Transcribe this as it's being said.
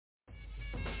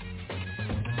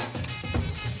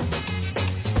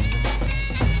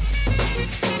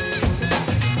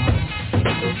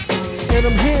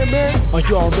man, I'm here, man. Are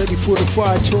y'all ready for the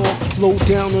fire talk? Low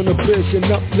down on the biz and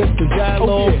uplift the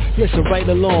dialogue. Listen right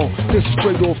along. This is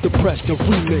straight off the press, the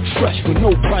remix, fresh with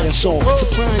no prior song.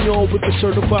 Supplying y'all with the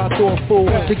certified thoughtful.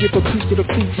 To give a piece to the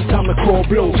feet, it's time to call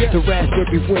blow. The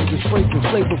raspberry winds is fragrant,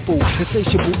 flavorful.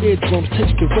 Insatiable eardrums,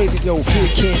 taste the radio. Here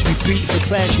can't be beat, the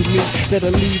class you meet.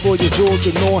 That'll leave all your jaws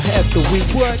and all half the week.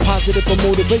 Positive or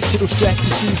motivational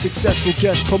strategy. Successful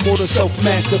guest promoter,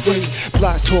 self-mastery.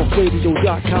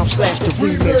 blogtalkradio.com/the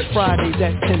remix. Fridays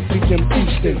at 10 p.m.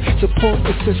 Eastern. Support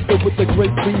the sister with a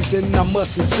great reason. I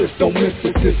must insist, don't miss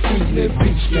it this evening.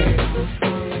 Peace, man.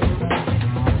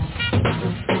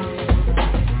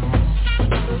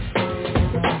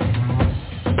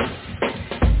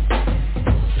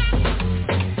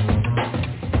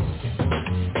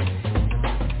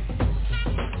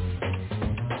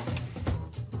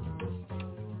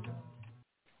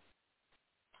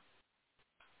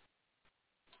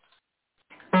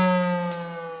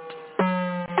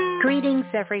 Greetings,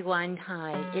 everyone.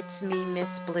 Hi, it's me, Miss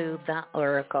Blue, the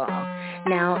Oracle.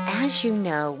 Now, as you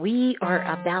know, we are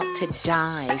about to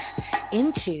dive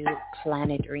into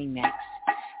Planet Remix.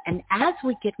 And as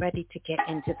we get ready to get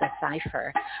into the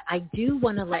cipher, I do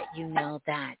want to let you know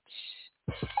that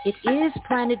it is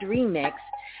Planet Remix,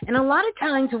 and a lot of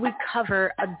times we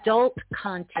cover adult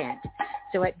content.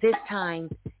 So at this time,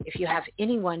 if you have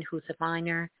anyone who's a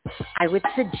minor, I would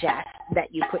suggest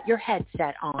that you put your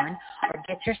headset on or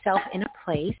get yourself in a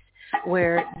place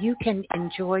where you can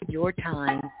enjoy your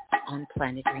time on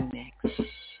Planet Remix.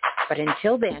 But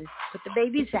until then, put the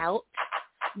babies out,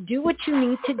 do what you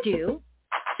need to do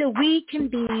so we can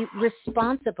be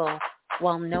responsible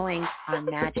while knowing our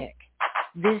magic.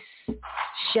 This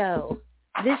show,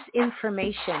 this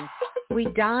information, we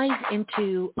dive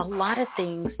into a lot of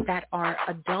things that are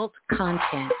adult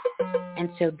content. And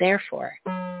so therefore,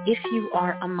 if you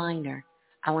are a minor,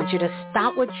 I want you to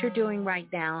stop what you're doing right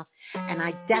now. And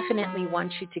I definitely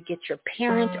want you to get your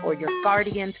parent or your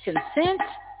guardian's consent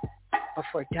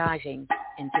before diving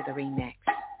into the remix.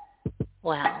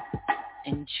 Well,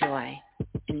 enjoy.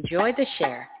 Enjoy the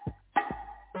share.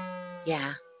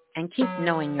 Yeah, and keep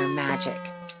knowing your magic.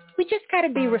 We just got to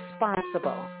be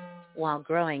responsible while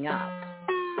growing up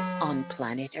on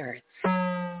planet Earth.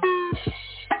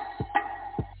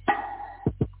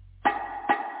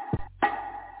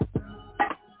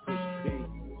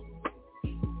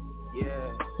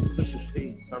 Yeah, push a P,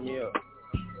 turn me up.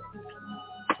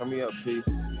 Turn me up, P.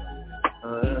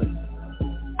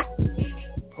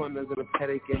 Pointers in the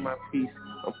paddock in my piece.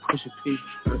 I'm pushing P.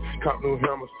 Cop new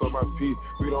hammers for my P.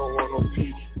 We don't want no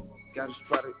peace. Got a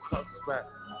spot across the spot.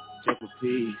 Check a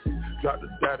piece. Drop the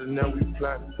data, now we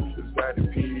plotting. Excited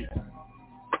P.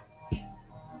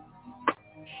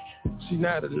 She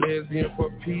not a lesbian for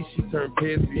peace. She turned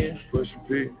lesbian. Pushing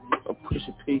P. I'm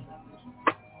pushing P.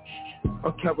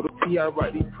 On capital P, I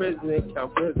write the president,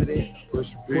 count president.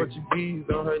 Portuguese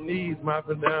on her knees,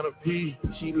 mopping down a P.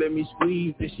 She let me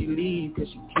squeeze, then she leave, cause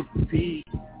she keep the P.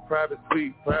 Private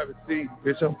suite, privacy,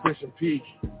 bitch, I'm pushing P.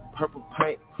 Purple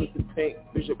paint, put the pink,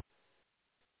 bitch,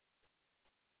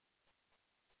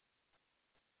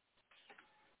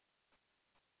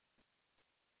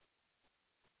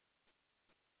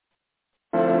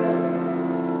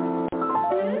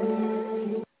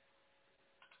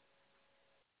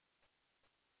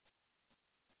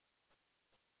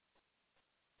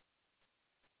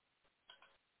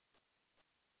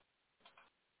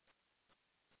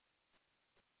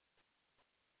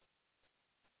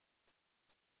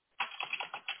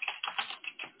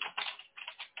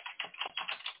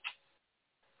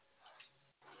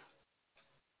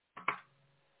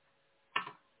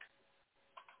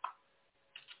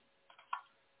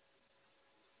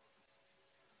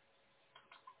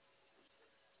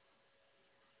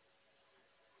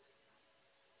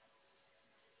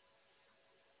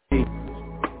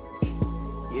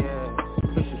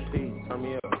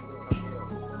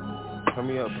 turn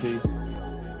me up, P.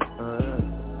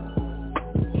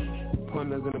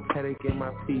 Pointers in the paddock in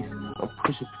my piece. I'm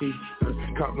pushing P.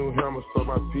 Cop new hammers for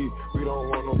my P. We don't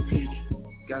want no peace.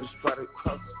 Got a spot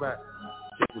across the spot.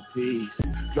 Check a piece.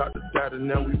 Drop the data,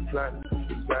 now we plotting.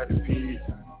 Excited P.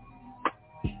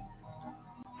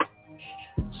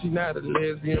 She not a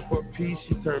lesbian for peace.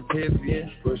 She turned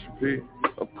lesbian. Pushing P.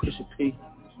 I'm pushing P.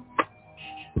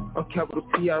 On capital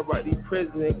P, I write the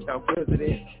president, count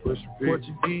president.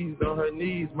 Portuguese on her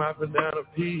knees, mopping down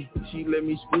a P. She let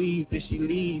me squeeze, then she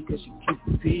leave, cause she keep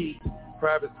the P.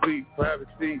 Private suite,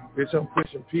 privacy, bitch, I'm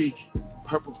pushing P.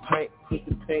 Purple paint, put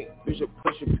the pink, bitch, I'm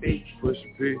pushing P.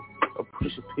 Pushing P, I'm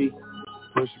pushing P.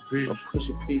 Pushing P, I'm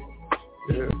pushing P.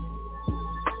 Yeah.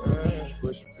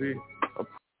 Pushing P, I'm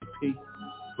pushing P.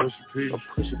 Pushing P, I'm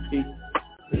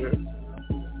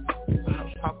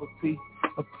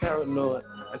Lord.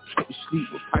 I can't sleep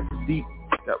with pockets deep.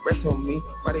 Got rest on me,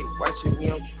 why they watching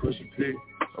me? I'm pushing P,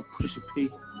 I'm pushing P,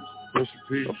 pushing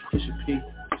P, I'm pushing P.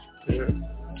 Yeah.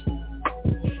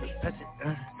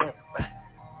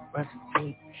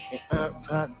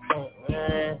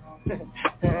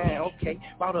 Okay,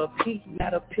 bought a P,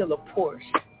 not a pill of Porsche.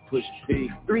 Push P.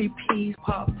 3 P's,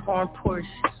 popcorn, Porsche.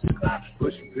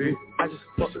 Push P. I just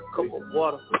fucked a cup of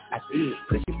water. I did.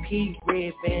 Pushing P,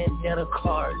 red bandana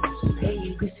card.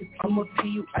 Hey, I'm a P,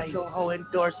 I your whole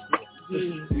endorsement.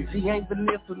 Yeah, she ain't been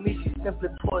there for me, she simply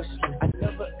pushed me.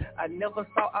 I never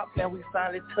saw out there, we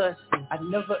finally touched me.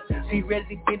 She ready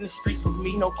to get in the streets with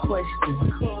me, no question.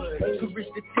 Too rich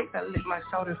to take, I let my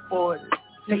shout forward.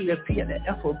 Take the P at the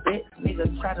alphabet, nigga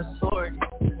try to sort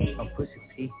it. I'm pushing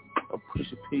P, I'm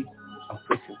pushing P, I'm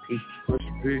pushing P,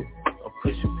 pushing P, I'm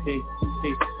pushing P, P,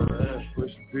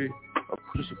 pushing P, I'm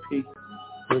pushing P,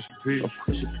 pushing P, I'm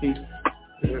pushing P,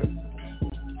 yeah.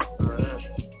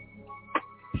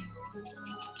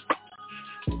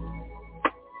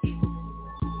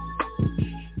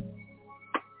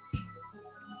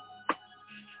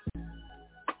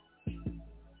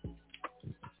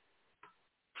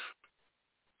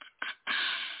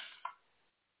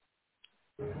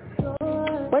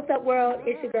 What's up, world?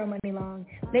 It's your girl, Money Long.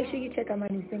 Make sure you check out my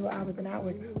new single, Hours and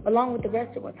Hours, along with the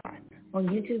rest of what's hot on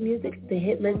YouTube Music's The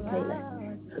Hit List playlist.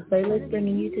 The playlist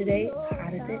bringing you today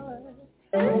hottest hits.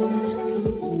 Do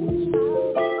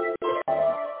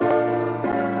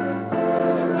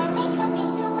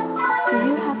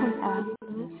you have an ad list?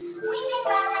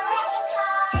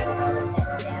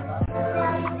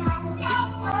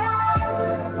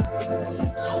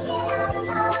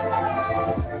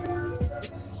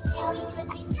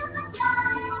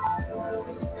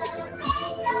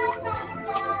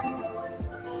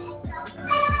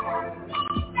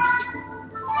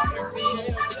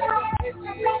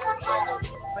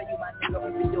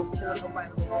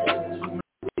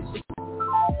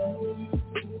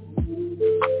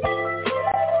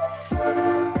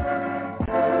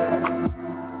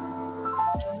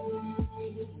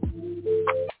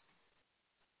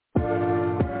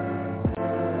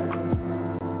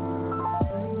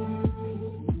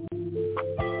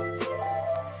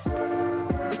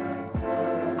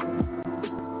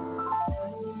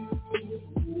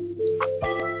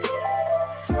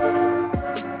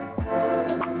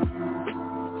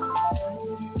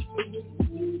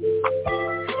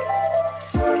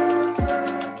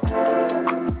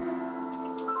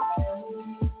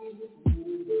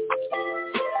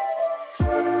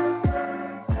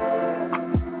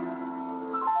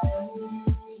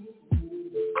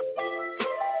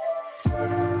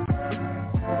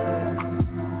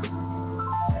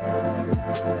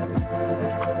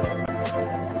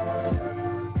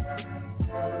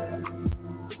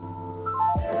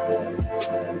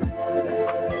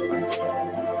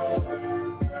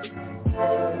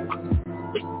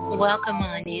 Welcome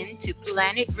on in to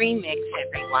Planet Remix,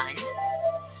 everyone.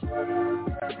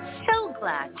 So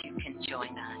glad you can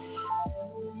join us.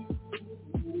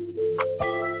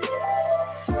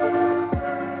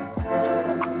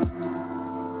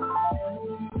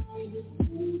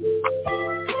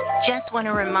 Just want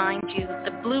to remind you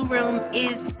the Blue Room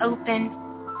is open,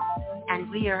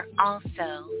 and we are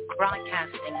also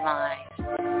broadcasting live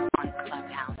on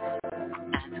Clubhouse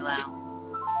as well.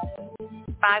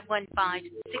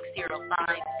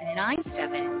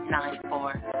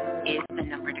 515-605-9794 is the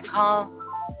number to call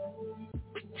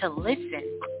to listen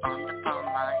on the phone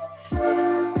line.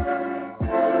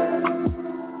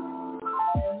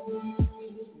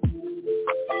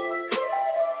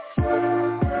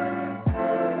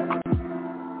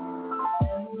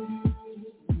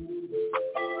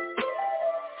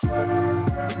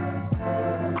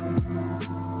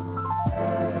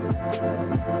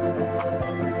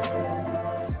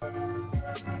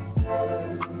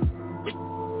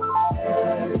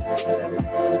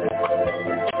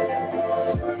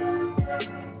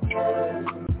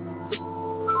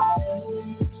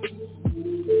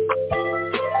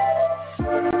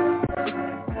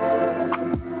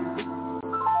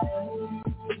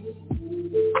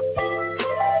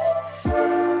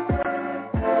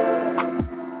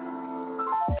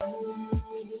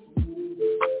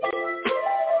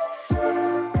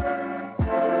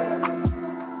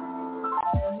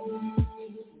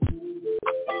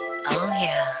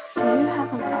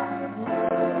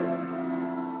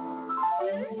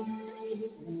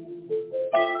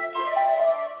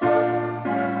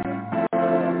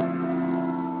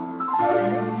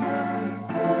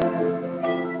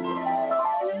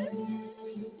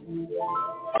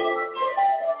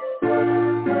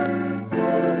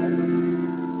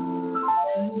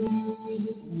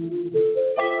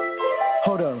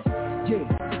 Hold up. Yeah.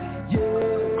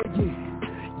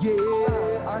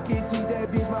 I can teach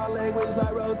that bitch my language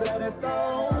like Rosetta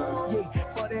Stone. Yeah.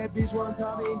 For that bitch one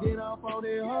time and then I'm on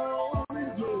it home.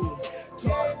 Yeah.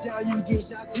 Talk down, you get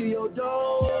shot to your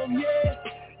dome. Yeah.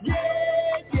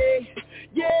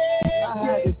 I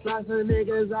had to slide some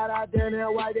niggas out there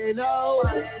now, why they know?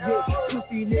 Yeah,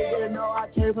 pussy nigga know I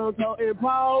came from toting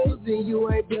poles. And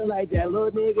you ain't built like that,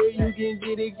 little nigga, you can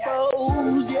get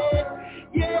exposed. Yeah.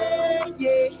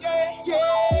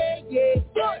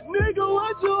 Nigga,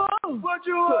 what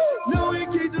you want? No, it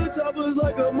keeps the choppers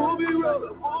like a movie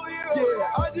road.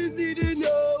 Yeah, I just need to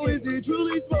know, is it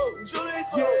truly smoke?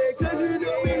 Yeah, cause you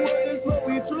know we want the smoke,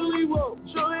 we truly won't.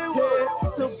 Yeah,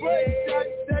 so break shots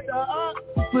at the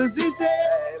opposition.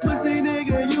 Pussy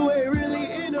nigga, you ain't really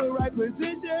in the right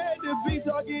position. To be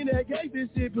talking that gangsta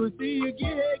shit, pussy, you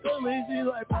get head collision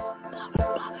like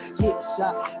get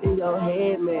shot in your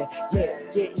head, man.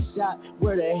 Yeah, get shot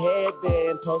where the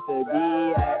headband supposed to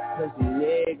be at, pussy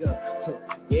nigga.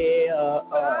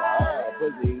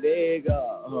 Pussy nigga.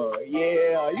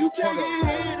 Yeah, you can't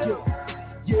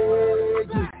get hit.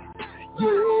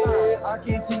 Yeah, I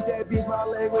can teach that bitch my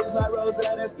language like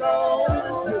Rosetta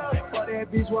Stone. Yeah, for that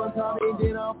bitch one time and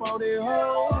then I'm on it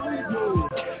home.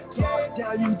 Yeah, talk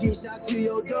down, you get shot to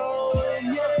your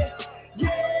dome.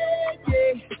 Yeah.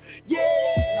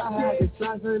 I had to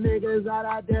slide some niggas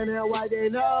out there now, why they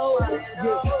know?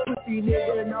 Yeah, pussy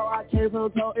nigga know I came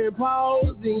from toting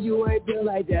poles. And you ain't built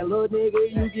like that, little nigga,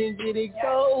 you can get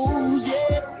exposed.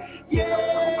 Yeah.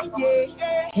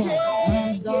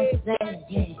 Don't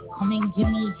say, come and give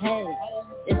me head.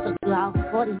 It's a Glock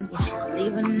 40,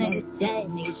 leave a nigga dead.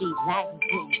 Nigga, she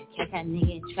lacking, catch that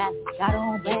nigga in traffic. Got her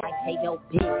on back, like, hey, yo,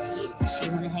 bitch. She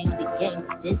wanna hang with the gang,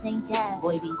 this ain't cat.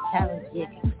 Boy, be talented,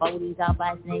 40s out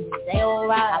by niggas, they all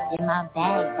right. I get my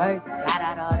bag first, got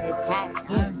out all this cash.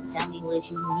 Tell me what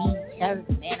you need, church.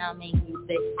 Man, I'll make you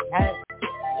bitch hurt.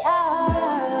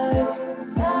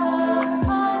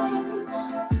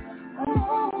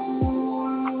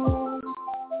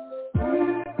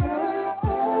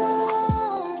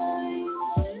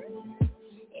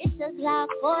 It's a Glock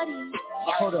 40.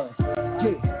 Hold up.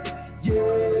 Yeah.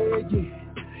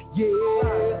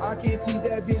 I can teach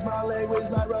that bitch my language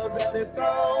like Rosetta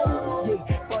Stone.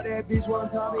 Yeah, for that bitch one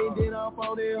time and then I'm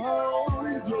on it home.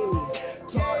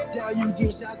 Yeah, talk down, you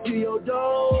get shot to your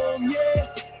dome. Yeah.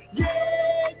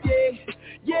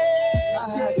 I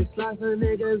had to slide some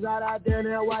niggas out there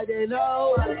now, why they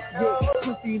know? Yeah,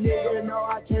 pussy nigga know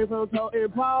I came from toting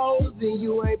poles. And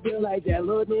you ain't built like that,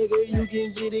 little nigga, you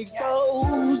can get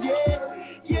exposed. Yeah.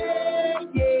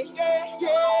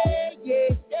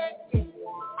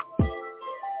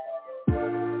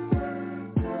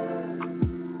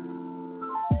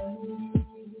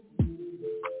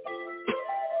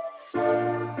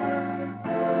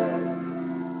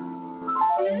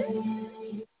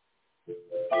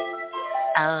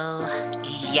 Oh,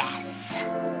 yes.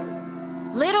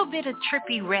 Little bit of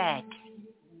Trippie Redd.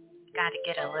 Got to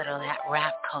get a little of that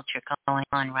rap culture going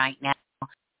on right now.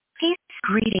 Peace,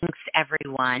 greetings,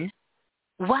 everyone.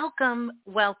 Welcome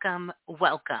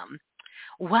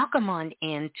on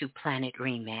into Planet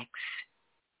Remix.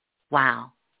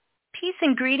 Wow. Peace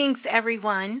and greetings,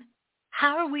 everyone.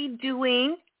 How are we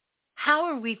doing? How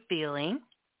are we feeling?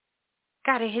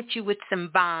 Got to hit you with some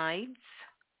vibes.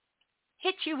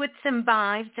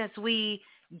 As we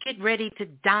get ready to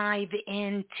dive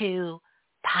into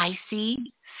Pisces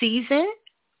season.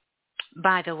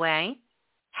 By the way,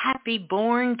 happy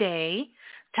born day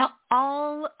to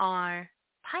all our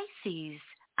Pisces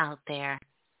out there.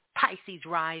 Pisces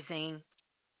rising.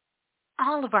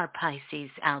 All of our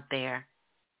Pisces out there.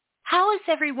 How is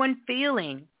everyone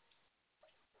feeling?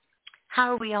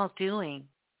 How are we all doing?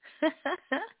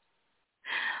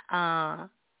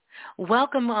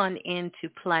 Welcome on into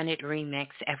Planet Remix,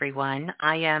 everyone.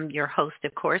 I am your host,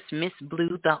 of course, Miss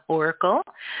Blue, the Oracle,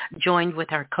 joined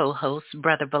with our co-host,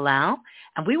 Brother Bilal.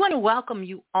 And we want to welcome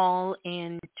you all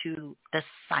into the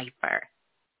cipher.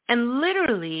 And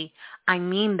literally, I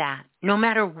mean that, no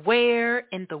matter where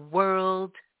in the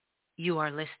world you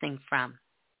are listening from,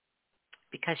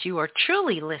 because you are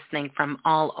truly listening from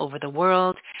all over the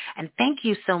world. And thank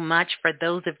you so much for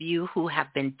those of you who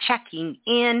have been checking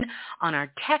in on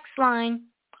our text line,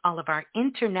 all of our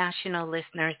international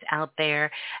listeners out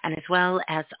there, and as well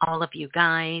as all of you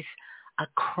guys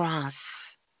across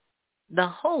the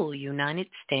whole United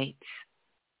States.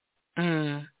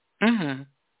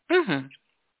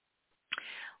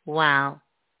 Wow.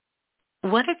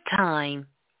 What a time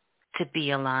to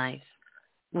be alive.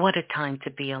 What a time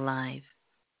to be alive.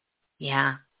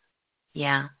 Yeah.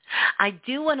 Yeah. I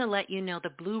do want to let you know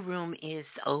the Blue Room is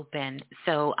open.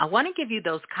 So I want to give you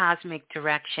those cosmic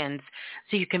directions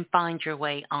so you can find your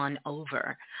way on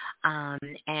over.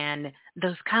 And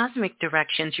those cosmic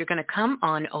directions, you're going to come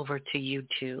on over to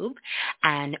YouTube.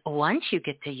 And once you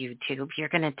get to YouTube, you're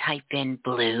going to type in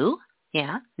Blue.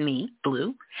 Yeah, me,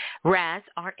 Blue. Raz,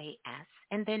 R-A-S.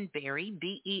 And then Berry,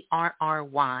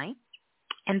 B-E-R-R-Y.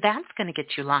 And that's going to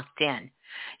get you locked in.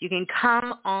 You can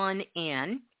come on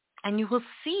in. And you will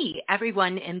see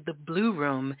everyone in the Blue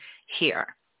Room here.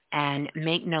 And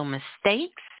make no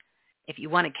mistakes, if you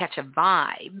want to catch a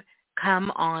vibe, come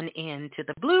on into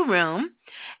the Blue Room.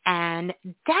 And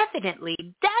definitely,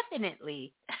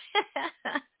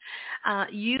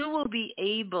 you will be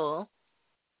able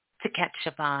to catch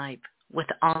a vibe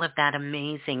with all of that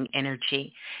amazing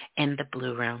energy in the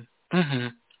Blue Room. Mm-hmm.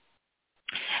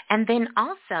 And then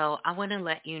also, I want to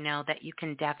let you know that you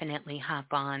can definitely hop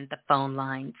on the phone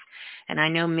lines. And I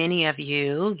know many of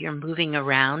you, you're moving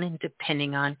around, and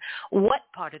depending on what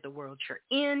part of the world you're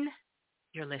in,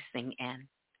 you're listening in.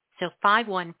 So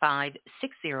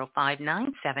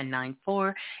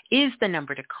 515-605-9794 is the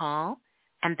number to call,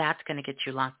 and that's going to get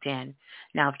you locked in.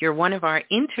 Now, if you're one of our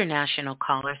international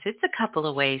callers, it's a couple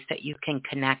of ways that you can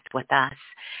connect with us.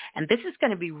 And this is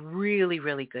going to be really,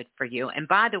 really good for you. And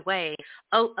by the way,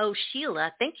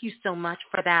 Sheila, thank you so much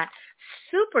for that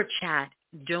super chat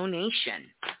donation.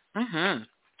 Mm-hmm.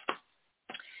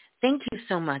 Thank you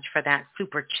so much for that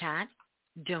super chat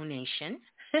donation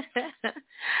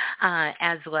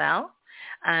as well.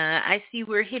 I see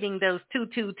we're hitting those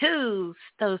 222s,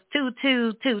 those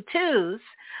 2222s.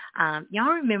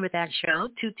 Y'all remember that show,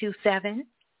 227?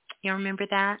 Y'all remember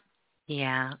that?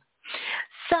 Yeah.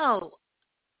 So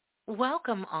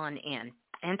welcome on in,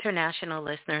 international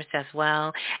listeners as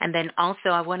well. And then also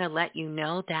I want to let you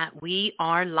know that we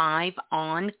are live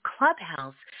on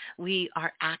Clubhouse. We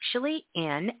are actually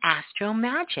in Astro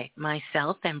Magic,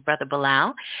 myself and Brother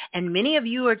Bilal, and many of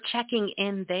you are checking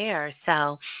in there.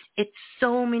 So it's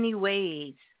so many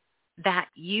ways that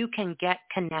you can get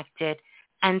connected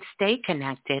and stay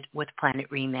connected with Planet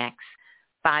Remix.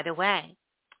 By the way,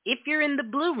 if you're in the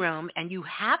Blue Room and you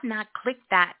have not clicked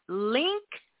that link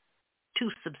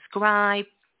to subscribe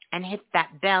and hit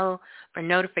that bell for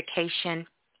notification,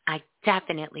 I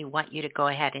definitely want you to go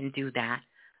ahead and do that.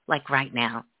 Like right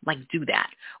now, do that.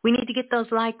 We need to get those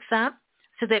likes up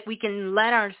so that we can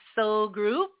let our soul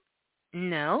group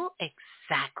know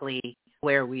exactly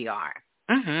where we are.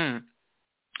 Mm-hmm.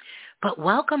 But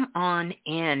welcome on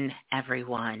in,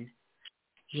 everyone.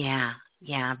 Yeah.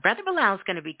 Brother Bilal is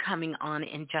going to be coming on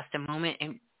in just a moment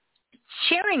and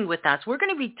sharing with us. We're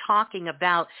going to be talking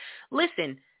about,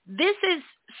 listen, this is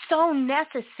so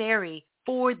necessary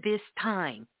for this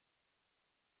time.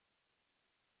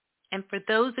 And for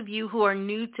those of you who are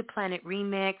new to Planet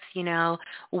Remix,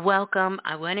 welcome.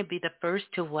 I want to be the first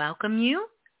to welcome you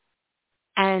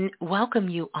and welcome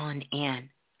you on in.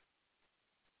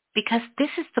 Because this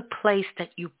is the place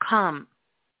that you come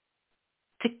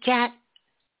to get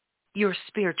your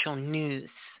spiritual news,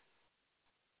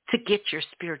 to get your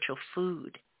spiritual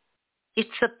food.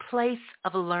 It's a place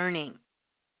of learning.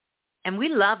 And we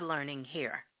love learning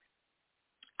here.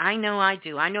 I know I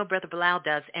do. I know Brother Bilal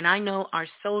does. And I know our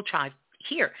soul tribe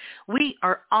here. We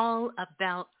are all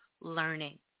about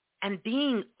learning and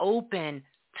being open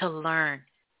to learn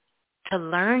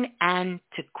and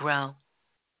to grow.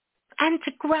 And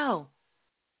to grow.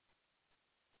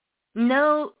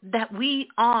 Know that we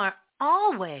are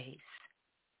always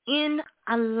in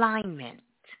alignment.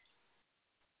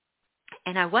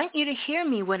 And I want you to hear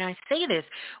me when I say this.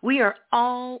 We are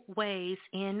always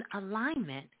in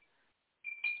alignment.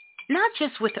 Not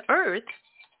just with Earth,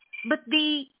 but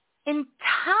the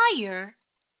entire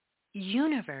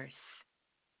universe.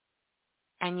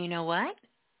 And you know what?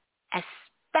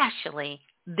 Especially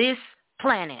this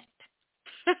planet.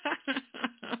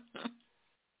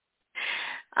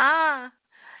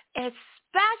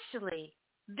 Especially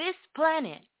this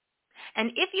planet.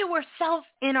 And if you were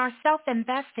in our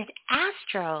self-invested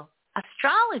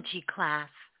astrology class,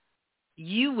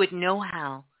 you would know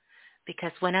how.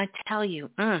 Because when I tell you,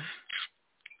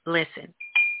 listen,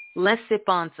 let's sip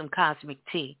on some cosmic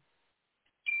tea.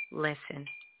 Listen.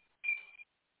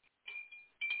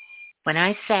 When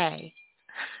I say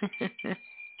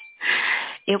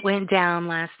it went down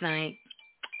last night,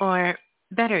 or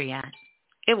better yet,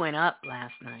 it went up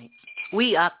last night.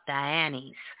 We upped the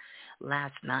antes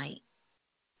last night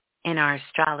in our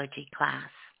astrology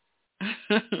class.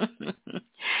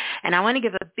 And I want to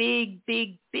give a big,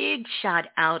 big, big shout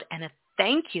out and a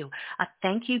thank you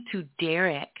to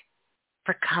Derek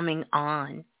for coming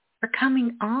on.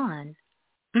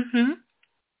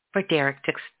 for Derek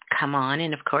to come on.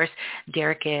 And, of course,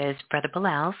 Derek is Brother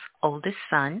Bilal's oldest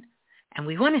son. And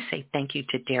we want to say thank you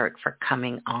to Derek for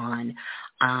coming on,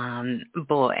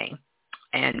 boy,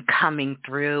 and coming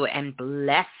through and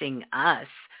blessing us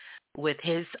with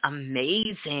his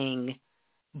amazing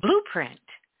blueprint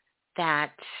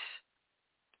that,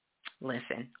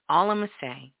 listen, all I'm going to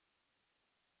say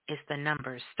is the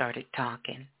numbers started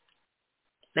talking.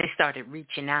 They started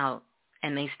reaching out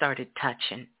and they started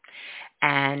touching.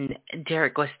 And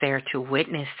Derek was there to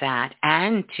witness that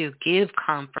and to give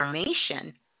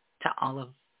confirmation to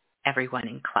everyone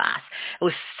in class. It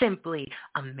was simply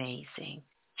amazing,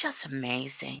 just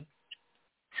amazing.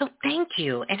 So thank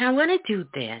you. And I want to do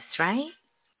this, right?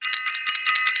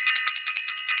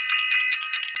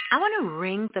 I want to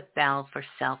ring the bell for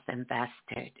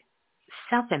self-invested.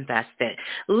 Self-invested.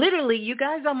 Literally, you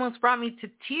guys almost brought me to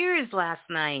tears last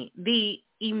night. The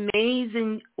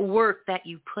amazing work that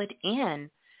you put in,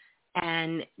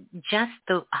 and just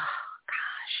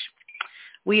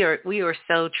we are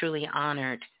so truly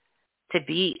honored to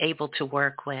be able to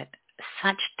work with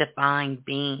such divine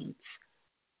beings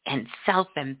and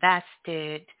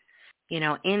self-invested,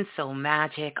 in Soul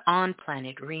Magic, on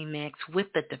Planet Remix, with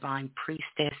the Divine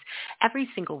Priestess, every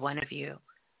single one of you,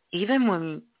 even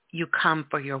when you come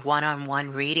for your one-on-one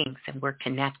readings and we're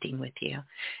connecting with you,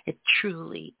 it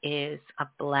truly is a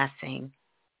blessing.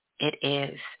 It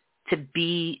is to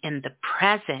be in the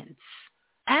presence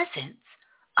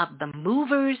of the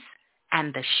movers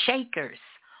and the shakers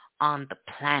on the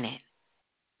planet.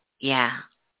 Yeah.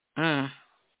 I'll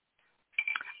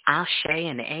say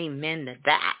an amen to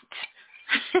that.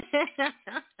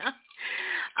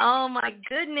 Oh, my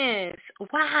goodness.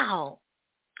 Wow.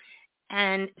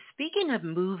 And speaking of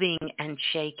moving and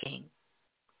shaking,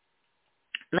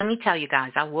 let me tell you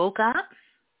guys, I woke up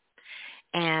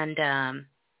and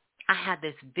I had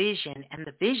this vision, and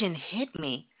the vision hit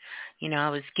me. I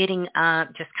was getting up,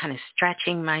 just kind of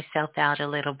stretching myself out a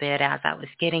little bit as I was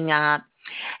getting up,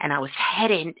 and I was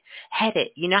headed.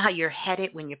 You know how you're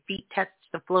headed when your feet touch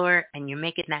the floor and you're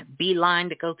making that beeline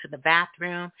to go to the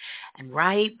bathroom? And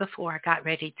right before I got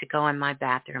ready to go in my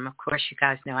bathroom, of course, you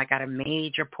guys know I got a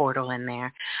major portal in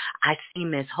there. I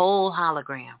seen this whole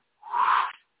hologram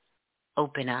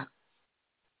open up.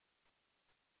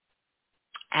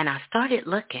 And I started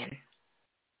looking.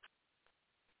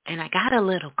 And I got a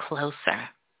little closer.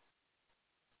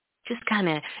 Just kind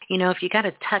of, if you got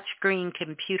a touch screen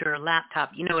computer or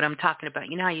laptop, you know what I'm talking about.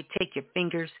 You know how you take your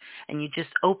fingers and you just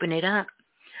open it up?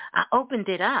 I opened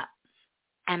it up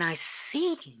and I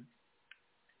seen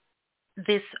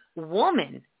this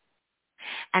woman.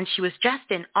 And she was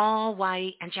dressed in all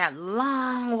white, and she had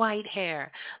long white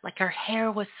hair. Like her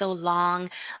hair was so long,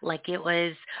 like it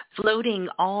was floating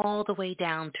all the way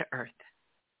down to earth.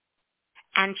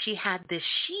 And she had this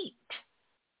sheet,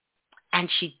 and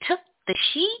she took the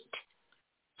sheet,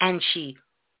 and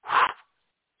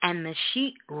the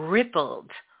sheet rippled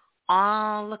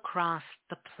all across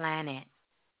the planet.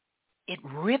 It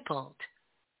rippled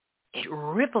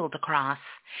across,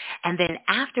 and then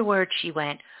afterwards she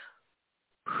went,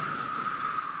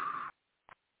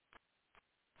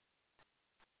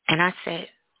 and I said,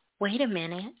 wait a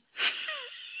minute.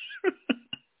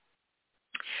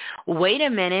 Wait a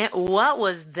minute, what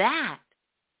was that?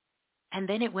 And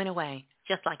then it went away,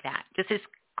 just like that. Just as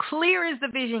clear as the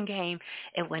vision came,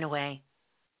 it went away.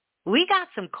 We got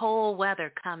some cold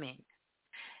weather coming.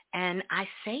 And I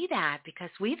say that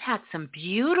because we've had some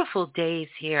beautiful days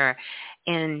here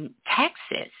in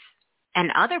Texas and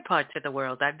other parts of the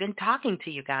world. I've been talking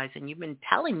to you guys, and you've been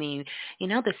telling me,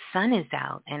 the sun is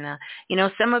out. And,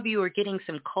 some of you are getting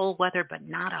some cold weather, but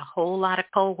not a whole lot of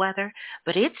cold weather.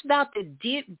 But it's about to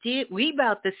dip. We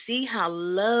about to see how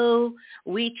low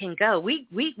we can go. We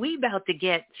about to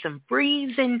get some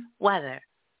freezing weather.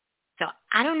 So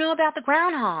I don't know about the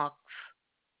groundhogs,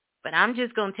 but I'm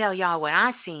just going to tell y'all what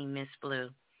I seen, Miss Blue.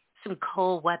 Some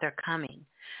cold weather coming.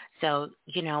 So,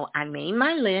 I made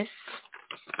my list.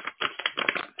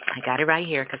 I got it right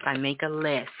here because I make a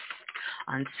list.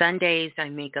 On Sundays, I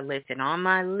make a list. And on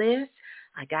my list,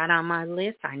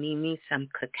 I need me some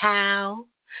cacao.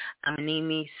 I'm going to need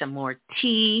me some more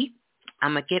tea.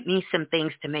 I'm going to get me some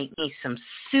things to make me some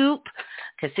soup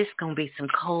because it's going to be some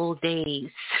cold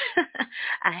days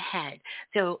ahead.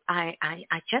 So I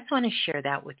just want to share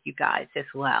that with you guys as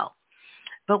well.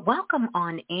 But welcome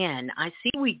on in. I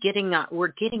see we're getting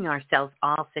ourselves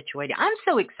all situated. I'm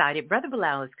so excited. Brother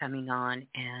Bilal is coming on,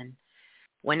 and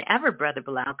whenever Brother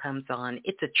Bilal comes on,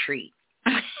 it's a treat.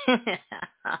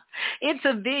 It's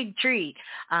a big treat,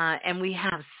 and we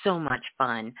have so much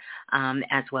fun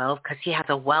as well because he has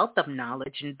a wealth of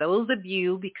knowledge. And those of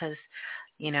you, because,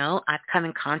 I've come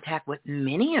in contact with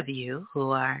many of you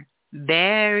who are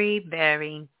very,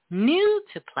 very new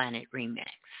to Planet Remix.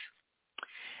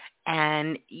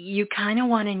 And you kind of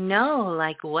want to know,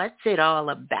 like, what's it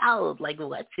all about? Like,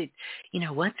 what's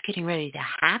getting ready to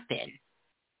happen?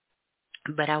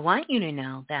 But I want you to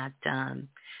know that, it's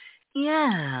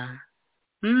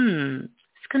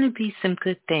going to be some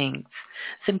good things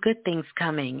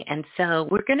coming. And so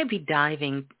we're going to be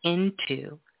diving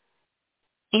into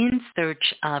In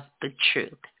Search of the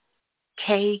Truth,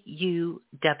 K.U.W.I,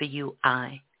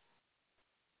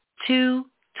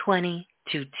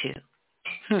 2:20:22.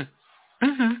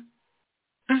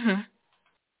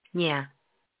 Yeah.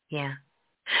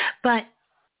 But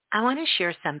I want to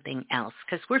share something else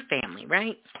because we're family,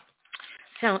 right?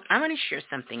 So I want to share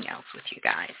something else with you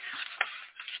guys.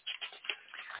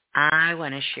 I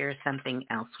want to share something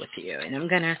else with you. And I'm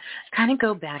going to kind of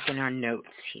go back in our notes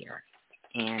here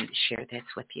and share this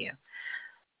with you.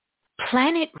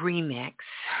 Planet Remix,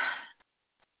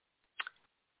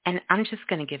 and I'm just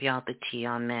going to give you all the tea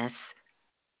on this.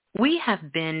 We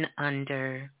have been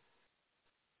under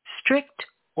strict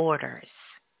orders,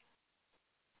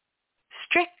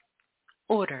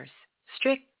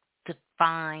 strict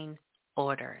divine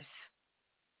orders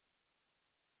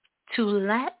to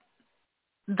let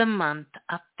the month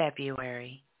of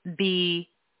February be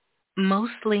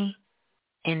mostly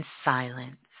in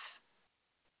silence.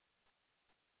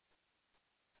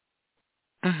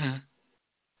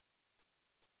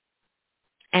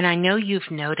 And I know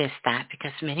you've noticed that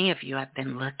because many of you have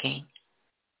been looking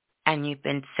and you've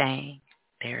been saying,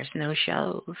 there's no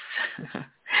shows.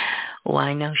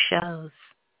 Why no shows?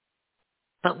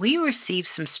 But we received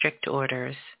some strict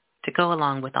orders to go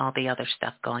along with all the other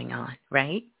stuff going on,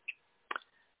 right?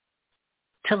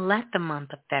 To let the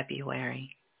month of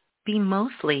February be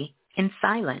mostly in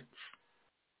silence.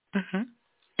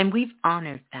 And we've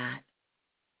honored that.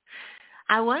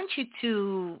 I want you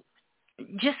to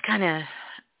just kind of,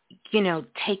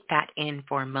 take that in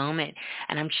for a moment.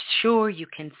 And I'm sure you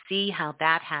can see how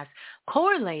that has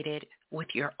correlated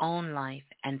with your own life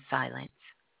and silence.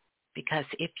 Because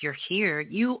if you're here,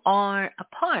 you are a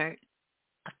part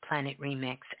of Planet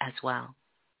Remix as well.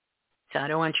 So I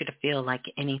don't want you to feel like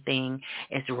anything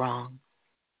is wrong.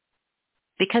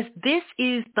 Because this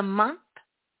is the month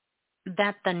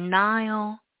that the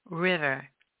Nile River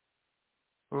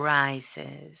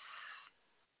rises.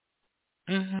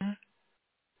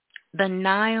 The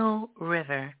Nile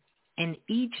River in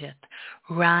Egypt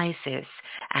rises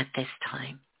at this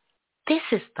time. This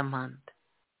is the month.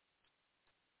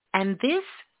 And this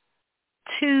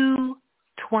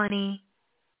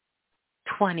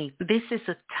 2/20/20, this is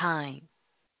a time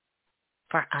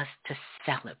for us to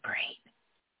celebrate.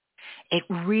 It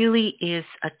really is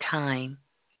a time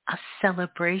of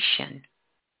celebration.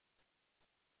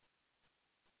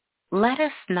 Let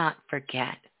us not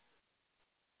forget.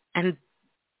 And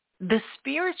the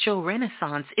spiritual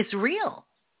renaissance is real.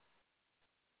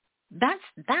 That's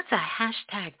a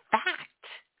hashtag fact.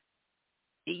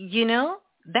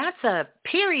 That's a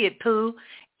period, Pooh.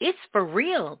 It's for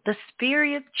real. The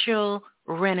spiritual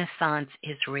renaissance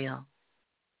is real.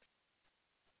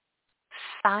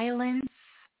 Silence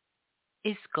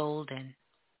is golden.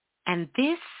 And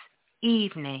this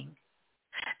evening,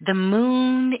 the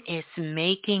moon is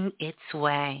making its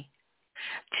way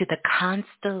to the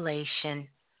constellation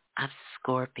of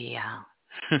Scorpio.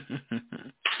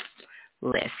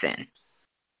 Listen.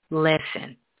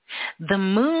 The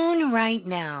moon right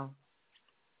now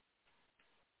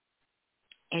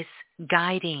is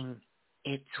guiding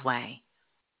its way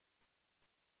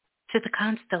to the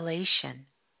constellation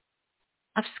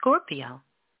of Scorpio.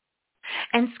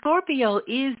 And Scorpio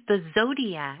is the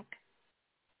zodiac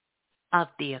of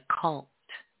the occult.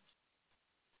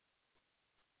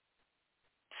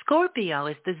 Scorpio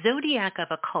is the zodiac of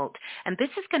occult. And this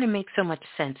is going to make so much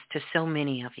sense to so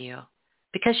many of you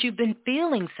because you've been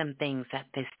feeling some things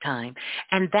at this time.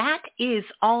 And that is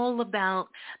all about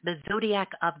the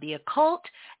zodiac of the occult.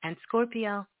 And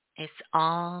Scorpio is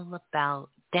all about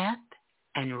death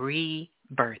and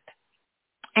rebirth.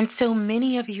 And so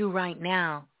many of you right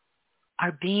now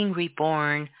are being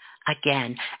reborn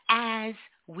again as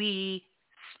we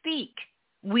speak.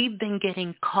 We've been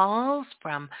getting calls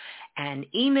from and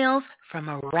emails from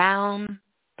around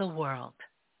the world.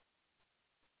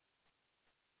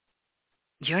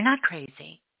 You're not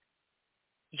crazy.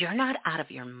 You're not out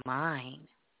of your mind.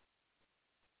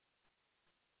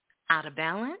 Out of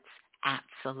balance?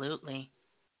 Absolutely.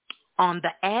 On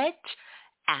the edge?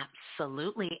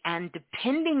 Absolutely. And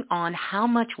depending on how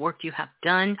much work you have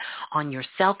done on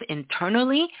yourself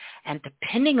internally, and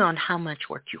depending on how much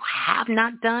work you have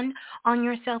not done on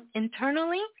yourself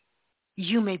internally,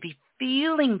 you may be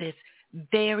feeling this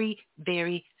very,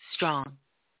 very strong.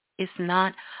 It's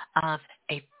not of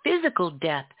a physical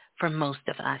death for most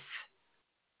of us.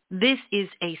 This is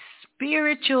a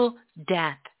spiritual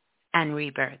death and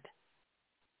rebirth.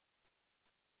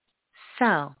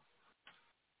 So,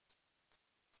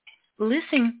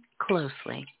 listen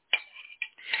closely.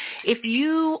 If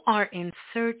you are in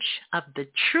search of the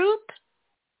truth,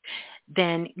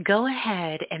 then go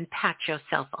ahead and pat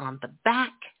yourself on the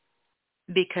back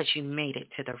because you made it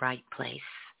to the right place.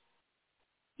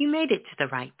 You made it to the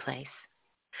right place.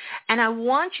 And I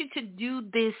want you to do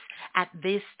this at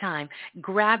this time.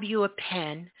 Grab you a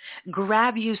pen,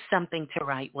 grab you something to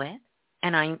write with.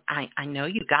 And I know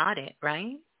you got it,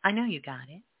 right? I know you got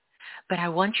it. But I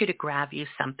want you to grab you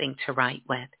something to write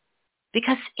with.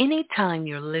 Because anytime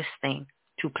you're listening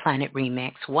to Planet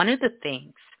Remix, one of the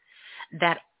things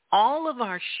that all of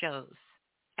our shows,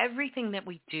 everything that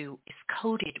we do is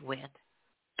coded with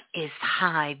is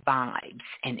high vibes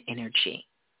and energy.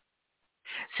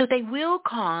 So they will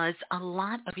cause a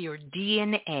lot of your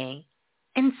DNA,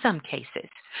 in some cases,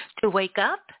 to wake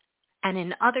up, and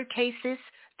in other cases,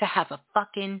 to have a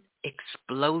fucking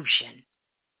explosion.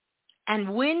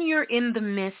 And when you're in the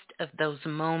midst of those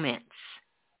moments,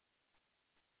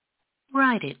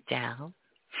 write it down.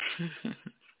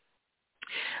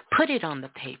 Put it on the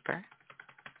paper.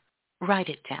 Write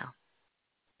it down.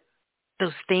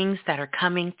 Those things that are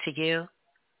coming to you,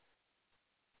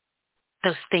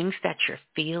 those things that you're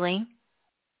feeling,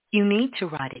 you need to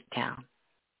write it down.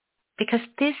 Because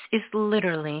this is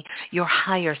literally your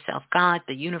higher self, God,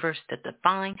 the universe, the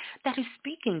divine, that is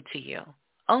speaking to you.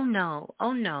 Oh no,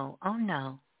 oh no, oh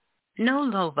no. No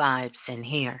low vibes in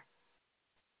here.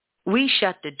 We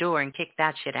shut the door and kick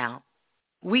that shit out.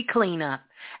 We clean up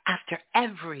after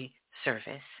every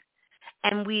service.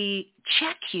 And we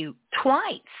check you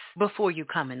twice before you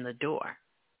come in the door.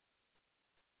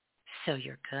 So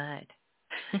you're good.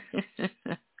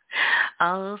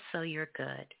 Oh, so you're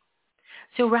good.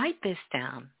 So write this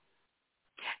down.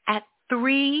 At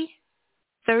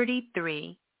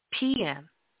 3:33 p.m.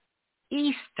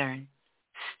 Eastern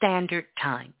Standard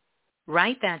Time.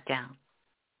 Write that down.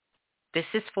 This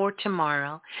is for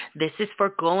tomorrow. This is for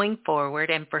going forward.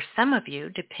 And for some of you,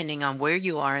 depending on where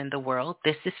you are in the world,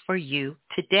 this is for you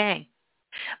today.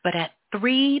 But at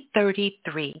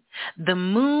 3:33, the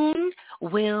moon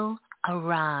will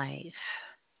arrive.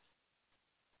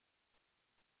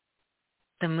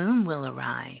 The moon will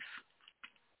arrive.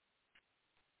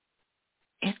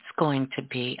 It's going to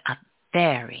be a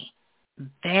very,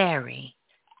 very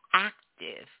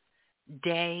active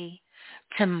day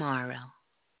tomorrow.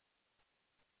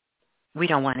 We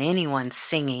don't want anyone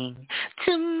singing,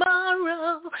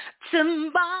 tomorrow,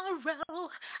 tomorrow,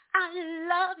 I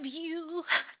love you,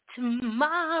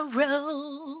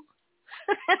 tomorrow.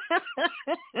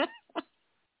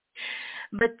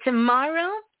 But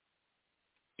tomorrow,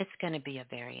 it's going to be a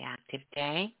very active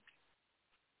day.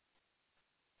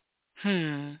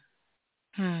 And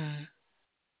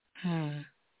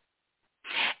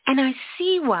I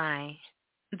see why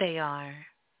they are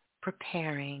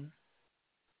preparing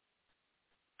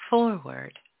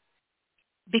forward,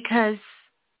 because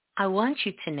I want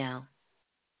you to know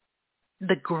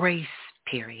the grace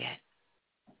period.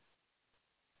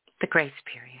 The grace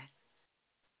period.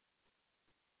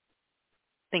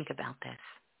 Think about this.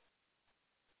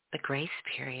 The grace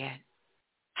period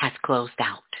has closed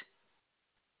out.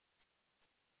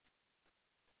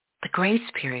 The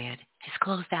grace period is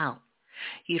closed out.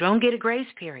 You don't get a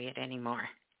grace period anymore.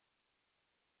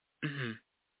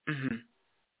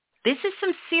 This is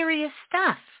some serious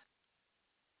stuff.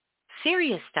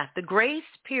 Serious stuff. The grace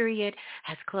period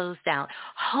has closed out.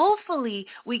 Hopefully,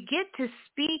 we get to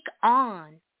speak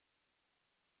on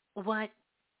what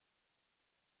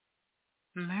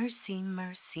mercy,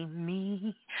 mercy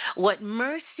me, what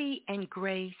mercy and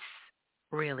grace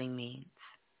really means.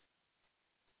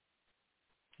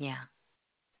 Yeah.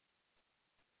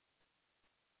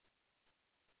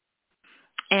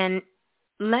 And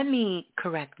let me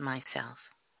correct myself.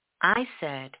 I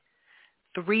said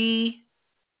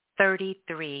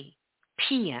 3:33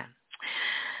 p.m.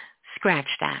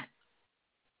 Scratch that.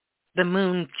 The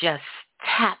moon just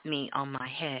tapped me on my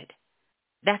head.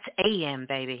 That's a.m.,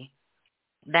 baby.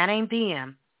 That ain't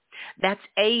p.m. That's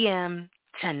a.m.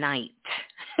 tonight.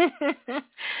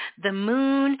 The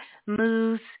moon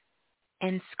moves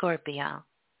in Scorpio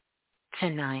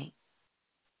tonight.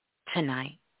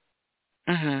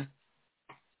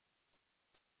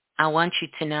 I want you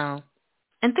to know,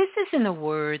 and this isn't a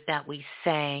word that we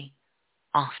say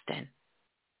often.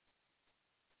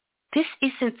 This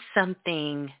isn't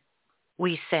something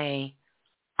we say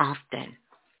often.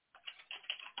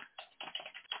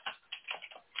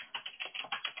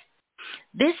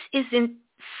 This isn't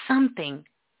something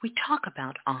we talk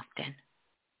about often.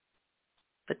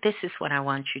 But this is what I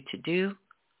want you to do.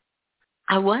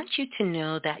 I want you to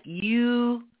know that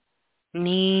you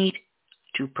need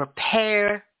to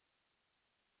prepare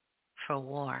for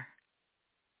war.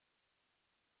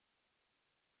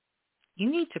 You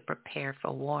need to prepare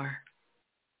for war.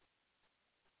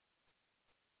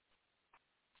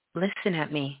 Listen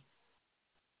at me.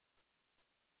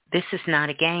 This is not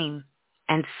a game.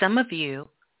 And some of you,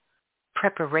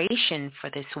 preparation for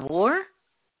this war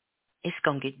is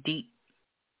going to get deep.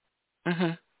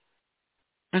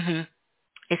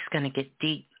 It's going to get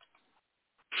deep.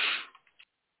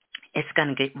 It's going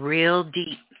to get real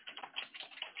deep.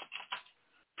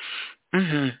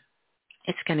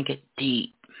 It's going to get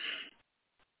deep.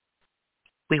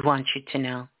 We want you to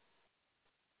know.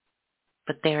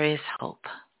 But there is hope.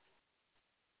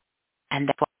 And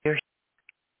that's why you're here.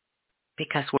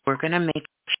 Because we're going to make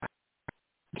sure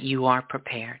that you are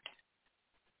prepared.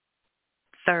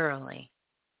 Thoroughly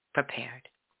prepared.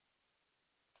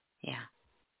 Yeah.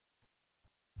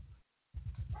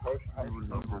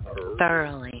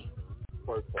 Thoroughly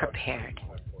prepared.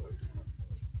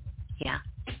 Yeah.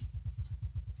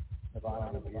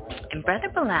 And Brother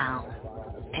Bilal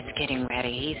is getting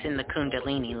ready. He's in the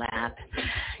Kundalini lab,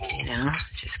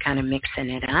 just kind of mixing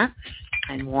it up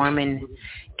and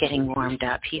getting warmed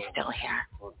up. He's still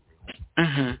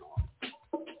here.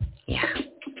 Yeah.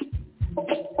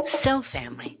 So,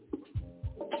 family,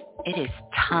 it is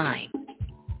time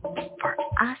for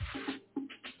us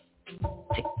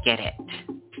to get it.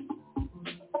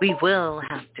 We will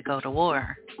have to go to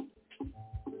war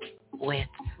with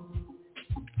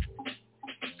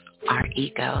our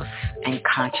egos and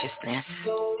consciousness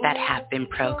that have been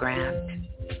programmed.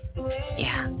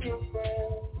 Yeah.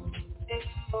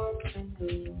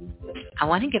 I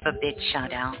want to give a big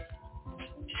shout out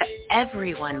to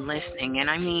everyone listening. And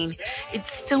I mean, it's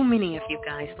so many of you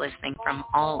guys listening from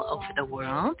all over the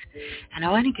world. And I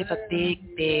want to give a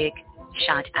big, big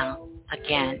shout out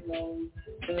again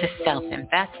to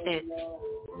Self-Invested,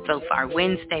 So Far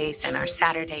Wednesdays, and our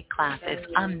Saturday classes.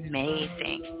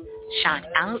 Amazing. Shout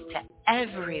out to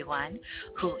everyone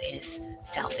who is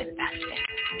self-invested.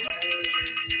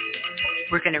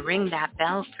 We're going to ring that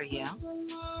bell for you.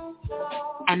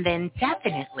 And then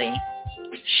definitely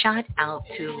shout out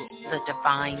to the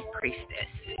Divine Priestess.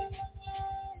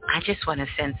 I just want to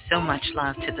send so much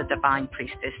love to the Divine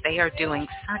Priestess. They are doing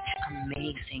such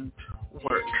amazing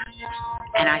work.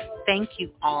 And I thank you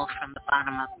all from the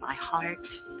bottom of my heart.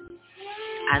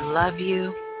 I love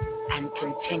you and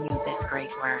continue this great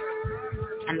work.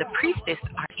 And the priestess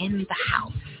are in the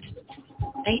house.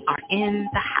 They are in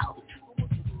the house.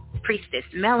 Priestess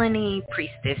Melanie,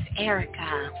 Priestess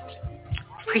Erica,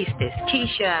 Priestess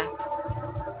Keisha.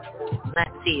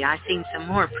 Let's see, I've seen some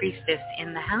more priestess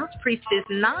in the house. Priestess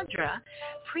Nadra.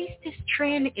 Priestess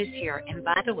Trin is here. And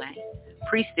by the way,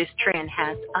 Priestess Trin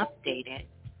has updated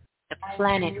the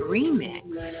Planet Remix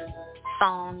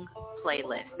song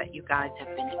playlist that you guys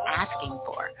have been asking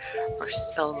for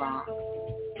so long.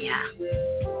 Yeah.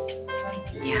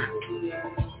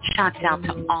 Shouts out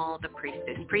to all the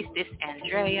priestess. Priestess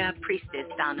Andrea, Priestess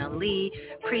Donna Lee,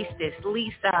 Priestess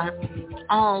Lisa,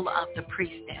 all of the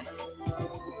priestess.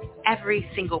 Every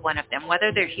single one of them,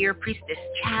 whether they're here, Priestess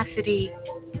Chastity,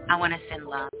 I want to send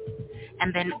love.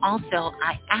 And then also,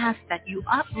 I ask that you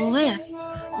uplift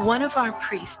one of our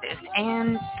priestess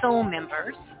and soul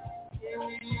members.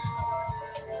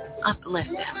 Uplift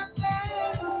them.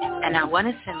 And I want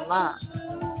to send love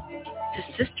to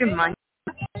Sister Monya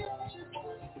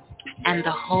and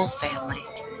the whole family.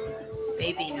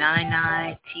 Baby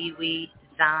Nai, Tiwi,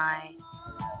 Zai,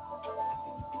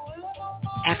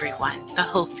 everyone, the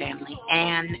whole family,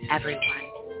 and everyone.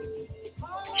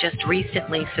 Just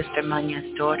recently, Sister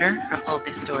Monya's daughter, her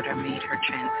oldest daughter, made her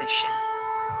transition.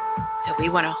 So we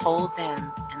want to hold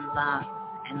them in love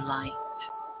and light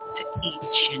to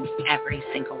each and every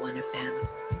single one of them.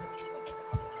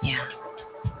 Yeah.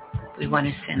 We want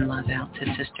to send love out to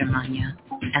Sister Monya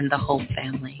and the whole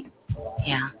family.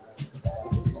 Yeah.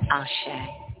 Ashe.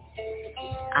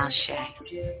 Ashe.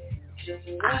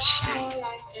 Ashe.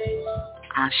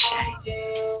 Ashe.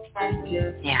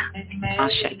 Yeah.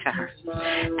 Ashe to her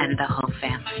and the whole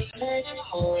family.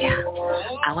 Yeah.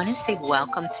 I want to say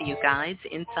welcome to you guys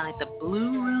inside the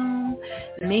Blue Room,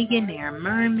 Millionaire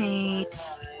Mermaids,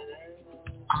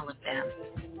 all of them.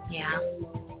 Yeah.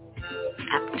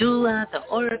 Abdullah, the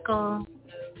Oracle,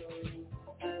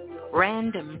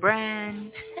 Random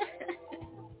Brand.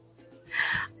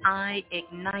 I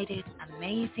ignited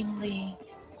amazingly.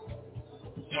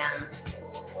 Yeah.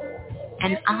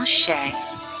 And Ashe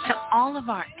to all of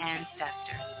our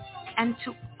ancestors and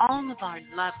to all of our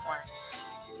loved ones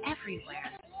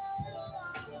everywhere.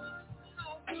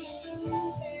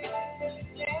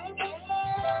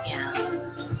 Yeah.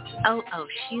 Oh,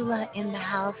 Sheila in the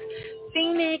house.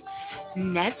 Phoenix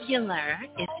Nebular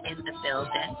is in the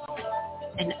building.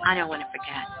 And I don't want to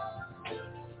forget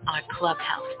our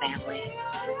Clubhouse family.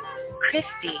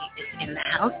 Christy is in the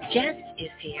house. Jess is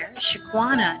here.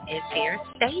 Shaquana is here.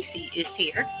 Stacy is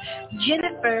here.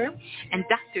 Jennifer and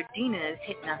Dr. Dina is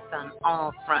hitting us on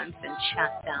all fronts. And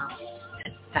shout out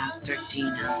to Dr.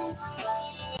 Dina.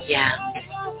 Yeah.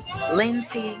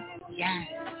 Lindsay, yes,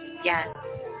 yes.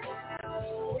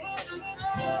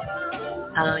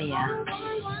 Oh, yeah.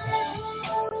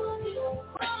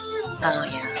 Oh,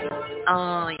 yeah.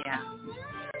 Oh, yeah.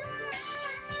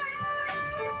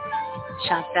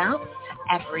 Shout out to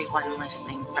everyone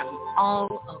listening from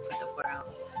all over the world.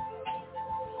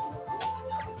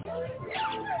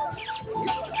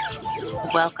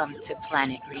 Welcome to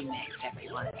Planet Remix,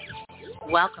 everyone.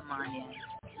 Welcome on in.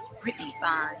 Brittany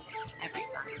Bond,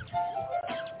 everybody.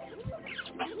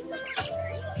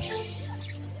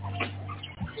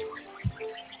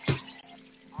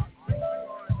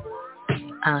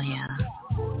 Oh, yeah.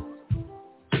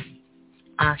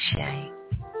 Ashe.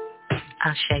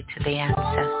 Ashe to the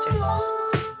ancestors.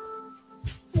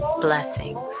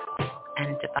 Blessings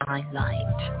and divine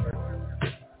light.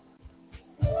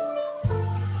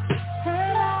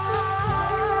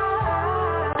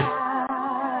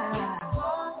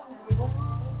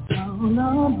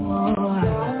 No more.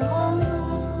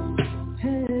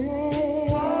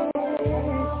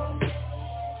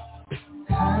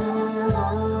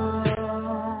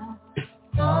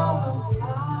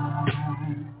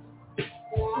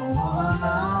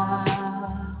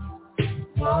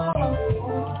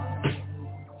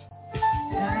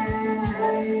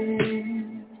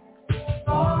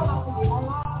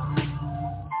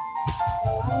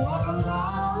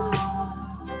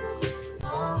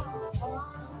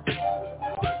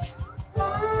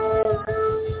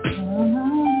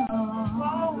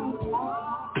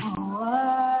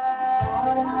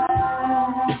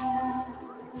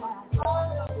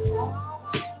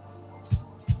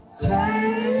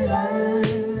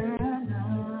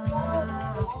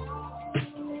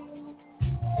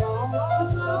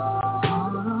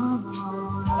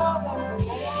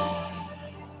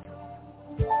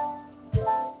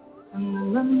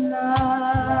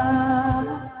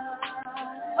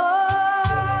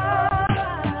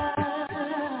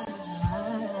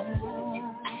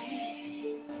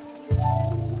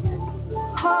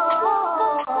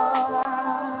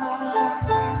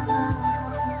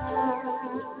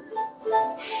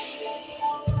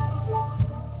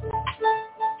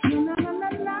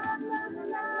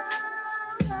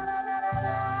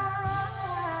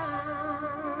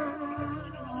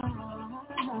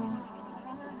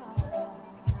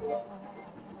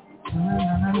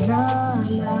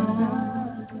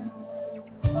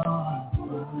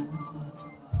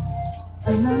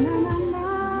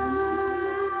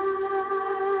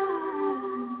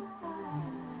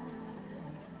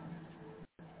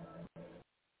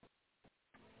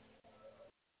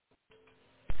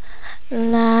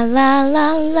 La la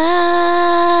la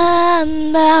la,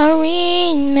 the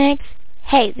remix.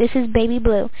 Hey, this is Baby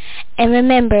Blue. And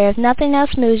remember, if nothing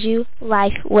else moves you,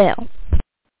 life will.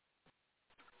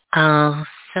 Oh,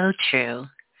 so true.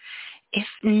 If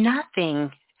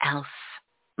nothing else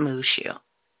moves you,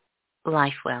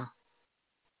 life will.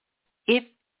 If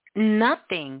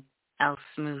nothing else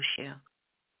moves you,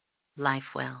 life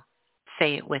will.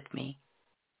 Say it with me.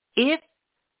 If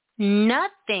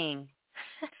nothing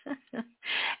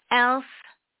else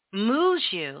moves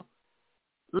you,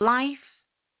 life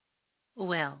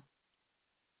will.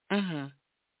 Mhm.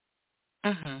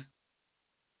 Mhm.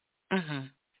 Mhm.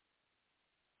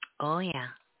 Oh yeah.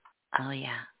 Oh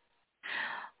yeah.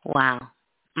 Wow.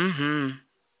 Mhm.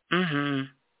 Mhm.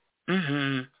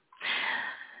 Mhm.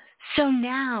 So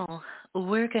now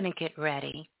we're going to get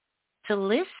ready to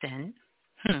listen.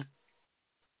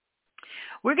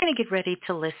 We're going to get ready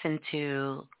to listen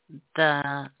to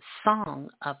the song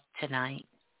of tonight.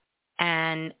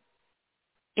 And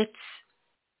it's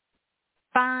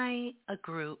by a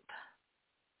group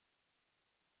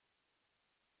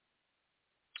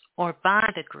or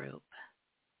by the group,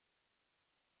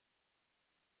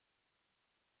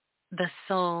 The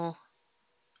Soul,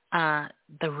 The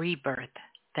Rebirth.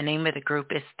 The name of the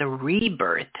group is The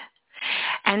Rebirth.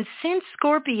 And since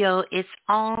Scorpio is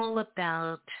all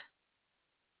about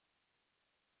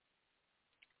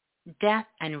death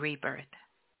and rebirth,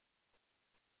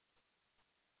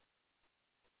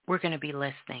 we're going to be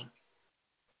listening.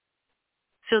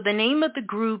 So the name of the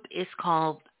group is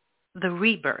called The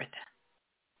Rebirth.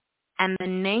 And the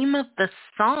name of the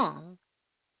song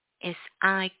is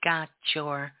I Got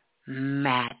Your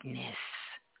Madness.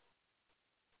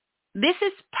 This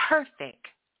is perfect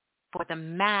for the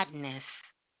madness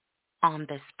on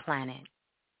this planet.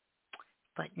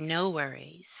 But no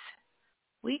worries.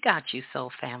 We got you, Soul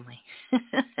Family.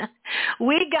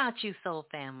 We got you, Soul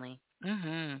Family.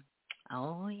 Mm-hmm.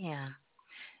 Oh, yeah.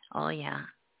 Oh, yeah.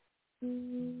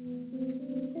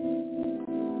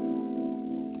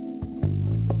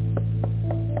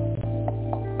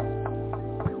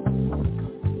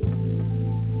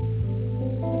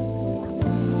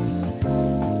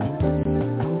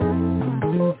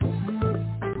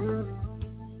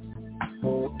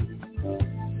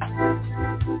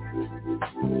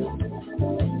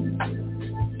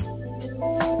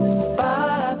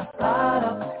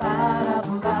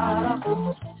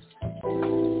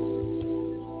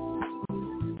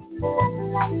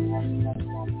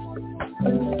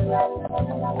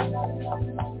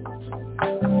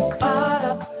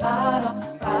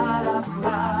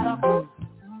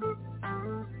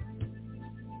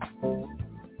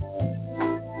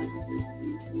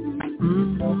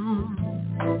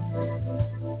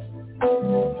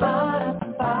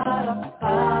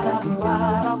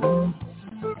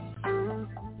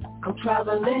 I'm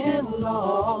traveling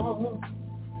alone.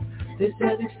 This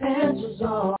is essential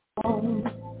zone.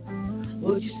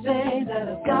 Would you say that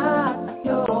I've got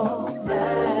your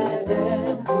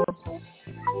madness?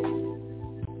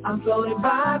 I'm floating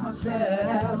by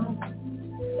myself.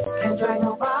 Can't drag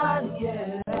nobody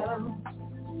else.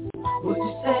 Would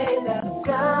you say that I've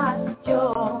got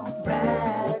your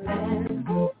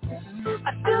madness?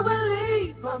 I still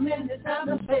believe I'm in this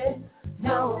atmosphere.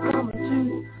 Now I'm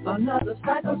coming to another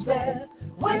cycle set.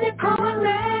 When you call my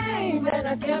name and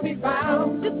I can't be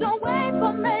found, just don't wait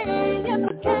for me if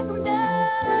I can't come down.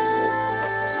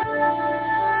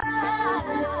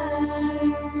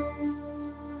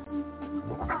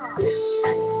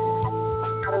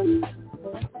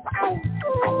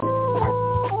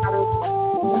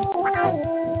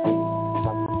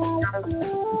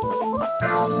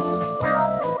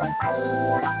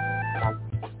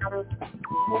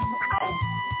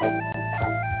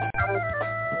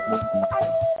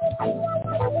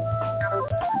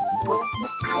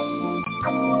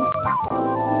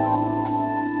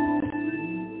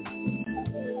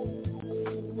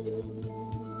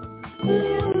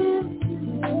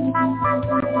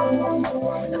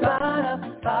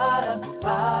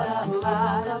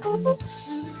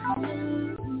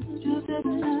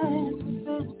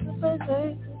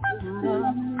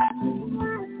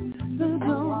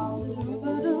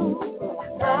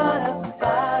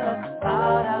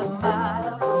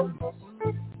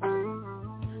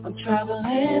 I'm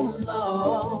traveling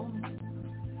alone.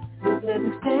 With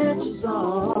every stitch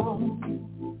on.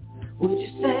 Would you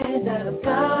say that I've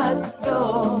got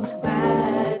your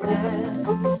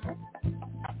madness?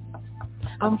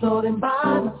 I'm floating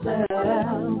by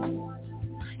myself.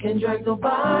 Can't drag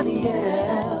nobody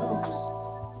else.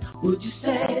 Would you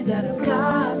say that I've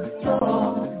got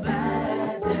your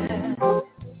madness?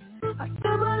 I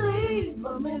still believe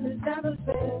I'm in this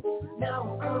atmosphere. Now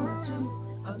I'm coming to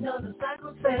another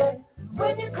cycle set.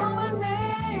 When you call my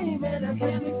name and I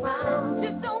can't be found,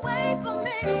 just don't wait for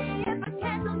me if I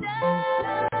can't come down.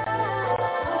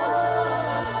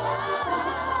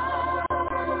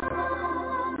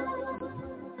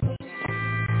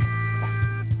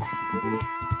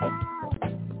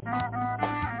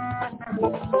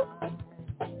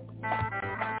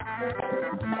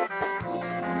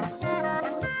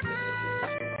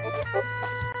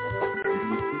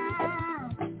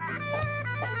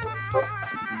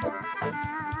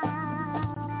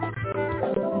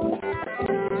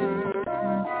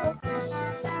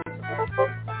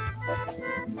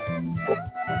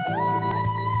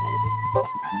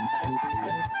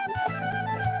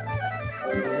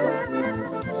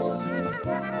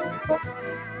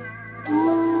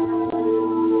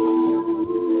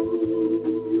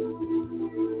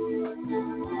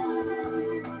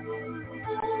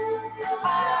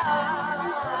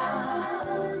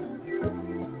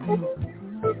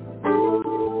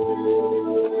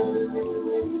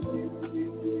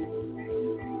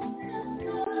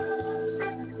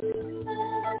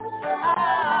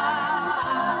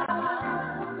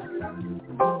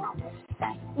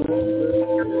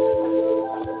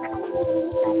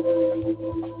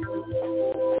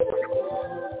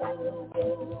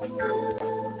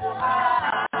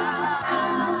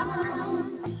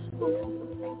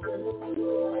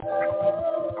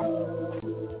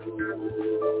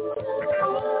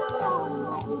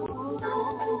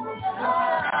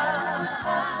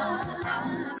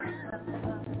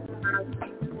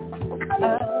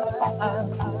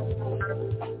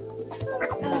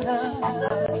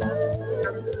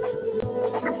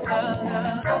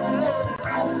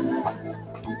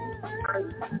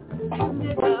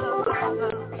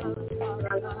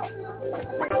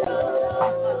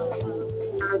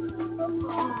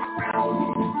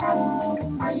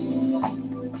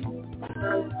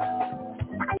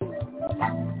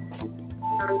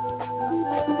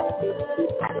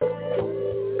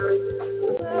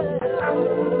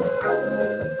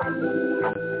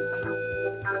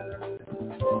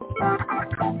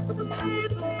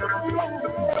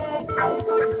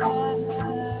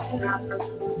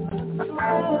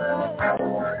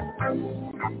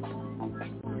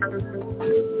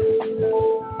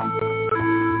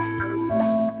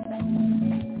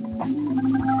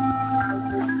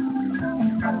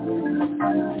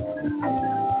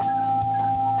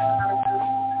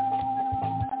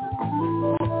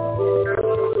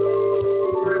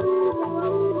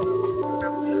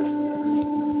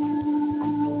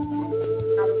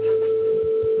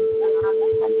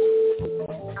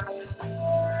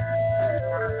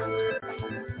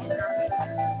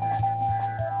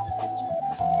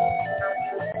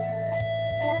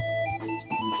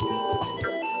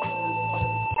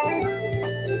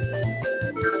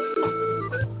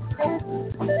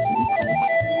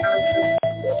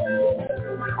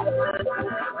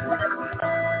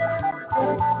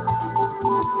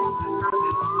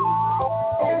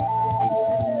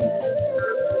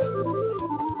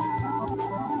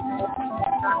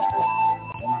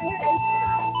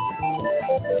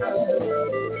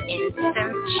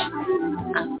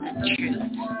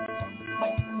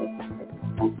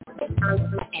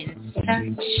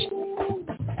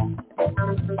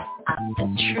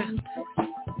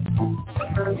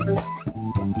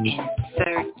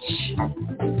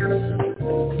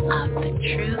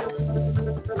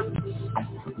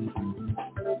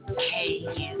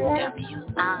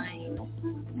 K.U.W.I.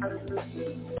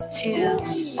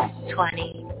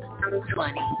 2022.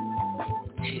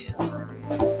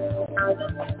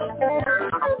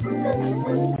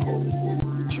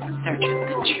 In search of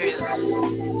the truth.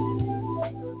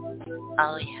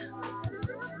 Oh yeah.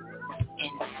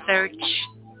 In search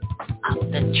of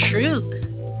the truth.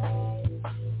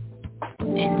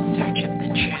 In search of the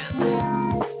truth.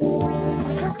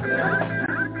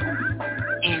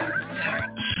 In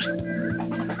search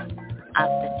of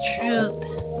the truth.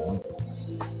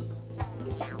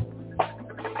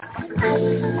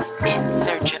 In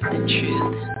search of the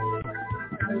truth.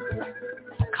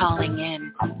 Calling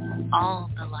in all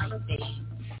the light beings,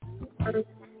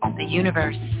 the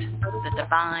universe, the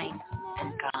divine,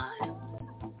 and God,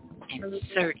 in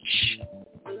search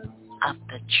of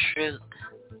the truth.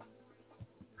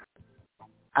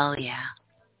 Oh, yeah.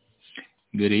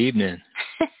 Good evening.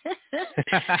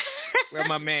 Where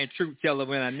my man Truth Teller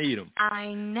when I need him.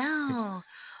 I know.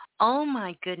 Oh,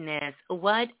 my goodness.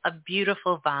 What a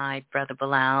beautiful vibe, Brother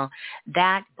Bilal.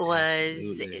 That was,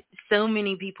 absolutely. So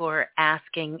many people are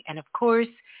asking. And, of course,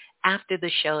 after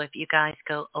the show, if you guys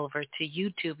go over to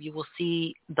YouTube, you will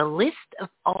see the list of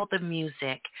all the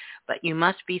music. But you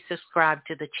must be subscribed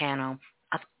to the channel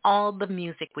of all the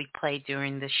music we played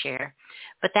during the share.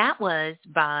 But that was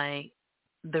by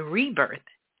The Rebirth.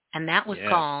 And that was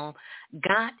called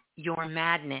Got Your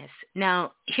Madness.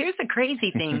 Now, here's the crazy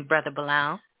thing, Brother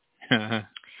Bilal.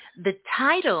 The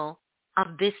title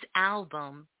of this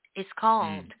album is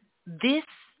called This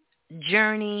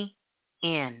Journey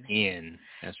In. In.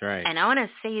 That's right. And I want to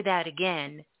say that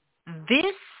again.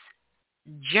 This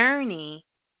Journey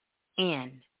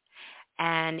In.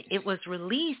 And it was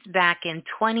released back in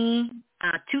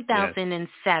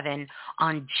 2007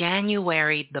 on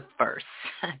January the 1st.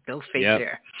 Go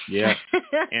figure. Yeah.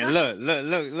 And look.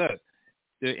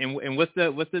 And what's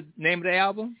the name of the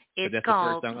album? It's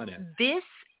called This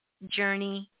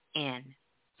Journey In.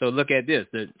 So look at this.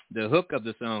 The hook of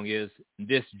the song is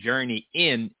This Journey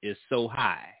In is so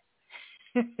high.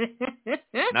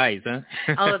 Nice, huh?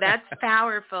 Oh, that's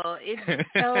powerful. It's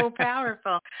so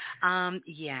powerful.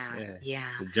 Yeah.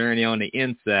 The journey on the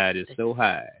inside is so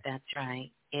high. That's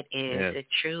right. It is. Yes. It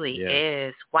truly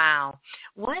is. Wow.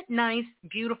 What nice,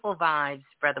 beautiful vibes,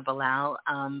 Brother Bilal,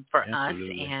 for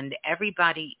Absolutely. us. And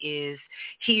everybody is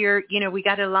here. You know, we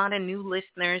got a lot of new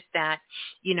listeners that,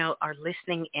 you know, are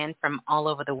listening in from all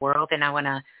over the world. And I want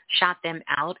to shout them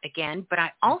out again. But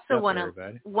I also want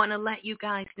to let you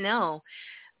guys know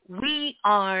we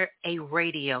are a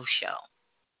radio show.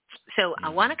 So I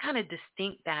want to kind of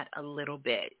distinct that a little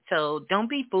bit. So don't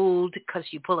be fooled because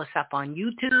you pull us up on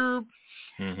YouTube.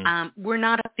 We're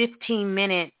not a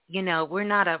 15-minute, you know, we're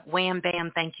not a wham,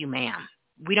 bam, thank you, ma'am.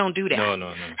 We don't do that.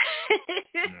 No.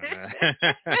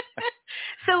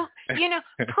 So,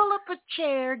 pull up a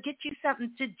chair, get you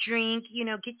something to drink,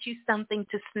 get you something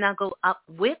to snuggle up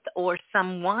with or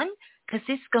someone, because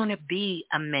it's going to be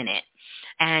a minute.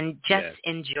 And just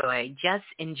enjoy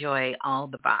all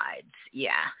the vibes.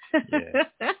 Yeah.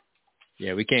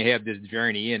 Yeah, we can't have this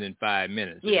journey in 5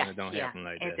 minutes. It don't happen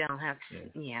like that. It don't have,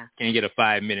 Can't get a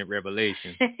 5-minute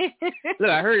revelation. Look,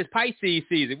 I heard it's Pisces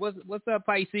season. What's up,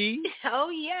 Pisces? Oh,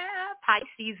 yeah,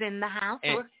 Pisces in the house.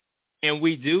 And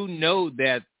we do know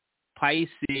that Pisces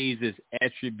is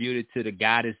attributed to the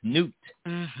goddess Nut.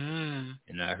 Mm-hmm.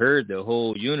 And I heard the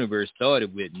whole universe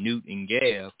started with Nut and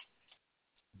Gab.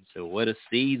 So what a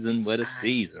season, What's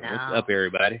up,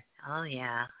 everybody? Oh,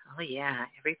 yeah.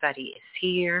 Everybody is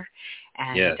here.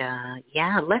 And,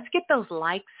 let's get those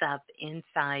likes up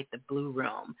inside the Blue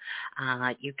Room.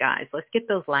 You guys, let's get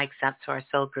those likes up so our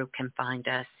soul group can find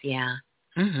us. Yeah.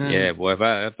 Mm-hmm. Yeah, boy,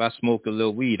 if I smoke a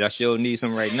little weed, I sure need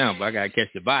some right now, but I got to catch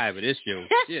the vibe of this show.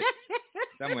 Shit.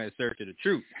 I'm in search of the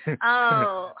truth.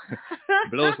 Oh.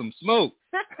 Blow some smoke.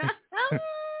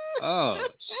 Oh,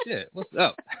 shit. What's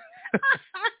up?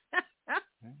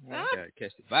 I got to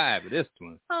catch the vibe of this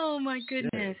one. Oh, my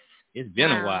goodness. Shit. It's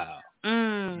been a while.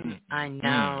 I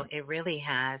know. It really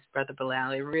has, Brother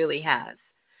Bilal. It really has.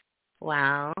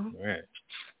 Wow. All right.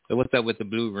 So what's up with the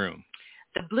Blue Room?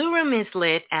 The Blue Room is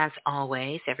lit as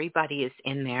always. Everybody is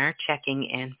in there checking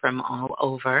in from all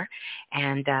over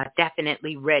and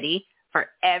definitely ready for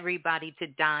everybody to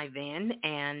dive in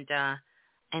and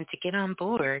to get on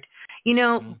board.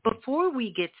 Before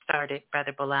we get started,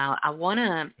 Brother Bilal, I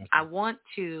want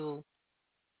to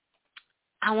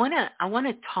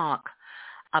talk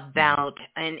about,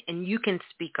 and you can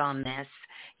speak on this,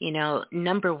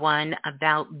 number one,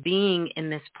 about being in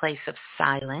this place of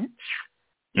silence,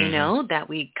 that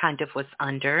we kind of was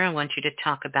under. I want you to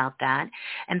talk about that.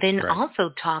 And then also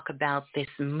talk about this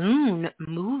moon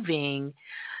moving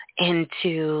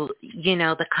into,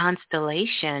 the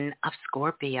constellation of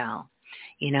Scorpio,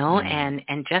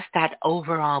 and just that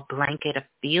overall blanket of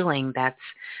feeling that's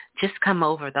just come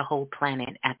over the whole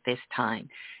planet at this time.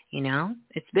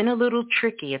 It's been a little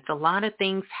tricky. It's a lot of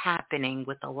things happening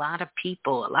with a lot of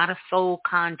people, a lot of soul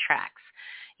contracts,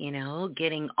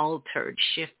 getting altered,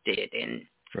 shifted, and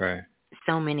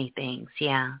so many things.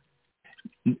 Yeah.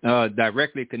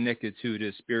 Directly connected to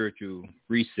this spiritual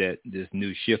reset, this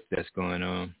new shift that's going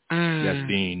on, that's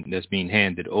being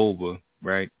handed over,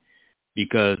 right?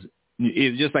 Because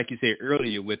it's just like you said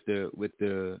earlier with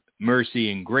the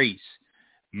mercy and grace.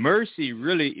 Mercy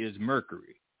really is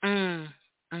Mercury.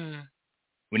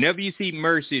 Whenever you see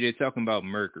mercy, they're talking about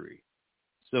Mercury.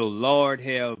 So Lord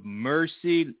have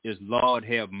mercy is Lord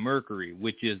have Mercury,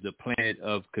 which is the planet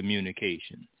of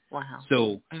communication. Wow.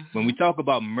 So when we talk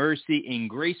about mercy and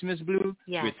grace, Miss Blue,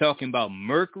 we're talking about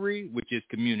Mercury, which is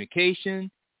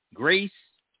communication. Grace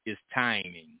is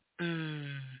timing.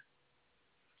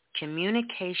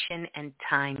 Communication and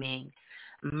timing.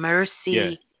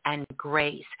 Mercy and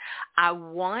grace. I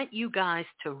want you guys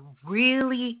to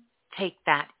really take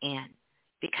that in.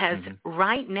 Because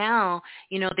right now,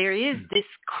 there is this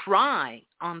cry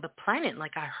on the planet,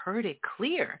 like I heard it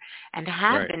clear and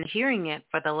have been hearing it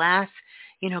for the last,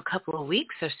 couple of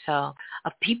weeks or so,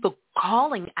 of people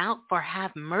calling out for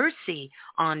have mercy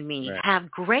on me, have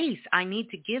grace. I need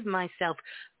to give myself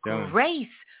grace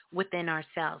within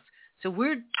ourselves. So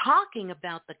we're talking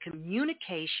about the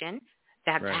communication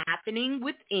that's happening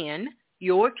within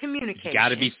your communication. You got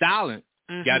to be silent.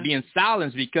 You got to be in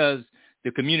silence because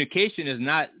the communication is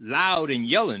not loud and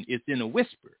yelling. It's in a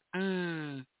whisper.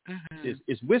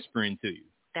 It's whispering to you.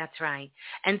 That's right.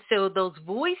 And so those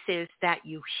voices that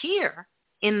you hear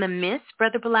in the midst,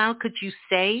 Brother Bilal, could you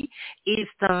say, is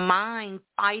the mind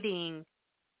fighting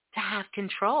to have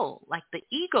control, like the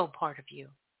ego part of you?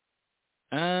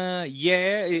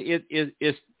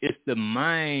 It's the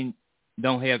mind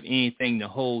don't have anything to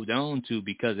hold on to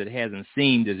because it hasn't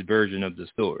seen this version of the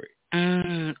story.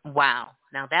 Wow.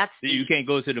 Now that's you can't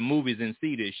go to the movies and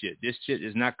see this shit. This shit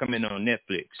is not coming on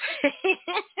Netflix.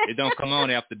 It don't come on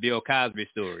after Bill Cosby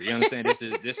story. You understand?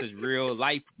 This is real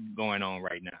life going on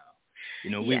right now.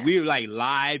 We're like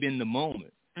live in the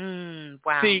moment.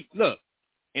 Wow. See, look,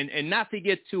 and not to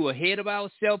get too ahead of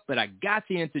ourselves, but I got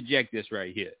to interject this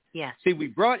right here. Yeah. See, we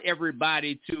brought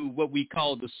everybody to what we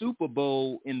call the Super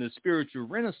Bowl in the spiritual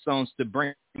renaissance to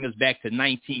bring us back to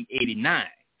 1989.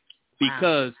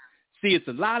 Because, see, it's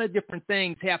a lot of different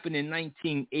things happened in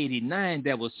 1989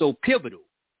 that was so pivotal.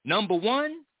 Number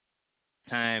one,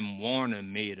 Time Warner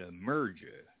made a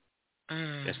merger.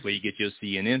 That's where you get your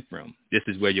CNN from. This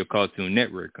is where your Cartoon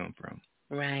Network come from.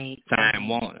 Right. Time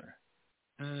Warner.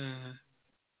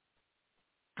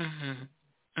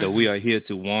 So we are here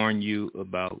to warn you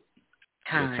about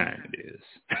time. what time it is.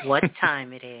 What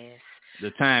time it is.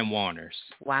 The time warners.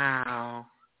 Wow,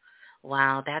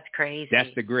 that's crazy. That's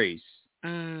the grace.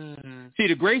 See,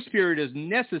 the grace period is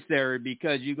necessary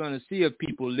because you're going to see if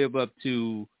people live up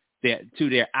to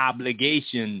their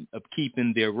obligation of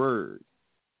keeping their word.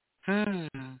 Yeah,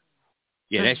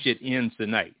 that shit ends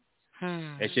tonight.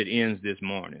 That shit ends this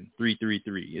morning,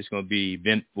 3/3/3. It's going to be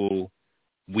eventful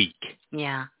week.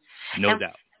 Yeah. No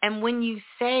doubt. And when you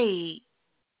say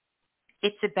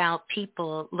it's about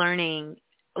people learning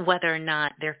whether or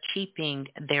not they're keeping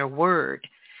their word,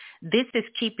 this is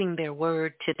keeping their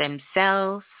word to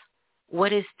themselves.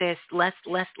 What is this? Let's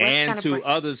and to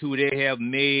others who they have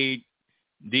made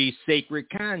these sacred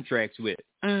contracts with,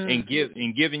 and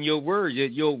giving your word.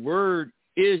 Your word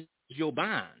is your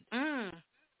bond.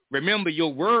 Remember,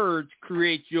 your words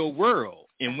create your world,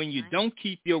 and when you don't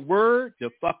keep your word, the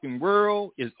fucking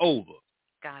world is over.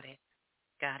 Got it.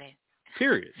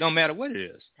 Period. No matter what it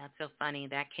is. That's so funny.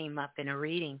 That came up in a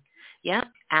reading. Yep,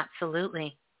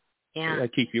 absolutely. Yeah. You gotta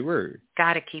keep your word.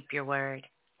 Gotta keep your word.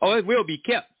 Oh, it will be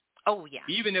kept. Oh, yeah.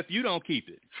 Even if you don't keep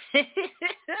it.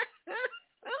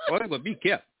 Oh, it will be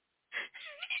kept.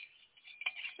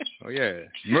 Oh, yeah.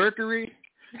 Mercury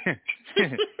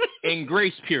and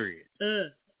grace period.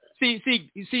 See,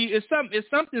 it's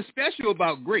something special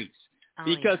about grace.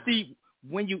 Because, see,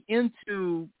 when you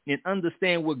into and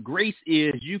understand what grace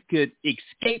is, you could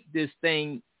escape this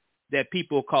thing that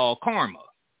people call karma.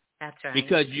 That's right.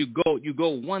 Because you go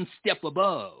one step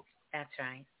above. That's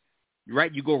right.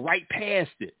 Right? You go right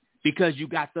past it because you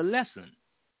got the lesson.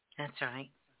 That's right.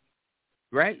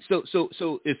 Right? So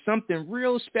it's something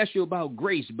real special about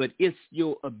grace, but it's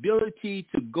your ability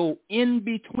to go in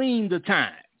between the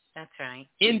time. That's right.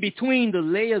 In between the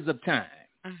layers of time.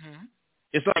 Mm-hmm.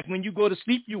 It's like when you go to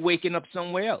sleep, you're waking up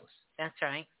somewhere else. That's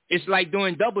right. It's like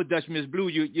doing double dutch, Miss Blue.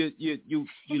 You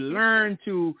learn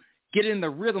to get in the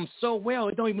rhythm so well,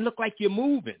 it don't even look like you're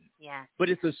moving. Yeah. But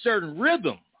it's a certain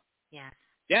rhythm. Yes.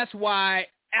 That's why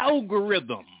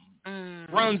algorithm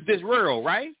runs this world,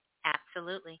 right?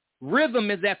 Absolutely. Rhythm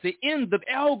is at the end of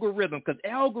algorithm because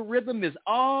algorithm is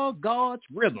all God's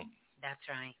rhythm. That's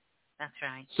right. That's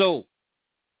right. So,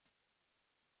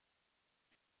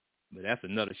 but that's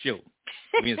another show.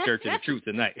 We in search of the truth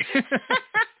tonight.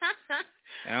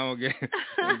 I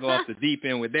don't go off the deep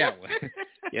end with that one.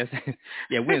 Yes,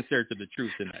 yeah, we're in search of the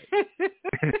truth tonight.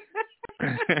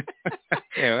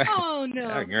 Yeah, oh no!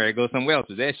 I can already go somewhere else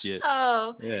with that shit.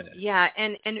 Oh, yeah,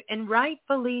 and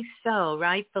rightfully so.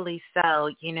 Rightfully so.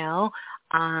 You know,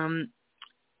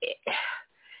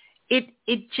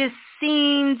 it just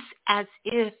seems as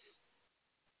if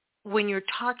when you're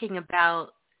talking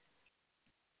about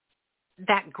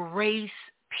that grace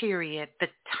period, the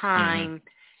time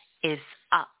is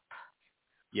up.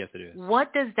 Yes, it is.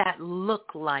 What does that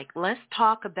look like? Let's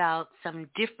talk about some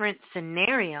different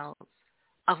scenarios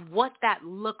of what that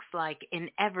looks like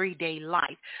in everyday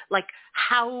life. Like,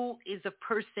 how is a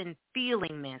person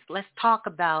feeling this? Let's talk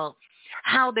about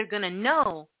how they're going to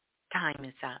know time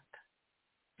is up.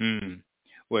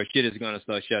 Well, shit is going to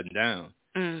start shutting down.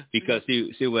 Because,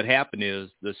 see what happened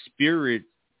is the spirit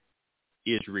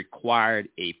is required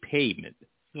a payment.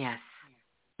 Yes.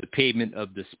 The payment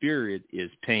of the spirit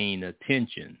is paying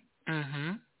attention.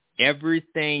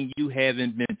 Everything you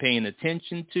haven't been paying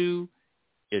attention to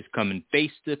is coming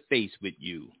face to face with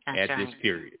you. That's at this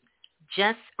period.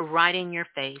 Just right in your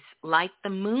face, like the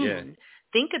moon. Yeah.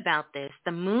 Think about this.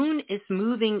 The moon is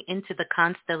moving into the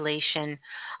constellation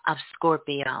of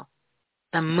Scorpio.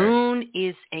 The moon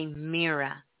is a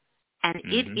mirror, and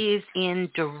it is in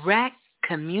direct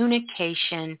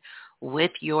communication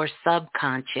with your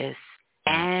subconscious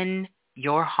and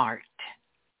your heart.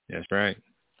 That's right.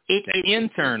 The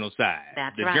internal side.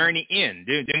 That's the right. Journey in.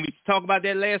 Didn't we talk about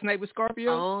that last night with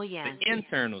Scorpio? Oh, yes. The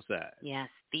internal side. Yes,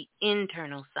 the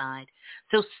internal side.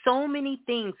 So many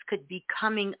things could be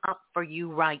coming up for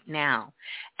you right now.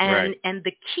 And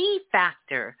the key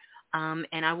factor,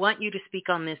 and I want you to speak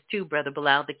on this too, Brother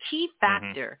Bilal, the key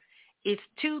factor is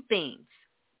two things.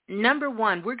 Number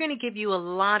one, we're going to give you a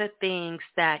lot of things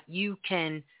that you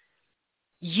can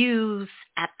use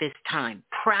at this time,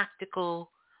 practical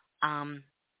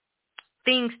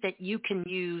things that you can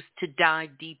use to dive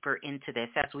deeper into this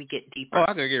as we get deeper. Oh,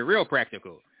 I could get real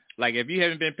practical. Like if you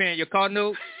haven't been paying your car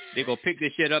note, they're going to pick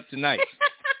this shit up tonight.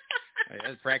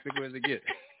 That's practical as it gets.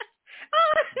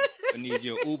 I need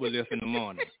your Uber lift in the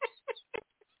morning.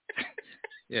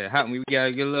 Yeah, we got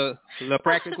to get a little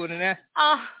practical than that?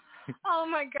 Oh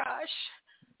my gosh.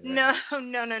 No.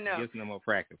 Get no more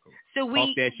practical. So Talk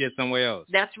that shit somewhere else.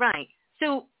 That's right.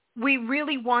 So we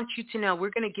really want you to know we're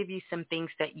going to give you some things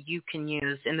that you can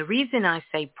use. And the reason I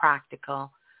say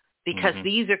practical, because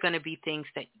these are going to be things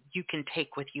that you can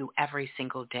take with you every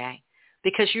single day,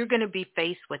 because you're going to be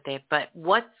faced with it. But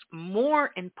what's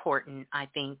more important, I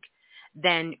think,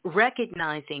 than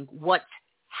recognizing what's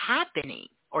happening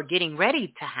or getting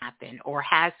ready to happen, or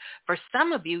has, for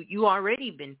some of you, you already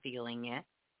been feeling it,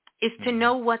 is to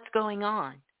know what's going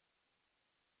on.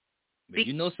 But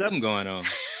you know something going on.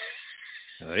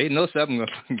 They know something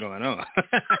going on.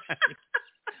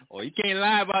 Oh, you can't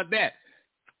lie about that.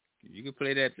 You can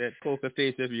play that poker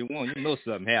face if you want. You know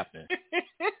something happening.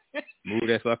 Move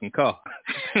that fucking car.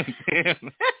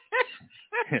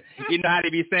 You know how they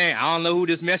be saying, I don't know who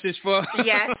this message for?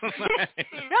 Yes.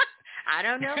 I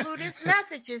don't know who this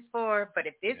message is for, but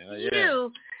if it's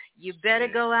you, you better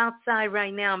go outside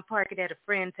right now and park it at a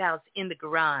friend's house in the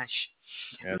garage.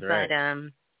 That's right.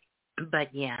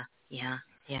 But yeah.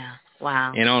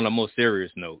 Wow. And on a more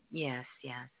serious note. Yes.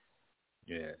 Yeah.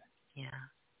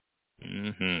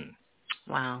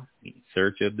 Wow. In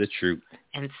search of the truth.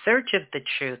 In search of the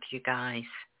truth, you guys.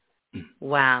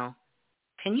 Wow.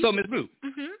 Can you? So, Ms. Blue.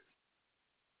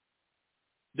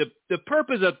 The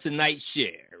purpose of tonight's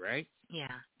share, right?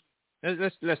 Yeah.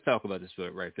 Let's talk about this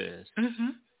right fast.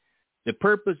 The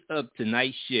purpose of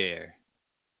tonight's share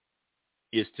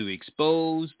is to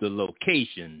expose the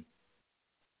location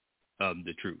of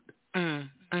the truth. You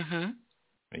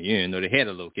didn't know they had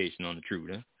a location on the truth,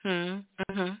 huh?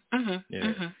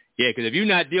 Yeah, because if you're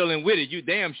not dealing with it, you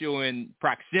damn sure in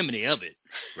proximity of it,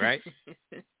 right?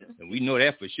 And we know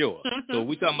that for sure. So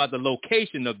we're talking about the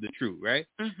location of the truth, right?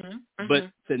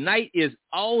 But tonight is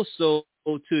also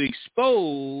to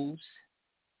expose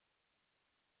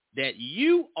that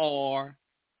you are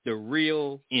the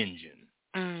real engine.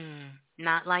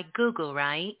 Not like Google,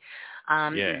 right?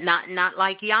 Not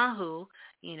like Yahoo.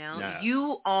 You know,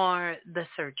 you are the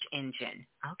search engine.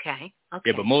 Okay.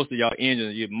 Yeah, but most of y'all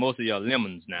engines, most of y'all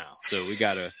lemons now. So we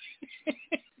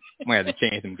might have to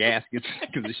change some gaskets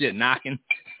because the shit knocking.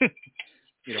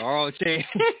 All change,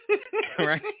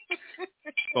 right?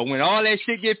 But when all that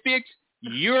shit get fixed,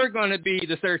 you're gonna be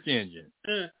the search engine.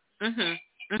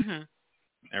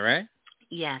 All right?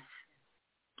 Yes.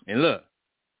 And look,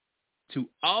 to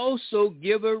also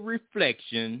give a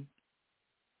reflection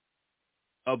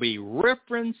of a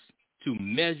reference to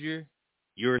measure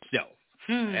yourself.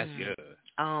 That's good.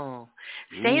 Oh,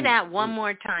 say that one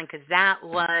more time, because that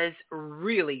was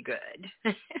really good.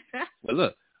 Well,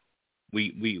 look,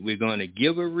 we're going to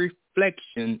give a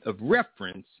reflection of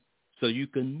reference so you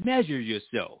can measure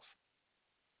yourself.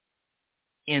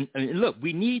 And look,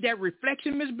 we need that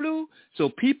reflection, Miss Blue, so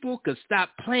people could stop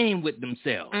playing with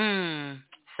themselves.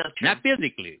 So true. Not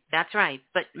physically. That's right.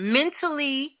 But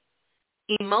mentally,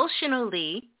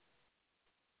 emotionally,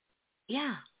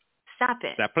 stop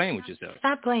it. Stop playing with yourself.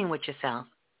 Stop playing with yourself.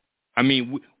 I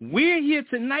mean, we're here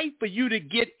tonight for you to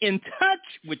get in touch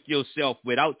with yourself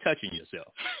without touching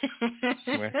yourself.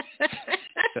 Right?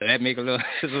 So that make a little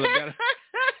better.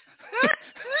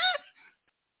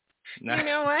 Nah. You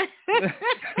know what?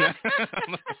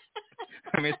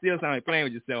 I mean, it still sounds like playing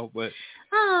with yourself, but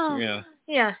yeah.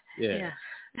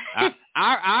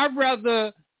 I'd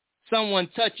rather someone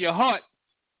touch your heart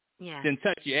than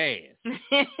touch your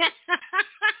ass.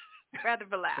 Rather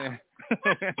relax.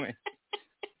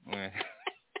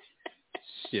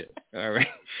 Shit. All right.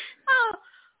 Oh,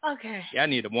 okay. Yeah, I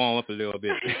need to warm up a little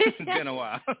bit. It's been a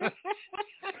while.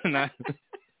 Now,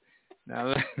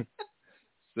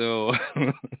 so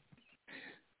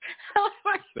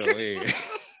hey.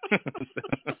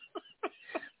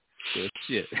 So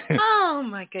shit. Oh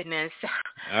my goodness.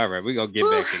 All right, we're gonna get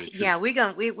back to the truth. Yeah, we're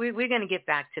gonna get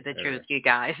back to the truth, you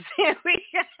guys. All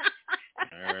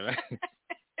right.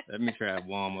 Let me try to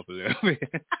warm up a little bit.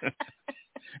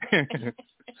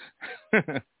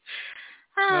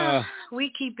 We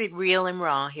keep it real and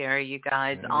raw here, you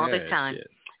guys, all the time. Shit.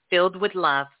 Filled with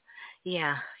love.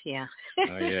 Yeah.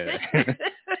 Oh, yeah.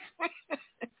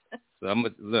 So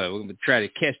we're gonna try to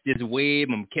catch this wave.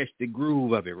 I'm gonna catch the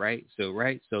groove of it, right? So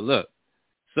look.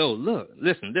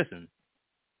 Listen.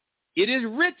 It is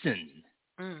written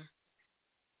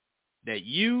that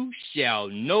you shall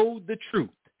know the truth.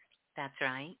 That's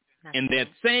right. And that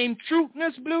same truth,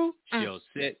 Miss Blue, shall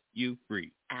set you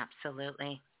free.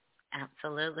 Absolutely.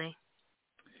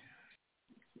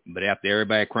 But after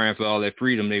everybody crying for all that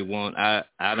freedom they want, I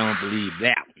don't believe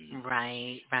that.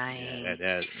 Right. Yeah,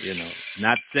 that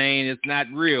not saying it's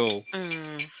not real,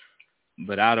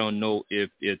 but I don't know if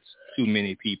it's too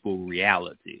many people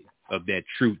reality of that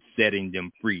truth setting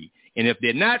them free. And if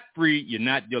they're not free, you're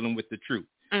not dealing with the truth.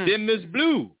 Then Miss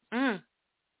Blue,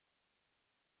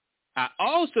 I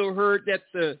also heard that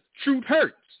the truth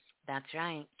hurts. That's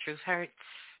right. Truth hurts.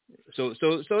 So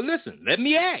listen. Let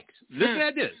me ask. Listen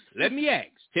at this. Let me ask.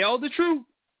 Tell the truth.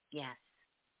 Yes.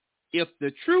 If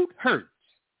the truth hurts,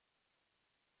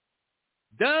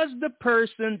 does the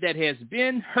person that has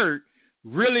been hurt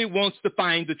really wants to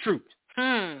find the truth?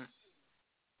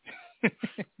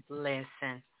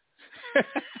 Listen.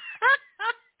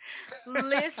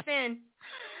 Listen.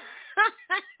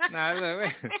 Nah,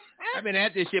 look, I've been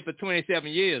at this shit for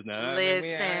 27 years now.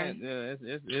 Listen.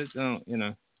 It's you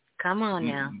know. Come on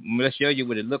now. Let's show you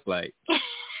what it looked like.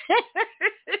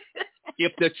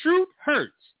 If the truth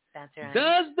hurts, that's right.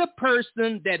 Does the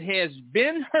person that has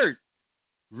been hurt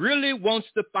really wants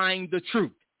to find the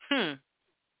truth?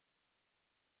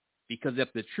 Because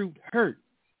if the truth hurts,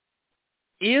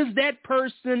 is that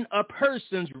person or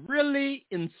persons really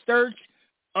in search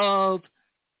of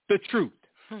the truth?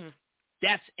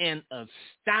 That's an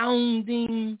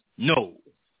astounding no.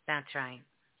 That's right.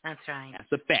 That's right.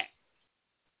 That's a fact.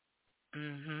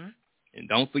 Mm-hmm. And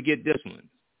don't forget this one.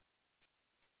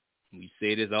 We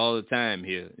say this all the time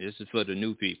here. This is for the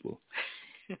new people.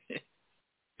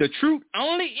 The truth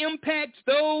only impacts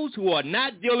those who are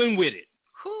not dealing with it.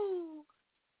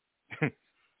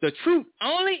 The truth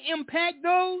only impacts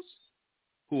those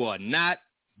who are not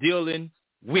dealing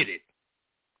with it.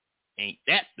 Ain't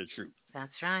that the truth?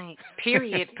 That's right.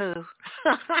 Period, Pooh.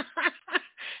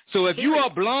 So if you are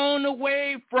blown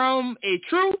away from a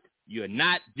truth, you're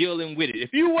not dealing with it.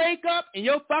 If you wake up and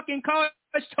your fucking car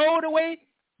is towed away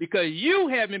because you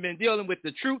haven't been dealing with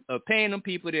the truth of paying them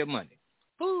people their money.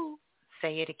 Ooh.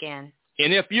 Say it again.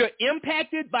 And if you're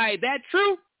impacted by that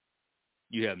truth,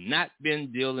 you have not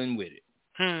been dealing with it.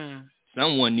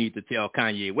 Someone needs to tell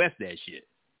Kanye West that shit.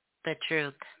 The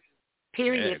truth.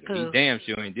 Period, Pooh. He damn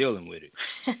sure ain't dealing with it.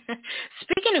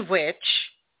 Speaking of which,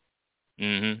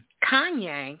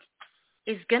 Kanye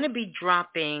is going to be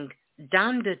dropping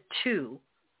Donda 2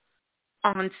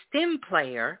 on Stem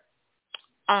Player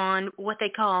on what they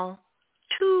call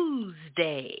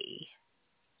Tuesday,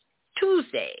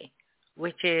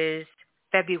 which is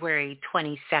February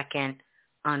 22nd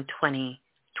on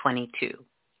 2022.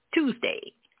 Tuesday.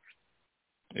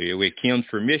 Yeah, with Kim's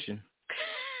permission.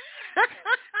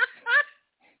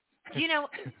 You know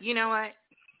what?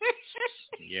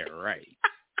 Yeah, right.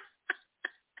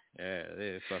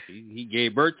 Yeah, fuck. He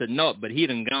gave birth to naught, but he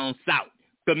done gone south.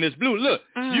 But Miss Blue, look,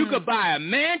 you could buy a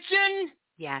mansion.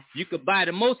 Yes. You could buy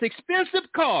the most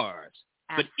expensive cars.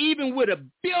 But even with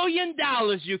 $1 billion,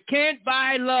 you can't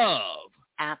buy love.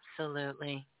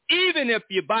 Absolutely. Even if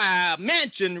you buy a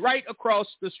mansion right across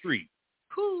the street.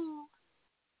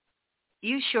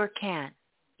 You sure can't.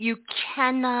 You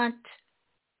cannot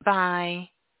buy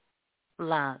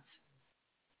love.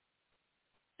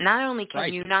 Not only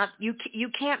can you not, you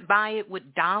can't buy it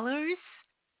with dollars.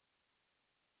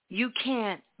 You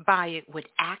can't buy it with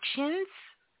actions.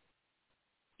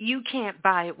 You can't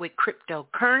buy it with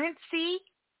cryptocurrency.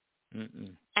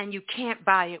 And you can't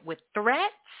buy it with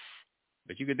threats.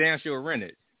 But you could damn sure rent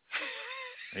it.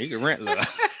 You can rent love.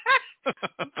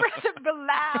 Brother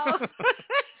Bilal.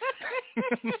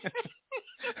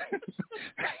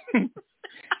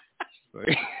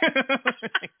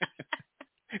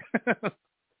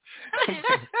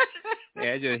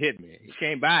 Yeah, it just hit me. You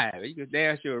can't buy it, but you can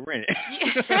damn sure rent it.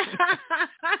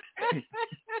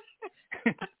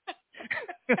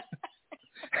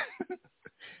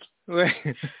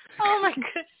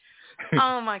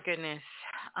 Oh my goodness.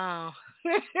 Oh.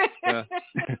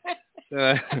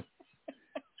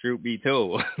 Truth be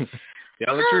told.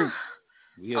 Tell the truth.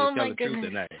 We here to tell the truth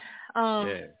tonight. Oh.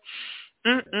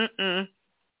 Yeah.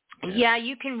 Yeah,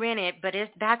 you can rent it, but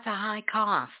that's a high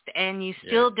cost, and you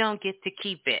still don't get to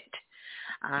keep it.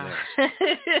 Oh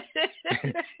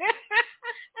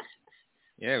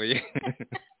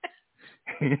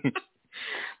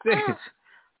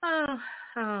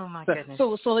my goodness.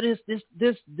 So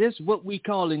this what we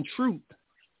call in truth,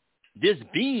 this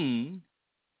being,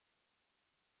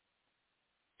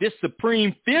 this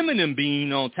supreme feminine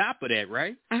being on top of that,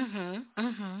 right?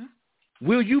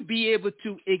 Will you be able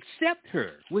to accept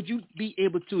her? Would you be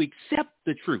able to accept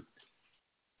the truth?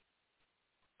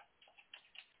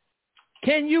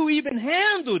 Can you even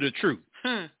handle the truth?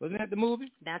 Wasn't that the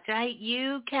movie? That's right.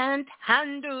 You can't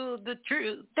handle the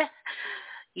truth. Yeah.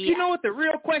 You know what the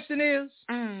real question is?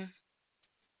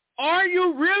 Are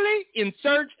you really in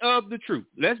search of the truth?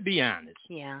 Let's be honest.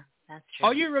 Yeah, that's true.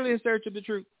 Are you really in search of the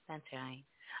truth? That's right.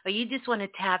 Or you just want to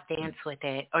tap dance with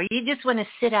it. Or you just want to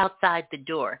sit outside the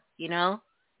door, you know?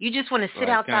 You just want to sit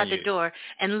outside the door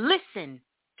and listen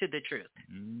to the truth.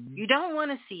 You don't want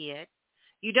to see it.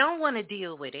 You don't want to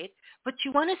deal with it, but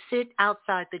you want to sit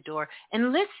outside the door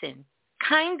and listen.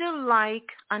 Kind of like,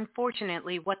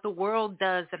 unfortunately, what the world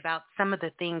does about some of the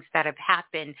things that have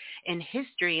happened in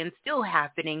history and still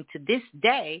happening to this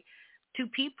day to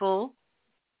people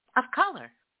of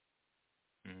color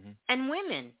and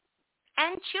women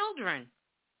and children.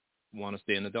 Want to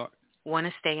stay in the dark. Want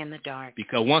to stay in the dark.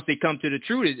 Because once they come to the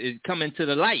truth, it's coming to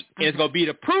the light. And it's going to be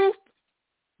the proof.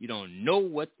 You don't know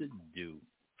what to do.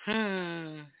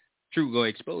 Truth going to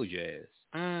expose your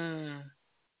ass.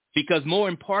 Because more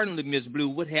importantly, Miss Blue,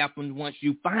 what happens once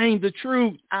you find the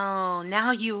truth? Oh,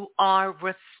 now you are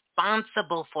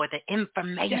responsible for the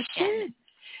information.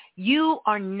 You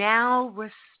are now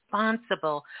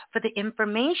responsible for the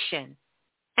information.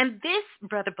 And this,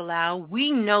 Brother Bilal,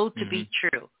 we know to be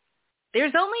true.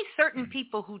 There's only certain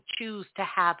people who choose to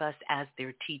have us as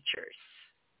their teachers.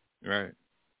 Right.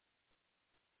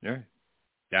 Right.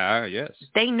 Yes.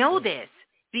 They know this.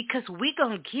 Because we're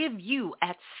going to give you,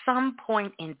 at some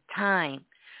point in time,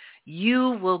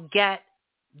 you will get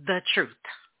the truth.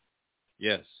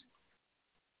 Yes.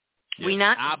 We're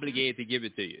not obligated to give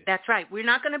it to you. That's right. We're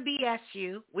not going to BS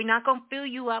you. We're not going to fill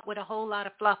you up with a whole lot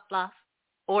of fluff,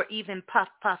 or even puff,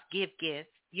 give.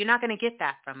 You're not going to get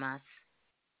that from us.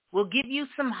 We'll give you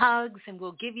some hugs and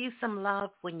we'll give you some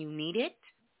love when you need it,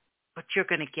 but you're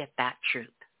going to get that truth.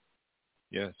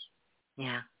 Yes.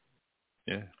 Yeah.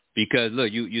 Yeah. Because,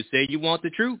 look, you say you want the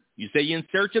truth. You say you're in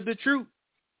search of the truth.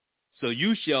 So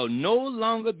you shall no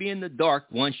longer be in the dark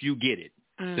once you get it.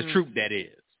 The truth, that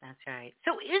is. That's right.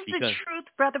 So is the truth,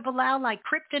 Brother Bilal, like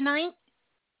kryptonite?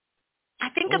 I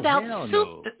think about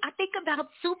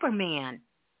Superman.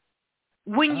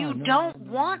 When you don't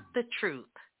want the truth,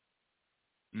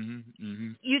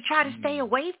 you try to stay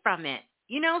away from it.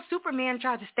 You know, Superman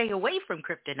tried to stay away from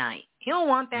kryptonite. He don't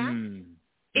want that.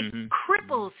 It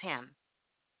cripples him.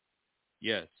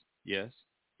 Yes. You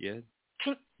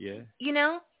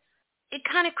know, it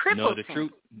kind of cripples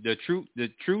him. The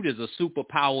truth is a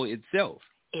superpower itself.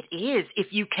 It is,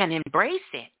 if you can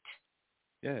embrace it.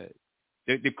 Yeah.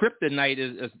 The kryptonite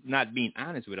is not being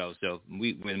honest with ourselves.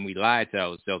 When we lie to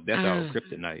ourselves, that's our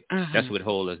kryptonite. That's what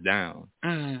holds us down.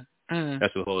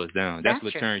 That's what holds us down. That's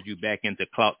what turns you back into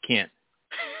Clark Kent.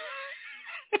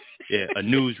 Yeah, a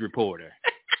news reporter.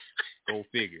 Go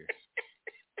figure.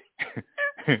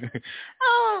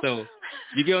 So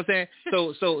you get what I'm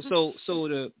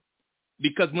saying?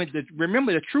 Because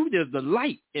remember the truth is the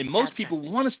light, and most people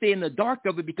want to stay in the dark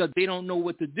of it because they don't know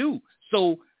what to do.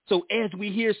 So as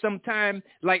we hear sometime,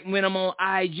 like when I'm on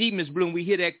IG, Miss Bloom, we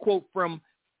hear that quote from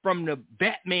the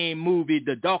Batman movie,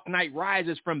 The Dark Knight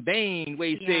Rises, from Bane, where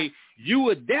he say, "You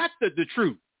adapted the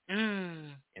truth,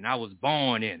 and I was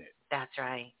born in it." That's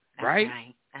right.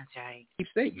 That's right. Deep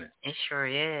statement. It sure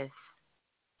is.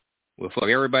 Well, fuck,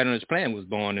 everybody on this planet was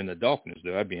born in the darkness,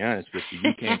 though. I'll be honest with you.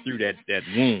 You came through that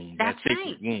womb, that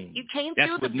sacred womb. You came That's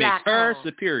through what the black makes her hole.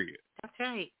 superior. That's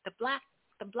right. The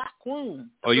black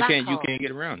womb. You can't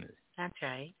get around it. That's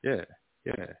right. Yeah.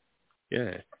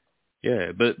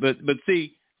 But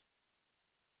see,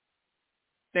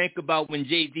 think about when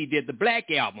Jay-Z did the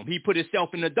Black Album. He put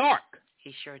himself in the dark.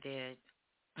 He sure did.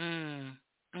 Now,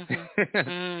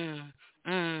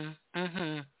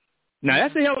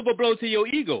 that's a hell of a blow to your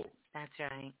ego. That's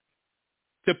right.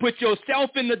 To put yourself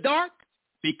in the dark,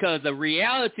 because the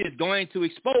reality is going to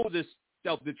expose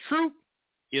itself. The truth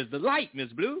is the light,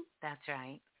 Miss Blue. That's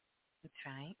right.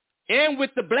 And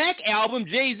with the Black Album,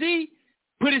 Jay-Z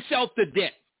put himself to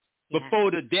death before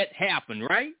the death happened,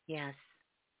 right? Yes.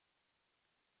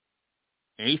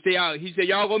 And he said,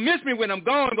 y'all gonna miss me when I'm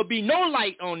gone. Gonna be no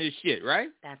light on this shit, right?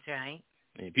 That's right.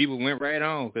 And people went right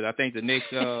on, because I think the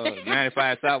next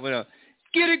 95 South went up,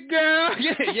 "Get it, girl."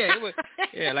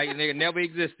 Like a nigga never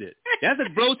existed. That's a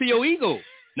blow to your ego.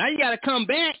 Now you got to come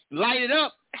back, light it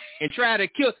up, and try to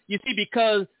kill. You see,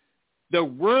 because the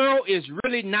world is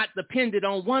really not dependent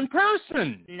on one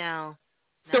person. No.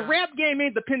 The rap game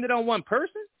ain't dependent on one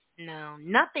person. No,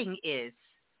 nothing is.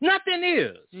 Nothing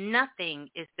is. Nothing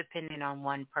is dependent on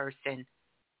one person.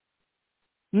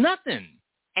 Nothing.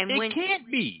 And it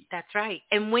can't be. That's right.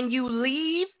 And when you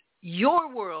leave, your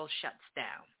world shuts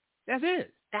down. That's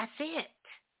it. That's it.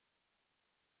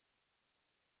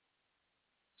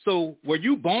 So, were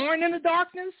you born in the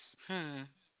darkness?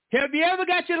 Have you ever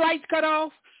got your lights cut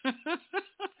off?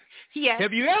 Yes.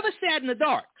 Have you ever sat in the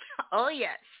dark? Oh,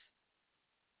 yes.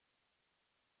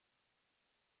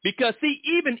 Because, see,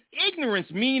 even ignorance,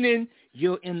 meaning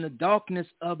you're in the darkness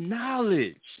of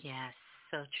knowledge. Yes,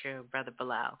 so true, Brother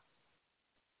Bilal.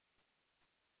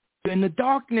 You're in the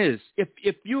darkness.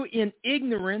 If you're in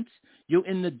ignorance, you're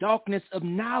in the darkness of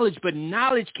knowledge. But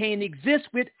knowledge can't exist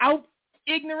without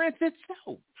ignorance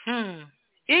itself.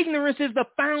 Ignorance is the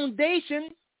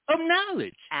foundation of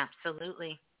knowledge.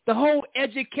 Absolutely. The whole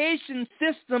education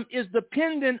system is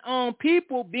dependent on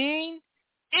people being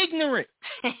ignorant.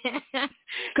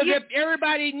 Because if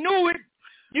everybody knew it,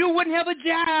 you wouldn't have a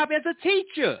job as a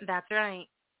teacher. That's right.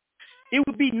 It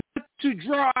would be not to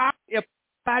draw out if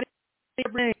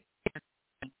everybody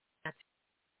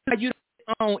you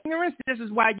own ignorance. This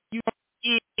is why you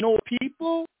don't know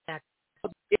people. That's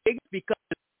because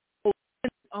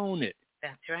it's own it.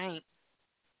 That's right.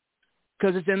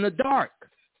 Because it's in the dark.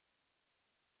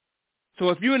 So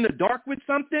if you're in the dark with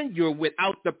something, you're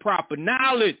without the proper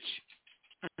knowledge.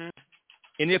 Mm-hmm.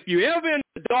 And if you're ever in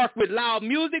the dark with loud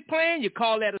music playing, you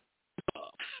call that a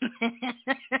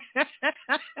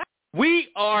We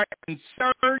are in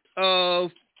search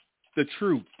of the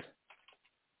truth.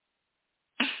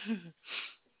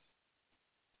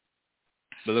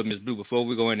 But look, Ms. Blue, before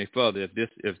we go any further,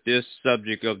 if this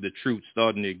subject of the truth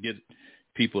starting to get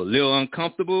people a little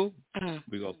uncomfortable,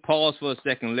 we're going to pause for a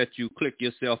second and let you click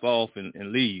yourself off and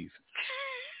leave.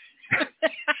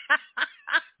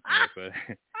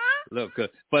 Look,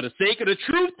 for the sake of the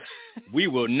truth, we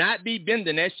will not be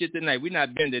bending that shit tonight. We're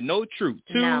not bending no truth.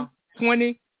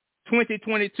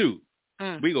 2022.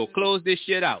 We going to close this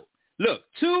shit out. Look,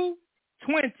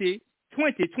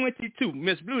 2022.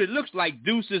 Miss Blue, it looks like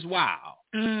Deuces Wild.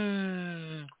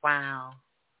 Wow.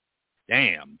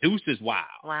 Damn, Deuces Wild.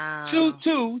 Wow.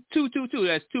 222.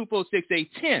 That's 2, 4, 6,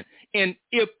 8, 10. And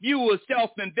if you were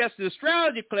self-invested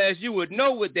astrology class, you would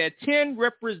know what that 10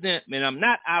 represents. And I'm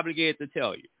not obligated to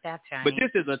tell you. That's right. But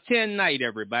this is a 10 night,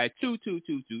 everybody.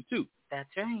 22222. That's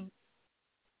right.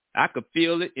 I could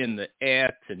feel it in the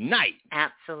air tonight.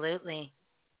 Absolutely.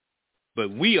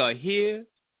 But we are here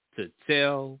to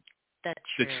tell the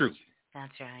truth.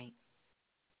 That's right.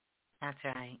 That's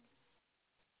right.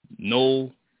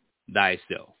 Know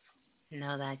thyself.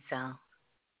 Know thyself.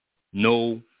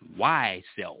 Know why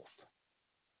self.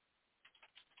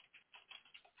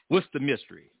 What's the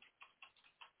mystery?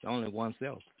 It's only one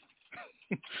self.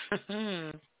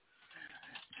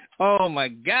 Oh my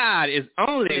God, it's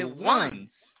only one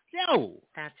self.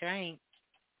 That's right.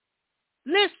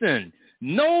 Listen,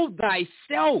 know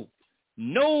thyself.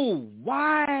 Know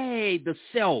why the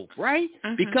self, right?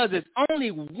 Because it's only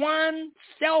one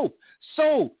self.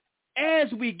 So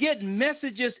as we get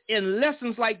messages and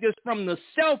lessons like this from the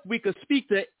self, we could speak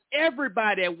to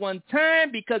everybody at one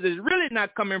time because it's really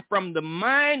not coming from the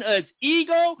mind or its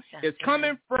ego. It's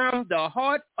coming from the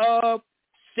heart of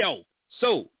self.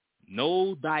 So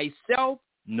know thyself,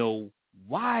 know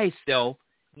why self,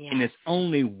 and it's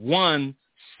only one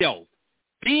self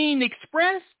being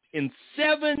expressed in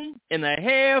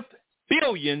 7.5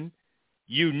 billion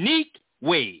unique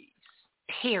ways.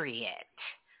 Period.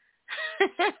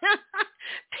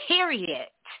 Period.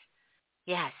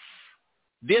 Yes.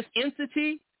 This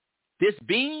entity, this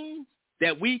being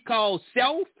that we call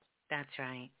self, that's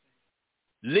right,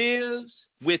 lives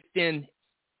within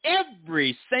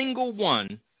every single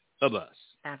one of us.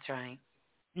 That's right.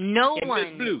 No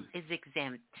one is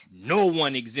exempt. No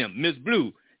one exempt. Miss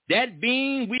Blue, that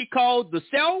being we call the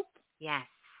self, yes,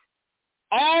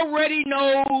 already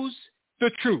knows the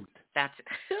truth. That's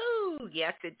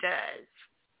yes, it does.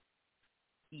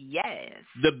 Yes.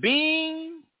 The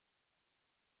being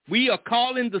we are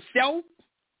calling the self,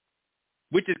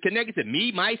 which is connected to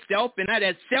me, myself, and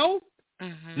that self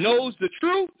knows the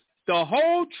truth, the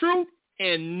whole truth,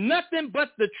 and nothing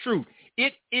but the truth.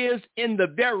 It is in the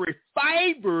very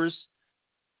fibers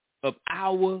of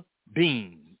our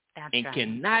being. That's and right.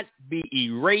 Cannot be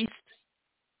erased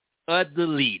or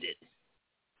deleted.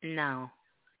 No.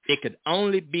 It could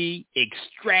only be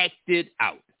extracted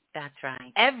out. That's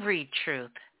right. Every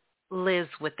truth lives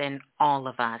within all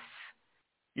of us.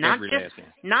 Not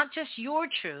just your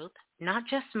truth, not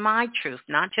just my truth,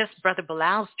 not just Brother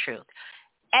Bilal's truth.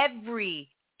 Every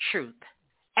truth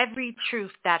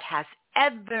that has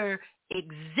ever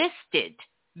existed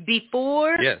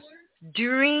before,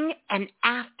 during, and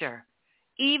after,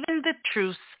 even the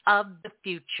truths of the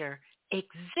future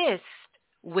exist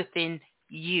within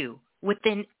you,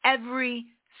 within every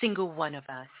single one of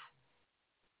us.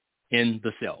 In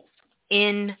the self.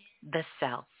 In the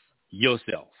self.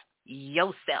 Yourself.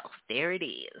 Yourself. There it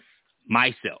is.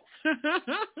 Myself.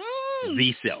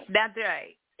 The self. That's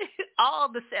right. All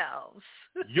the selves.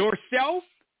 Yourself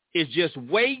is just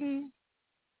waiting.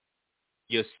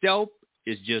 Yourself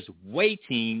is just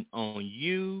waiting on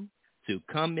you to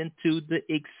come into the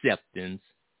acceptance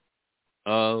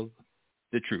of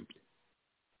the truth.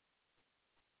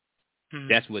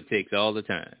 That's what takes all the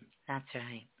time. That's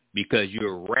right. Because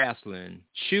you're wrestling,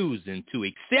 choosing to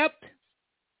accept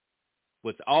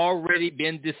was already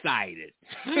been decided.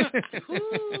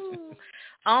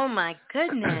 Oh, my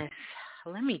goodness.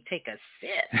 Let me take a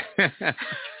sip.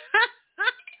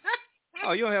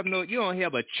 Oh, you don't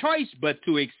have a choice but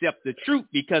to accept the truth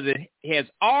because it has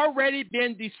already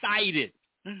been decided.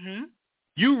 Mm-hmm.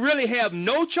 You really have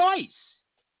no choice.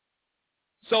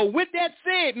 So with that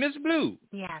said, Miss Blue.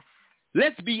 Yes.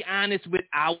 Let's be honest with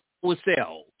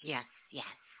ourselves. Yes, yes.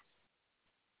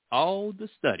 All the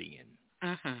studying,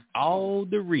 all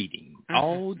the reading,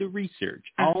 all the research,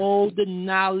 all the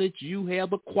knowledge you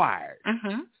have acquired,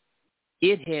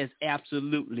 it has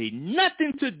absolutely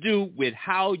nothing to do with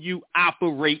how you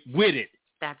operate with it.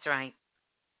 That's right.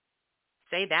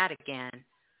 Say that again.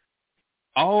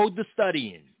 All the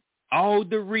studying, all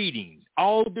the reading,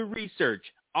 all the research,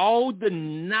 all the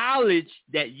knowledge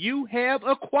that you have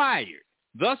acquired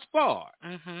thus far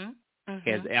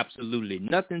has absolutely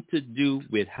nothing to do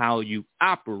with how you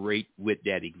operate with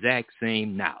that exact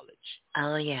same knowledge.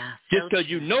 Oh, yeah. Just because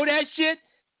you know that shit,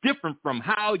 different from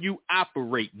how you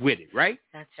operate with it, right?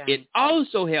 That's right. It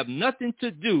also have nothing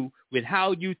to do with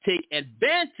how you take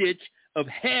advantage of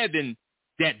having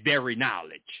that very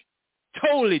knowledge.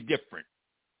 Totally different.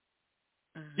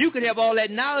 You could have all that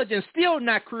knowledge and still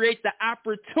not create the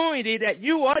opportunity that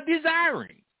you are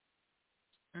desiring.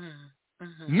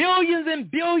 Millions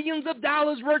and billions of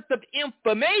dollars worth of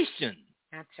information.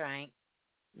 That's right.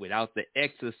 Without the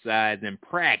exercise and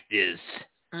practice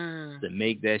to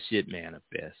make that shit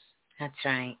manifest. That's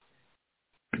right.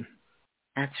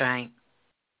 That's right.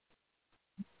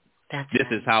 This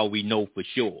is how we know for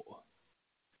sure.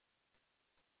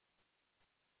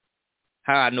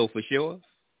 How I know for sure?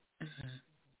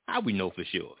 How we know for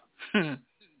sure?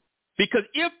 Because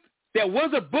if there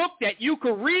was a book that you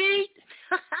could read,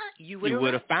 you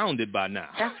would have found it by now.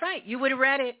 That's right. You would have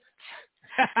read it.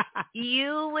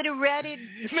 You would have read it,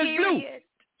 period.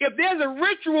 If there's a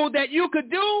ritual that you could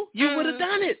do, you would have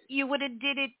done it. You would have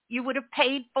did it. You would have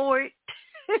paid for it.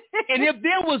 And if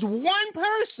there was one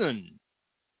person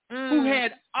who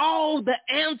had all the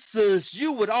answers,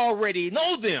 you would already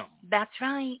know them. That's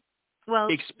right. Well,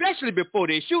 especially before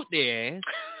they shoot their ass.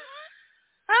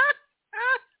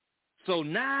 So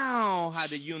now how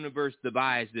the universe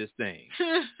divides this thing.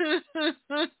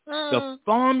 The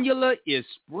formula is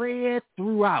spread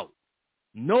throughout.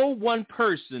 No one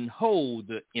person holds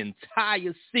the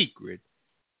entire secret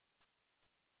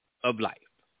of life.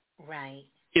 Right.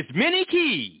 It's many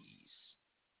keys.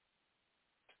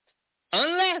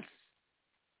 Unless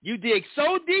you dig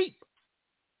so deep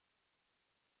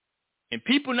and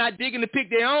people not digging to pick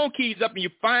their own keys up and you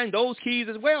find those keys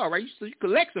as well, right? So you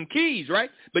collect some keys, right?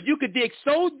 But you could dig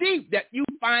so deep that you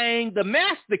find the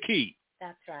master key.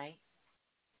 That's right.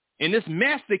 And this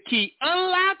master key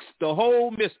unlocks the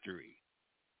whole mystery.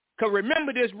 Because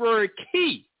remember this word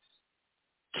key.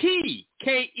 Key,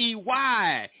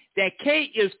 K-E-Y. That K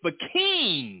is for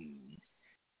king.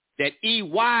 That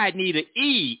E-Y need an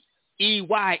E.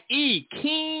 E-Y-E,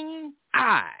 king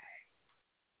eye.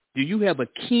 Do you have a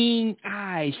keen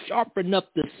eye sharp enough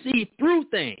to see through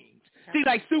things? See,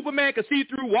 like Superman can see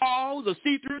through walls or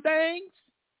see through things?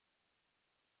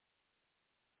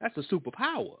 That's a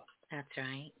superpower. That's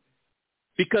right.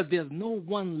 Because there's no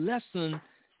one lesson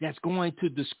that's going to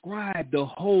describe the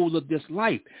whole of this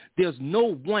life. There's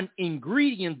no one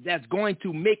ingredient that's going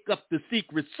to make up the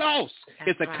secret sauce.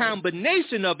 It's a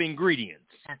combination of ingredients.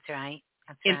 That's right.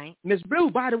 That's right. Ms. Blue,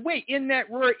 by the way, in that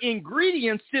word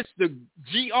ingredient sits the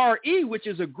G-R-E, which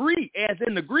is agree, as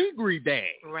in the gree bag.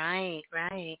 Right,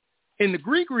 right. In the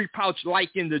gree pouch, like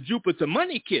in the Jupiter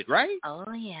Money Kit, right?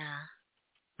 Oh, yeah.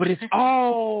 But it's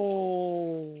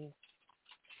all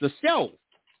the self.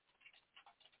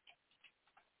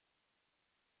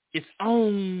 It's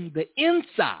on the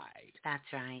inside.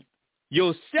 That's right.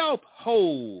 Your self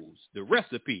holds the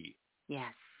recipe.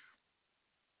 Yes.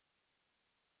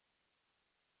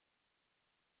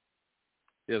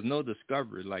 There's no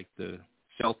discovery like the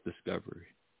self-discovery.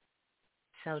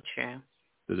 So true.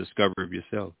 The discovery of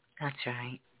yourself. That's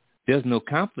right. There's no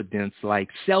confidence like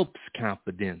self's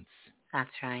confidence. That's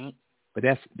right. But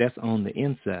that's on the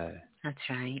inside. That's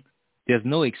right. There's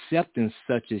no acceptance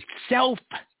such as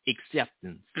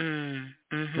self-acceptance,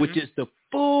 which is the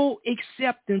full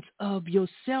acceptance of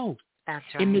yourself. That's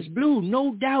right. And Ms. Blue,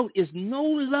 no doubt, is no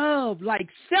love like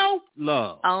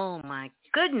self-love. Oh, my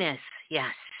goodness,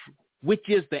 yes. Which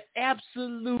is the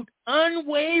absolute,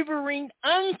 unwavering,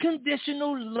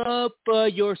 unconditional love for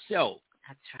yourself.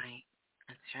 That's right.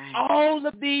 That's right. All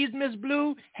of these, Ms.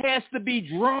 Blue, has to be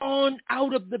drawn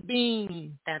out of the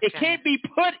being. It can't be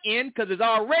put in because it's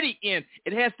already in.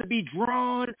 It has to be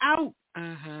drawn out.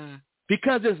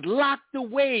 because it's locked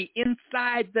away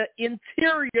inside the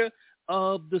interior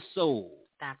of the soul.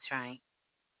 That's right.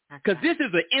 Because this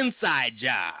is an inside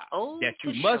job that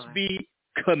you must be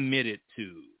committed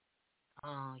to.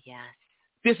 Oh, yes.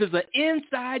 This is an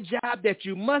inside job that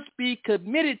you must be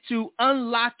committed to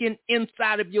unlocking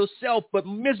inside of yourself. But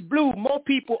Miss Blue, more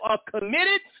people are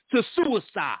committed to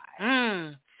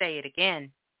suicide. Say it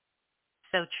again.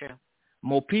 So true.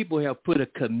 More people have put a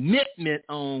commitment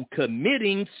on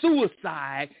committing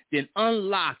suicide than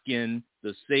unlocking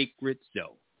the sacred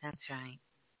self. That's right.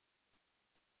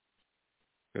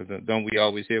 Because don't we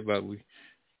always hear about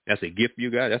that's a gift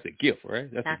you got? That's a gift, right?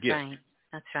 That's a gift. Right.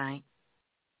 That's right.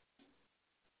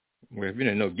 Well, if you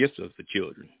didn't know, gifts are for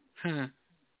children.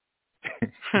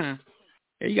 Yeah,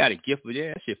 you got a gift, but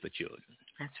that's shit for children.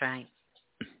 That's right.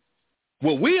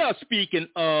 What we are speaking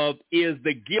of is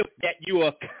the gift that you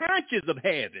are conscious of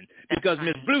having. Because,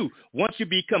 Miss Blue, once you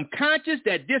become conscious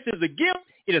that this is a gift,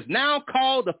 it is now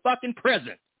called the fucking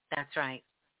present. That's right.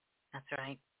 That's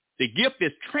right. The gift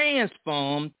is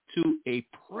transformed to a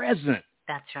present.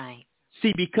 That's right.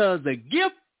 See, because the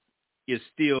gift is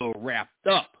still wrapped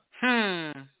up.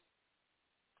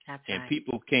 That's and right.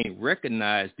 people can't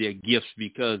recognize their gifts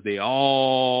because they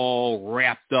all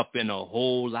wrapped up in a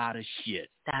whole lot of shit.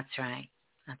 That's right.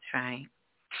 That's right.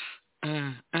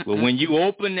 But when you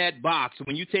open that box,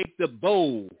 when you take the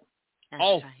bowl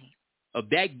off of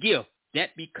that gift,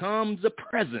 that becomes a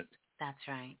present. That's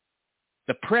right.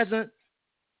 The present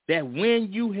that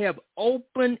when you have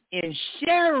opened and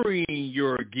sharing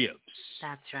your gifts.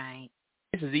 That's right.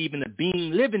 This is even a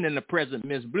being living in the present,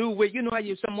 Miss Blue, where you know how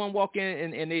someone walk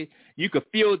in and you could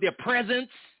feel their presence.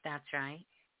 That's right.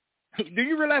 Do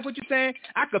you realize what you're saying?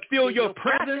 I could feel your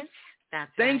presence. That's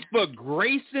Thanks for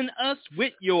gracing us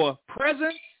with your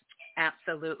presence.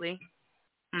 Absolutely.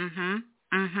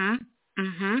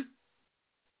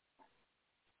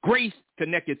 Grace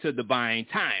connected to divine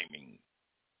timing.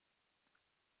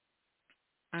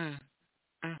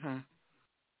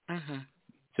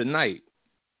 Tonight,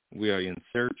 we are in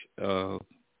search of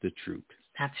the truth.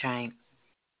 That's right.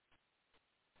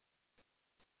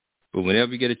 But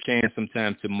whenever you get a chance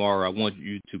sometime tomorrow, I want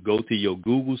you to go to your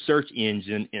Google search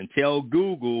engine and tell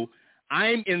Google,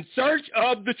 I'm in search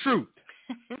of the truth.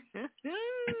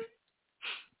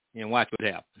 And watch what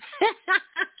happens.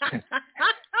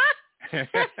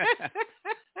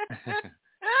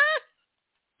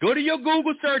 Go to your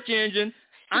Google search engine.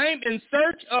 I'm in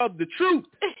search of the truth.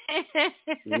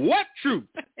 What truth?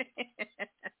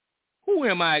 Who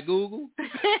am I, Google?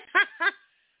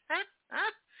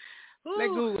 Let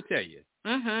Google tell you.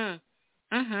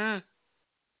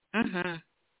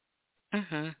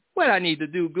 What I need to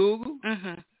do, Google?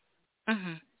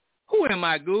 Who am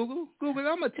I, Google? Google,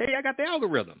 I'm going to tell you, I got the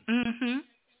algorithm.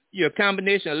 You're a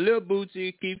combination of Lil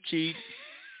Bootsy, Keith Cheat,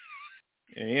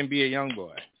 and NBA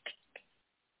Youngboy.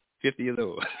 50 years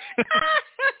old.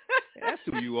 That's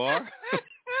who you are.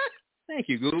 Thank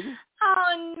you, Google.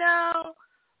 Oh, no.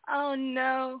 Oh,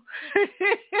 no.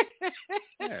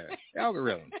 Yeah,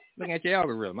 algorithm. Looking at your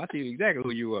algorithm, I see exactly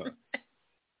who you are.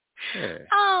 Yeah.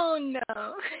 Oh,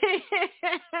 no.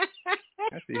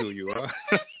 I see who you are.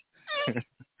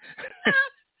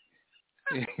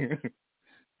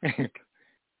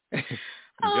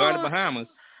 Enjoy the Bahamas.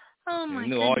 Oh, my goodness.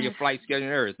 You know all your flight schedule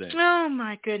and everything. Oh,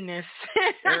 my goodness.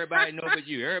 Everybody know but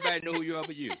you. Everybody know who you are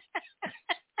but you.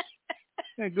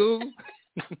 Hey, Google.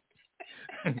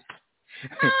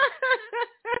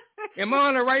 Am I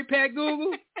on the right path,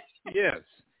 Google? Yes.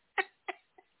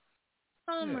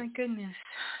 Oh, my goodness.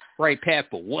 Right path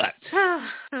for what?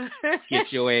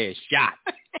 Get your ass shot.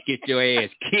 Get your ass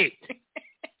kicked.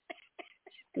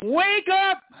 Wake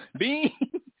up, Bean.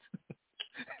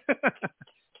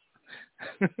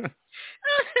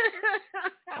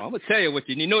 I'm going to tell you what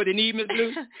you need. You know what they need, Miss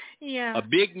Blue? Yeah. A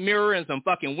big mirror and some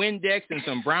fucking Windex and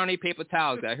some brownie paper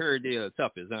towels. I heard they're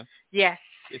toughest, huh? Yes.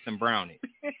 Get some brownie.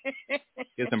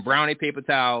 Get some brownie paper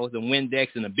towels and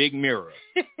Windex and a big mirror.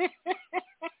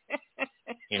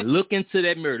 And look into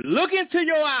that mirror. Look into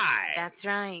your eye. That's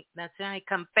right. That's right.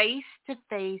 Come face to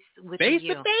face with you. Face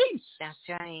to face. That's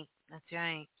right. That's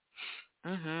right.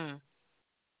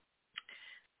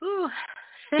 Ooh.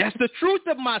 That's the truth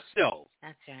of myself.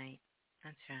 That's right.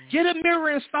 That's right. Get a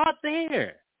mirror and start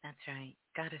there. That's right.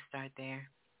 Got to start there.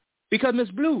 Because, Miss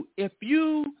Blue, if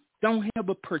you don't have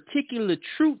a particular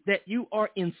truth that you are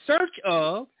in search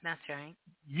of, that's right,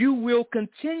 you will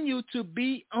continue to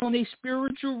be on a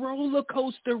spiritual roller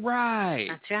coaster ride.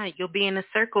 That's right. You'll be in a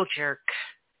circle jerk.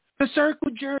 A circle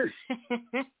jerk.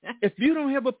 If you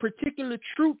don't have a particular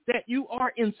truth that you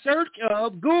are in search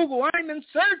of, Google, I'm in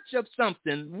search of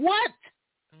something. What?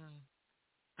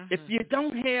 If you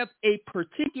don't have a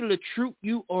particular truth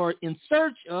you are in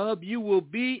search of, you will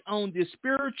be on the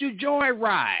spiritual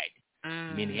joyride.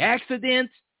 Many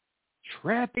accidents,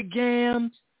 traffic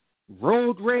jams,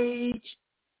 road rage.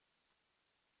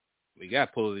 We got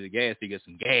to pull over the gas to get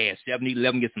some gas.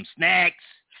 7-Eleven, get some snacks.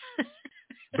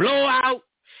 Blowout,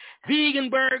 vegan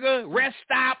burger, rest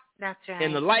stop. That's right.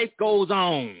 And the life goes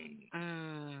on.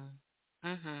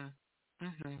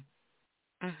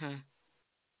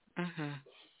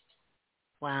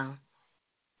 Wow.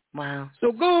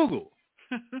 So Google.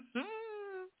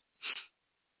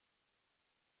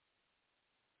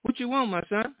 What you want, my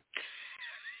son?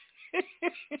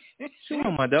 What you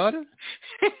want, my daughter?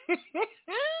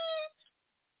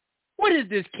 What is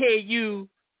this K.U.W.I?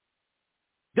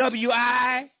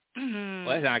 Well,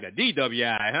 that's like a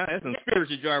D.W.I, huh? That's some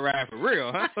spiritual joyride for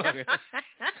real, huh?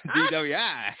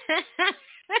 D.W.I.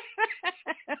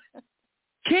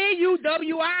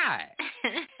 K.U.W.I.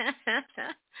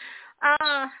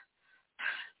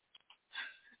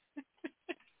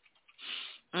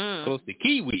 Close to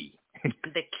kiwi.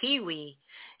 The kiwi.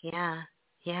 Yeah.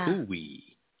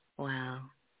 K.U.W.I.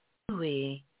 Wow.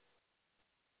 K.U.W.I.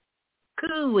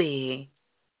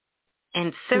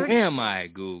 And Who am I,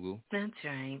 Google? That's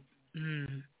right.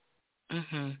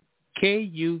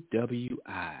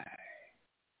 K.U.W.I.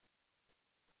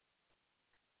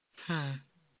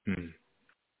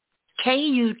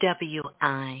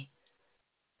 K.U.W.I.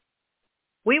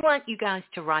 We want you guys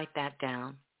to write that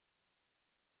down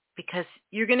because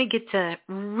you're going to get to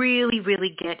really,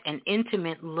 really get an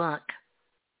intimate look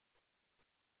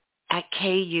at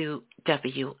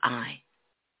K.U.W.I.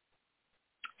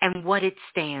 and what it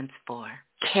stands for.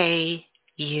 K.U.W.I.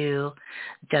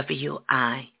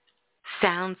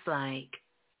 sounds like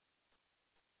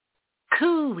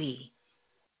K.U.W.I.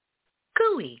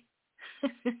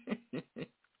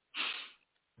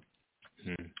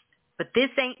 But this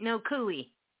ain't no K.U.W.I.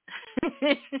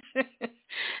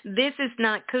 This is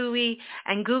not K.U.W.I,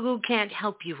 and Google can't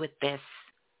help you with this.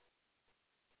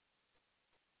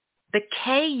 The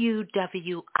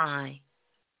K.U.W.I.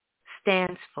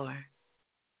 stands for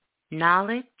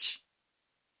knowledge,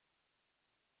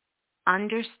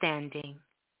 understanding,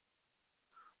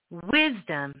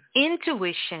 wisdom,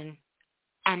 intuition,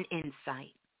 and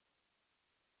insight.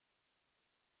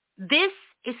 This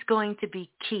is going to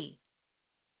be key.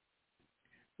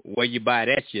 Where you buy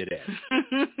that shit at?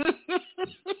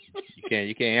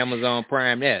 You can't Amazon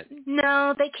Prime that.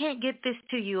 No, they can't get this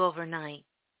to you overnight.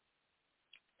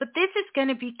 But this is going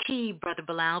to be key, Brother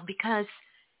Bilal, because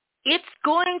it's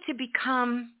going to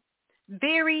become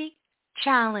very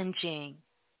challenging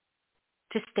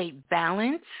to stay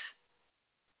balanced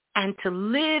and to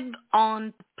live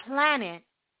on the planet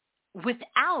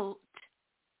without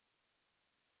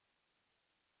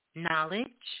knowledge,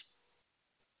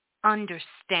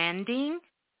 understanding,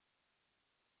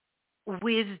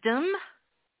 wisdom,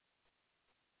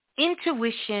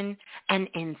 intuition, and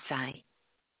insight.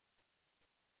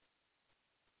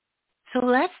 So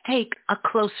let's take a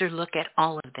closer look at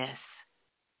all of this.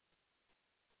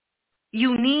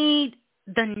 You need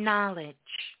the knowledge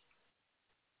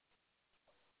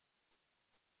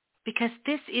because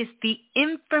this is the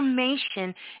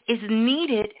information is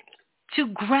needed to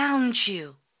ground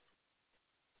you.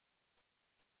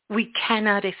 We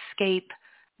cannot escape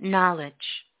knowledge.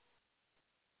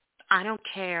 I don't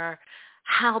care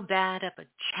how bad of a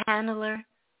channeler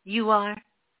you are.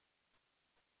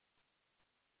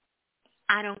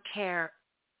 I don't care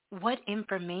what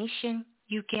information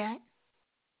you get.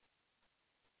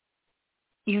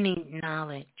 You need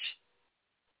knowledge.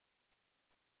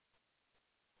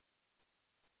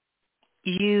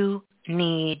 You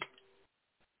need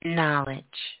knowledge.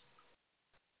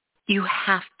 You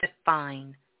have to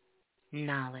find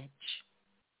knowledge.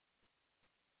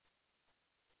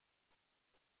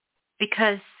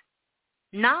 Because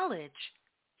knowledge,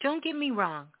 don't get me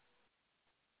wrong,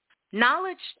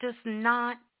 knowledge does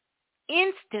not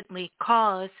instantly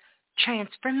cause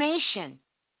transformation.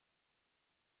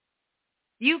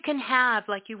 You can have,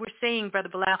 like you were saying, Brother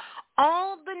Bilal,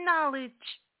 all the knowledge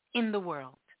in the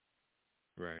world.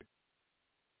 Right.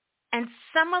 And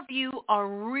some of you are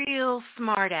real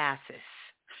smart asses.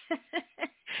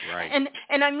 Right.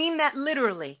 And I mean that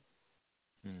literally.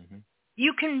 Mm-hmm.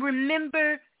 You can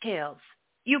remember tales.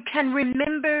 You can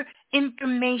remember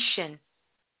information.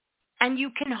 And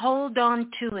you can hold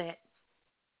on to it.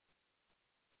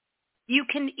 You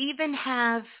can even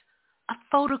have a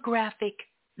photographic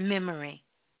memory.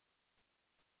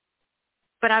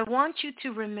 But I want you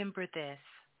to remember this.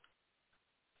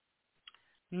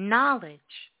 Knowledge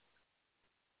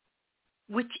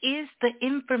which is the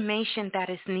information that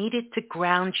is needed to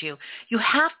ground you. You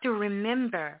have to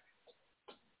remember,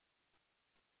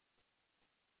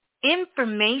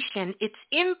 information, it's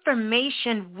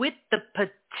information with the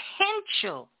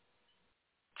potential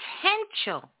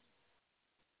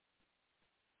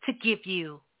to give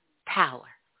you power.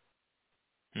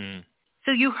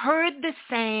 So you heard the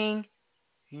saying,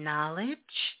 knowledge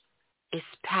is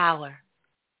power.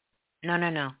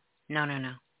 No.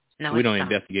 We don't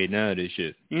investigate none of this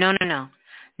shit. No.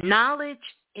 Knowledge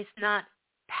is not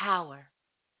power.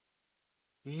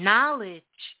 Knowledge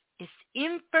is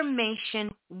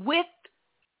information with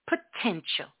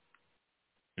potential.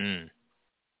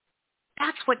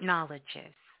 That's what knowledge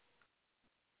is.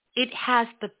 It has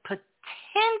the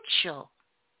potential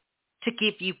to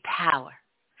give you power.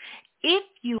 If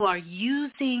you are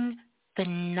using the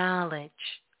knowledge,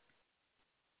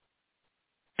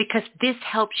 because this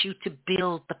helps you to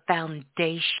build the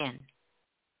foundation.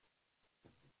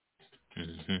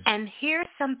 And here's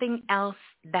something else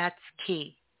that's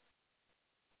key.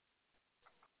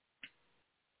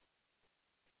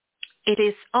 It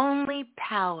is only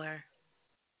power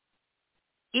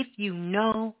if you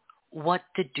know what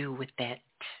to do with it.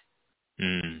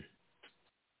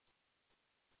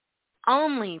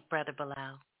 Only, Brother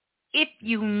Bilal, if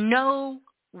you know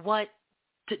what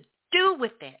to do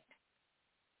with it.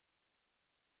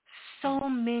 So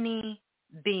many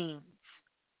beings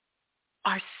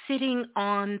are sitting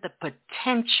on the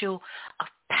potential of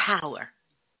power,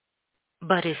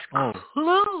 but is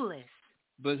clueless.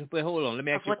 But hold on, let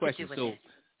me ask you a question.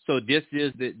 So this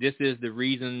is the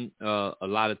reason a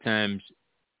lot of times,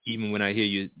 even when I hear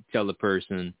you tell a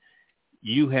person,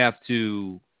 you have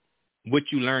to,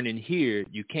 what you learn in here,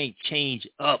 you can't change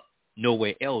up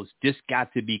nowhere else. This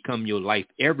got to become your life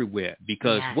everywhere,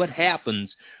 because what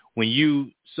happens when you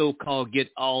so-called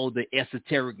get all the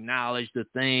esoteric knowledge, the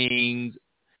things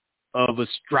of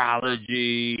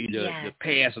astrology, the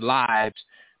past lives,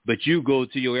 but you go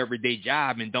to your everyday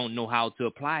job and don't know how to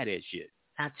apply that shit.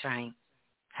 That's right.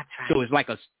 So it's like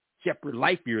a separate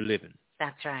life you're living.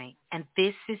 That's right. And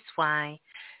this is why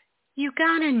you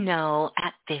got to know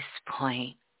at this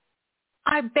point.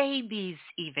 Our babies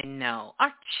even know.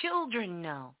 Our children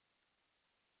know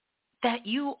that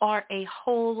you are a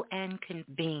whole and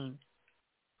being,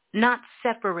 not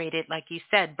separated, like you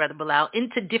said, Brother Bilal,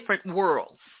 into different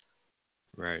worlds.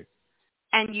 Right.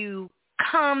 And you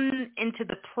come into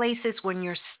the places when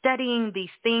you're studying these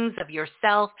things of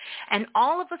yourself, and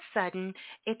all of a sudden,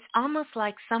 it's almost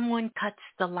like someone cuts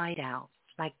the light out,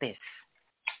 like this.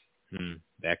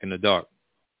 Back in the dark.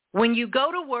 When you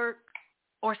go to work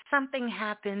or something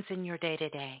happens in your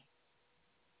day-to-day,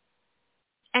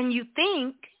 and you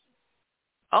think,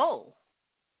 oh,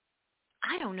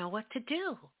 I don't know what to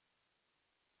do.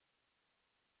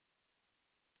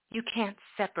 You can't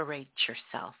separate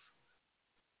yourself.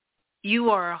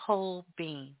 You are a whole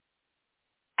being,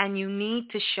 and you need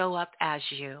to show up as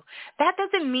you. That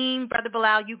doesn't mean, Brother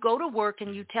Bilal, you go to work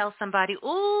and you tell somebody,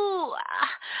 ooh,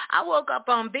 I woke up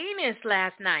on Venus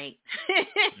last night.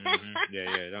 You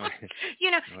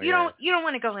don't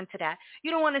want to go into that.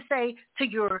 You don't want to say to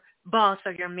your boss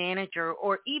or your manager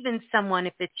or even someone,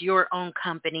 if it's your own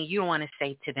company, you don't want to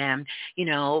say to them, in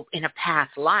a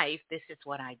past life, this is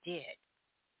what I did.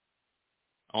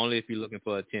 Only if you're looking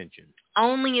for attention.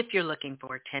 Only if you're looking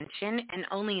for attention, and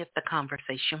only if the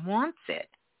conversation warrants it.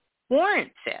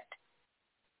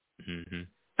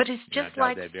 But it's just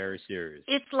like that very serious.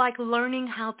 It's like learning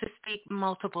how to speak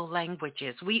multiple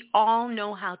languages. We all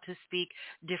know how to speak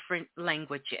different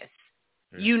languages.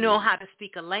 You know how to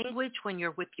speak a language when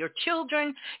you're with your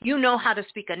children. You know how to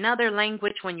speak another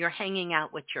language when you're hanging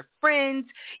out with your friends.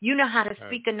 You know how to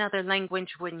speak another language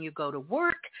when you go to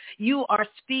work. You are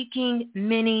speaking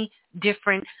many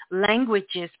different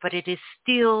languages, but it is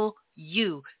still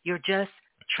you. You're just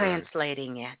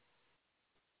translating it.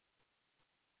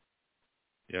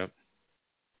 Yep.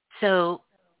 So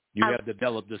you have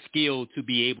developed the skill to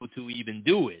be able to even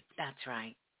do it. That's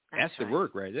right. That's the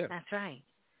work right there. That's right.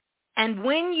 And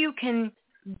when you can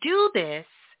do this,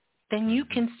 then you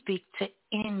can speak to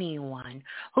anyone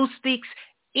who speaks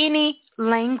any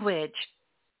language,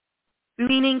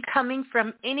 meaning coming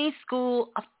from any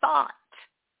school of thought,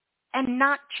 and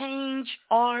not change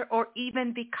or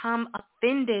even become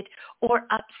offended or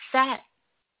upset.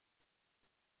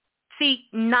 See,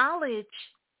 knowledge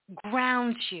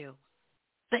grounds you.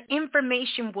 The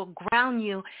information will ground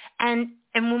you. And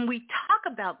when we talk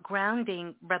about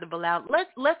grounding, Brother Bilal,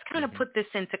 let's kind of put this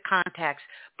into context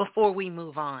before we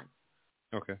move on.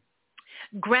 Okay.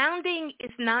 Grounding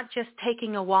is not just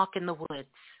taking a walk in the woods.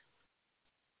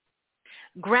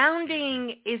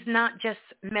 Grounding is not just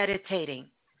meditating.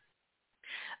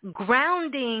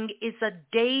 Grounding is a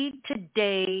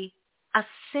day-to-day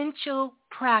essential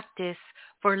practice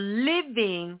for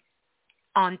living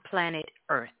on planet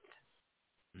Earth.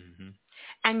 Mm-hmm.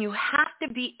 And you have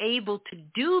to be able to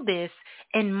do this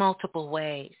in multiple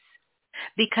ways.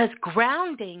 Because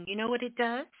grounding, you know what it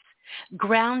does?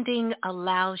 Grounding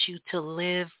allows you to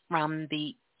live from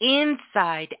the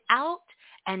inside out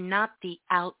and not the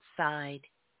outside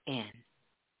in.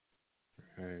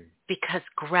 Right. Because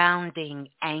grounding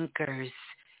anchors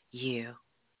you.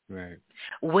 Right.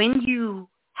 When you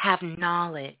have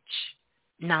knowledge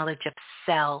of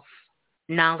self,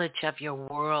 knowledge of your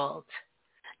world,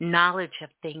 knowledge of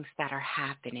things that are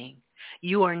happening,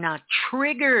 you are not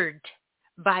triggered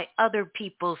by other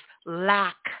people's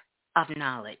lack of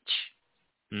knowledge.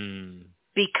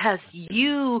 Because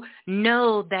you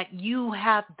know that you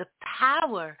have the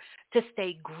power to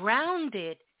stay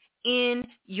grounded in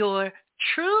your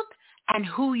truth and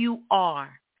who you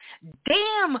are.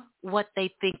 Damn what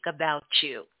they think about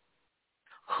you.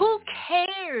 Who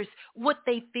cares what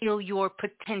they feel your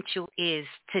potential is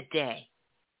today?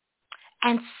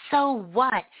 And so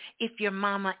what if your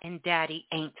mama and daddy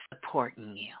ain't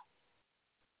supporting you?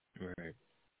 Right.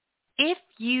 If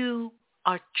you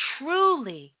are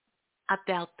truly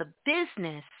about the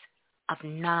business of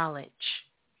knowledge,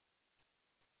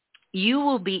 you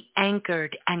will be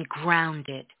anchored and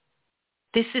grounded.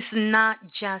 This is not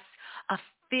just a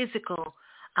physical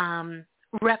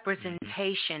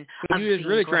representation of you're just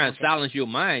really grounded. trying to silence your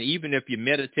mind. Even if you're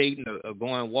meditating or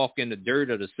going walk in the dirt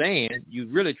or the sand, you're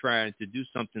really trying to do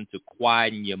something to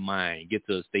quieten your mind, get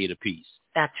to a state of peace.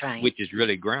 That's right. Which is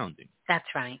really grounding. That's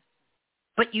right.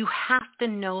 But you have to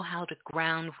know how to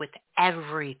ground with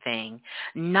everything.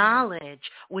 Knowledge,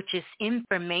 which is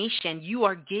information. You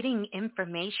are getting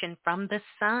information from the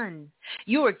sun.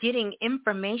 You are getting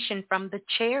information from the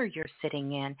chair you're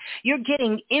sitting in. You're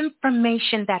getting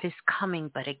information that is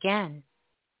coming. But again,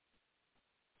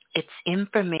 it's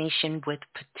information with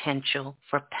potential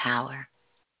for power.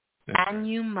 And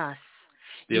you must.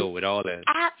 Still with all that.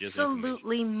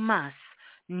 Absolutely must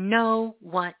know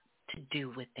what to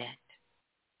do with it.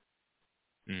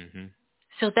 Mm-hmm.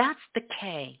 So that's the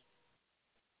K.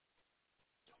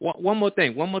 One more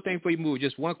thing before you move.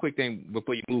 Just one quick thing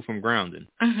before you move from grounding.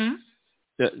 Mm-hmm.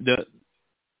 The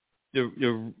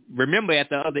remember at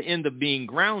the other end of being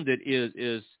grounded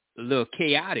is a little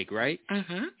chaotic, right?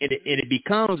 Mm-hmm. And it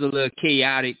becomes a little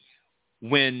chaotic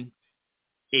when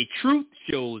a truth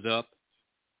shows up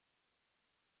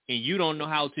and you don't know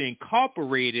how to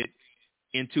incorporate it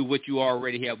into what you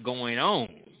already have going on.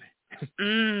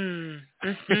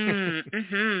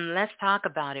 Let's talk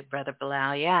about it, Brother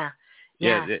Bilal. Yeah,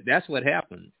 that's what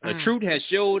happened. A truth has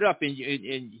showed up, and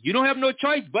you don't have no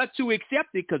choice but to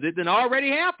accept it because it done already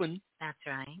happened. That's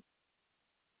right.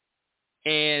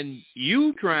 And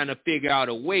you trying to figure out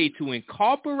a way to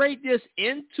incorporate this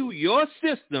into your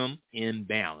system in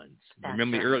balance.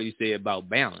 Remember earlier you said about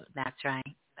balance. That's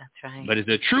right. That's right. But it's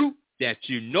a truth that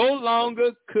you no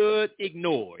longer could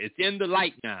ignore. It's in the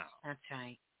light now. That's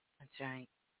right. That's right.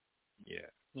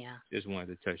 Yeah. Just wanted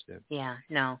to touch that. Yeah.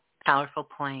 No. Powerful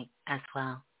point as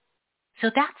well.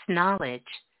 So that's knowledge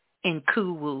in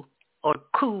K.U.W.I or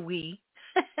K.U.W.I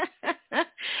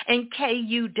and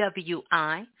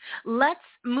K.U.W.I. Let's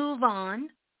move on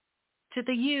to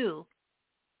the U.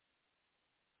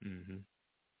 Mm-hmm.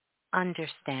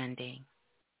 Understanding.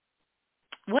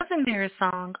 Wasn't there a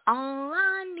song? All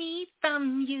I need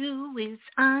from you is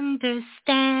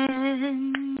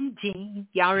understanding.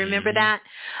 Y'all remember that?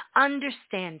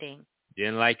 Understanding.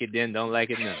 Didn't like it then, don't like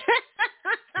it now.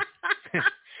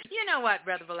 You know what,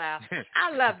 Brother Bilal?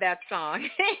 I love that song.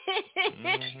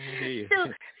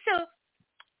 So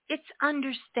it's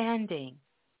understanding.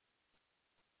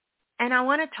 And I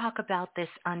want to talk about this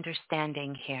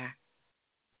understanding here.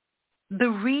 The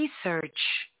research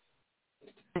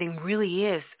really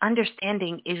is.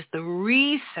 Understanding is the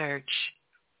research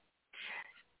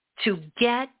to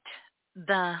get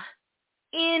the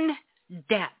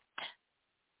in-depth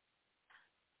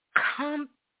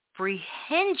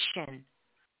comprehension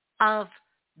of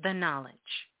the knowledge.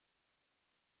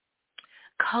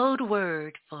 Code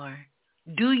word for,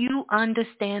 do you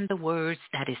understand the words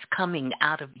that is coming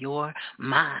out of your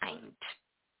mind?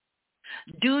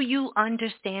 Do you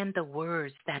understand the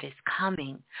words that is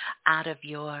coming out of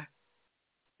your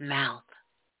mouth?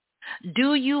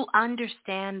 Do you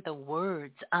understand the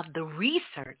words of the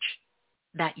research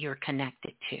that you're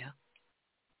connected to?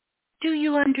 Do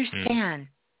you understand?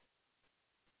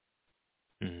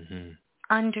 Mm-hmm.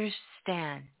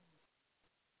 Understand.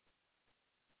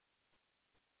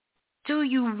 do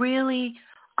you really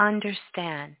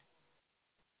understand?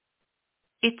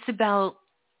 It's about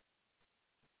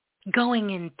going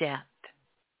in depth.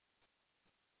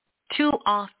 Too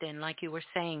often, like you were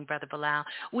saying, Brother Bilal,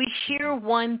 we hear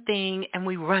one thing and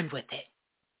we run with it.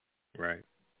 Right.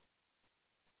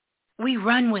 We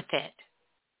run with it.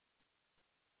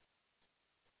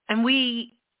 And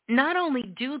we not only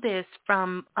do this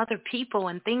from other people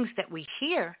and things that we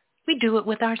hear, we do it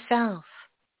with ourselves.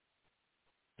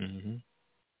 Mm-hmm.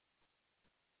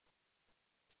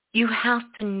 You have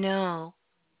to know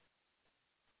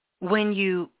when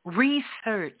you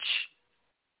research,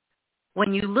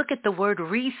 when you look at the word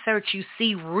research, you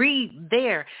see read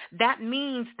there. That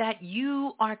means that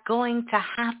you are going to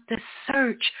have to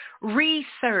search,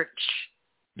 research.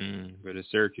 For the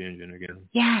search engine again.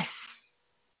 Yes.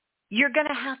 You're going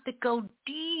to have to go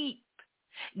deep,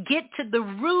 get to the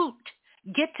root,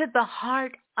 get to the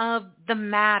heart of the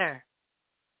matter.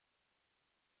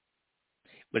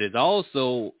 But it's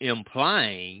also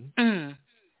implying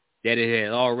that it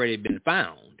has already been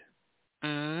found.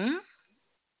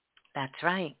 That's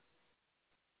right.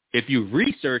 If you're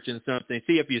researching something,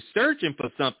 see, if you're searching for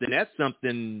something, that's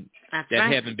something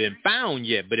that haven't been found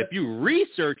yet. But if you're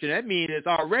researching, that means it's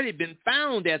already been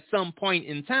found at some point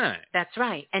in time. That's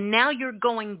right. And now you're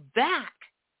going back.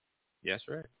 That's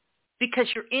right. Because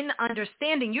you're in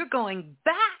understanding, you're going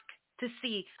back to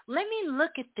see, let me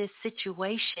look at this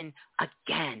situation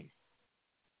again.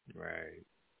 Right.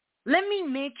 Let me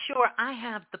make sure I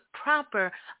have the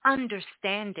proper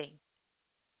understanding.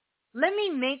 Let me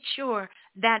make sure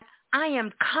that I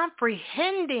am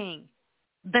comprehending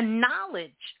the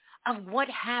knowledge of what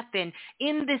happened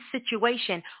in this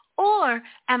situation, or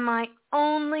am I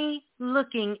only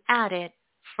looking at it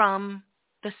from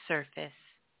the surface?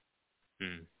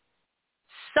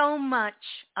 So much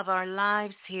of our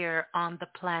lives here on the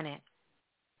planet,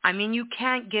 I mean, you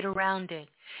can't get around it,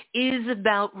 is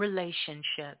about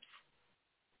relationships.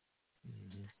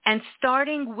 And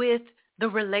starting with the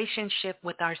relationship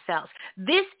with ourselves.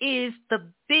 This is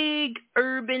the big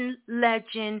urban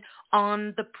legend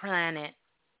on the planet,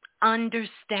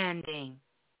 understanding.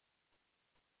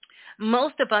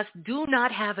 Most of us do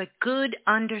not have a good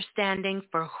understanding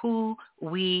for who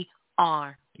we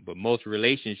are. But most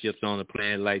relationships on the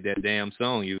planet, like that damn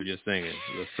song you were just singing,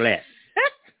 was flat.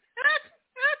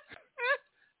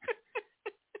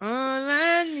 All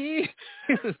I need.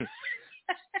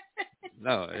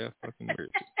 No, yeah, fucking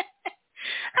weird.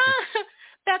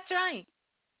 That's right.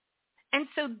 And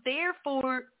so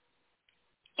therefore,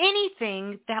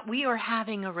 anything that we are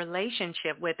having a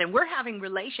relationship with, and we're having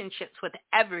relationships with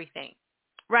everything.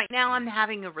 Right now I'm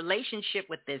having a relationship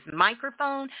with this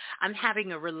microphone. I'm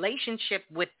having a relationship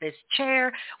with this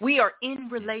chair. We are in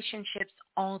relationships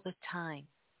all the time.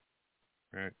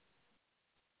 Right.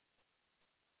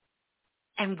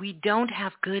 And we don't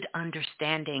have good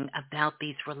understanding about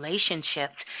these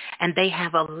relationships, and they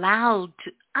have allowed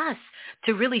us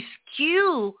to really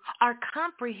skew our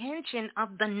comprehension of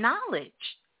the knowledge.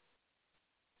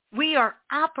 We are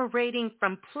operating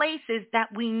from places that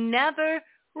we never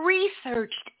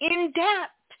researched in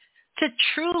depth to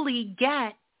truly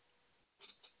get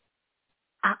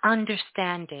an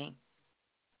understanding.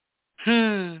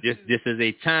 This is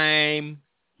a time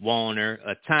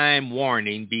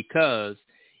warning because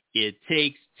it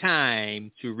takes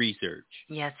time to research.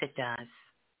 Yes, it does.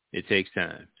 It takes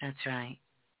time. That's right.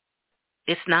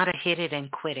 It's not a hit it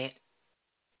and quit it.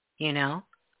 You know,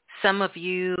 some of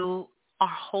you are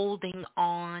holding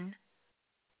on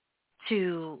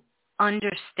to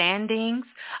understandings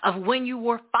of when you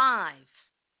were 5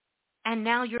 and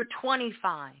now you're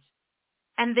 25.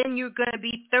 And then you're going to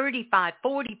be 35,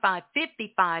 45,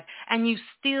 55, and you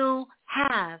still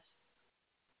have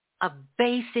a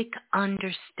basic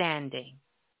understanding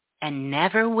and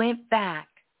never went back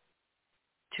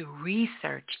to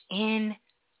research in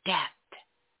depth.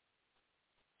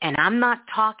 And I'm not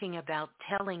talking about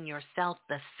telling yourself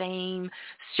the same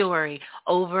story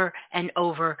over and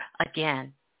over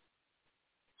again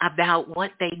about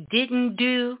what they didn't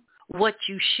do, what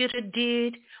you should have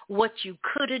did, what you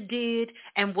could have did,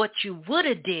 and what you would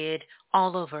have did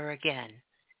all over again.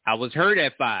 I was hurt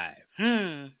at 5.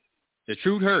 The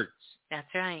truth hurts.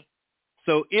 That's right.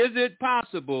 So is it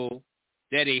possible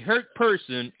that a hurt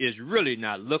person is really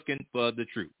not looking for the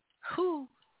truth?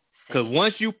 Because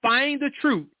once you find the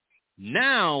truth,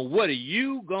 now what are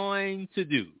you going to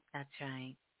do? That's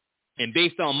right. And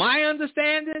based on my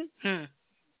understanding,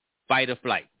 fight or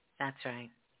flight. That's right.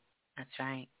 That's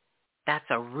right. That's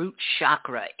a root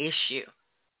chakra issue.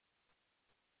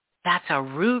 That's a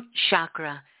root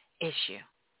chakra issue.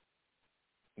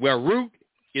 Well, root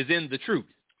is in the truth.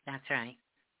 That's right.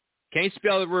 Can't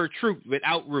spell the word truth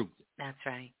without root. That's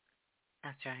right.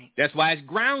 That's right. That's why it's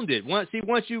grounded. Once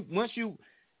you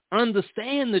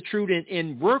understand the truth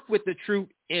and work with the truth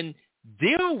and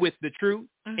deal with the truth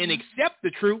and accept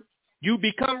the truth, you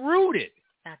become rooted.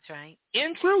 That's right.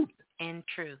 In truth. In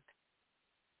truth.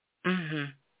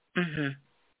 Mm-hmm.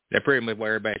 That's pretty much why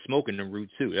everybody's smoking them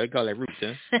roots too. They call that roots,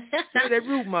 huh? Say that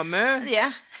root, my man.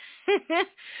 Yeah.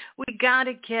 We got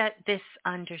to get this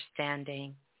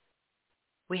understanding.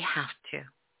 We have to.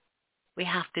 We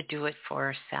have to do it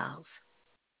for ourselves.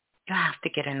 You have to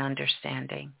get an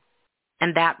understanding.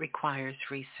 And that requires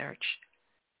research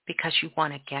because you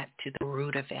want to get to the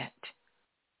root of it.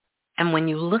 And when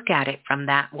you look at it from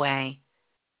that way,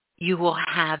 you will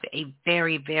have a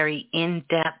very, very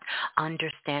in-depth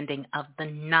understanding of the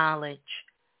knowledge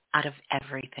out of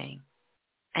everything.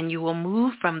 And you will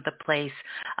move from the place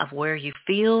of where you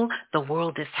feel the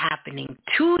world is happening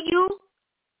to you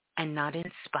and not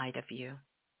in spite of you.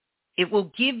 It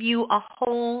will give you a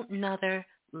whole nother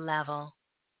level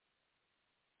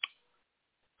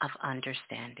of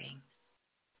understanding.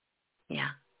 Yeah.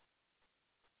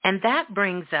 And that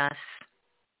brings us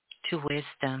to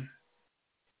wisdom.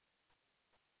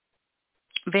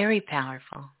 Very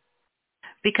powerful.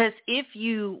 Because if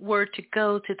you were to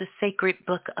go to the sacred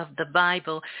book of the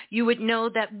Bible, you would know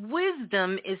that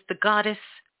wisdom is the goddess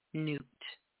Nut.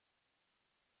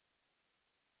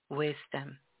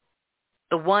 Wisdom.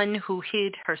 The one who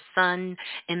hid her son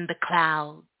in the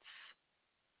clouds.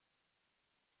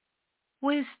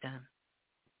 Wisdom.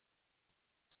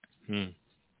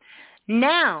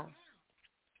 Now,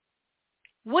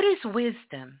 what is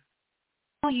wisdom?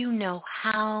 Well, you know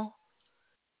how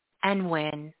and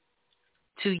when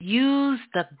to use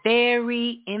the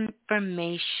very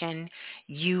information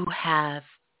you have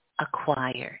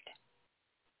acquired.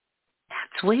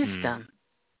 That's wisdom.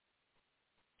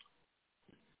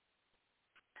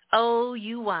 Oh,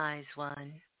 you wise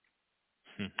one.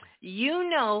 You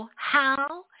know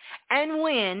how and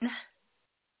when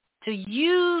to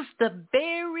use the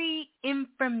very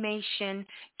information,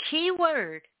 key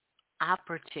word,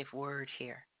 operative word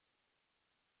here.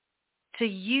 To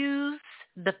use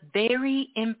the very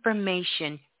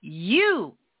information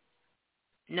you,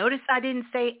 notice I didn't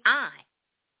say I,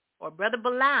 or Brother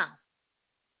Bilal,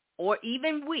 or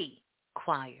even we,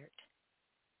 acquired.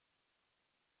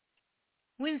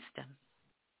 Wisdom.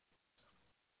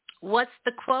 What's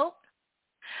the quote?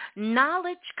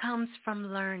 Knowledge comes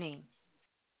from learning,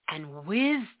 and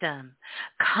wisdom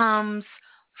comes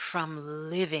from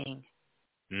living.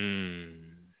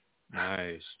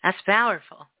 Nice. That's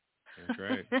powerful. That's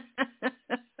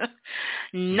right.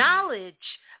 Knowledge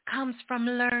comes from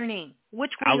learning,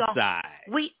 which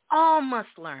we all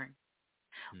must learn.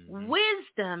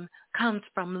 Wisdom comes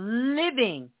from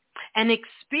living, and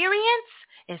experience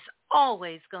is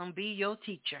always going to be your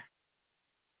teacher.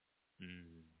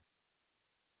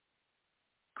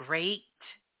 Great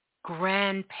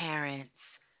grandparents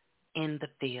in the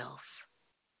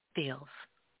fields,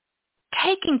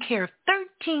 taking care of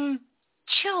 13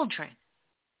 children.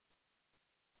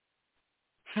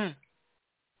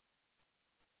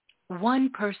 One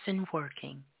person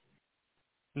working,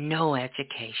 no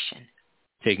education.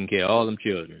 Taking care of all them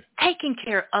children. Taking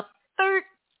care of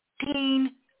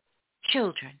 13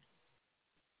 children.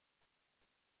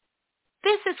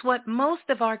 This is what most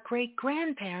of our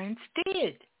great-grandparents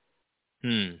did.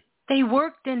 They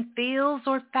worked in fields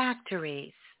or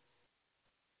factories,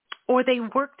 or they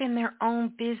worked in their own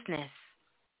business.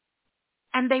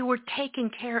 And they were taking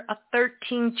care of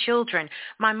 13 children.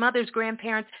 My mother's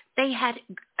grandparents, they had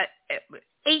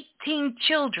 18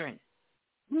 children.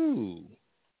 Ooh.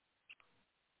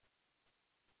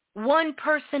 One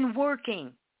person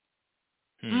working.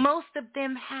 Most of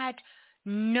them had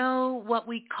no what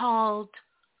we called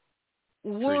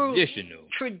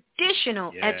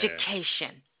traditional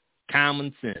education.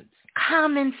 Common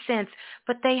sense.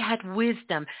 But they had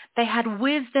wisdom. They had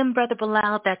wisdom, Brother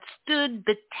Bilal, that stood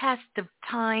the test of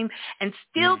time and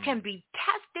still can be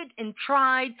tested and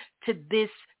tried to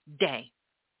this day.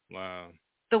 Wow.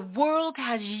 The world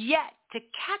has yet to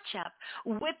catch up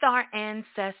with our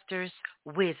ancestors'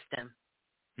 wisdom.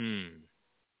 And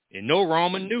no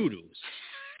ramen noodles.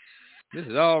 This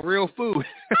is all real food.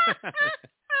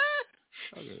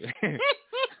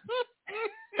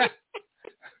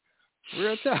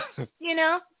 Real tough. You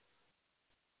know,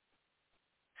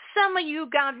 some of you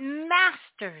got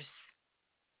masters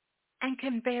and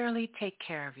can barely take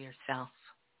care of yourself.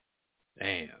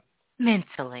 Damn.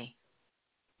 Mentally.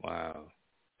 Wow.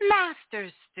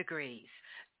 Master's degrees,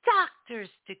 doctor's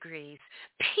degrees,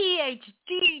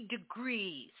 PhD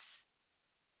degrees.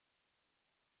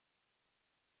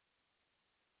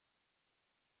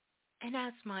 And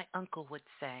as my uncle would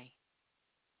say,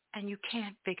 and you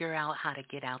can't figure out how to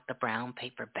get out the brown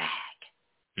paper bag.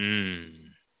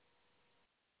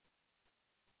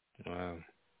 Wow.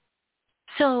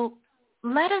 So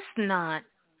let us not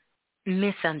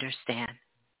misunderstand.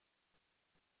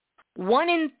 One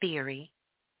in theory,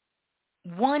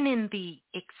 one in the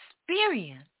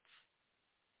experience,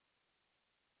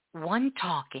 one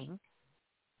talking,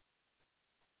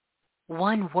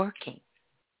 one working.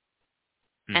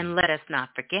 And let us not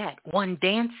forget, one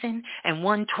dancing and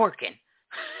one twerking.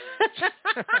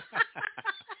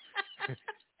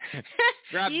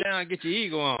 Drop down, get your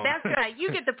ego on. That's right. You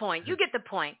get the point. You get the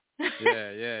point.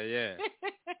 Yeah.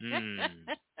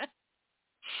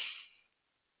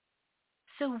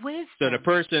 So wisdom. So the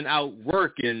person out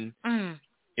working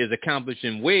is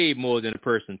accomplishing way more than the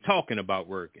person talking about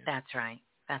working. That's right.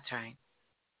 That's right.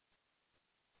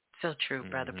 So true,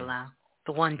 Brother Bilal.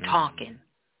 The one talking,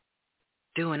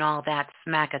 doing all that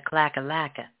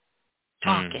smack-a-clack-a-lacka,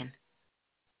 talking.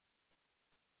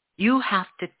 You have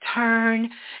to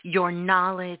turn your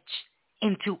knowledge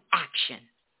into action.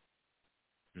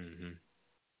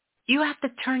 You have to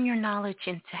turn your knowledge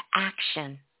into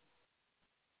action.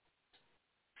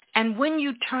 And when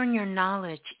you turn your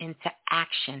knowledge into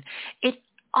action, it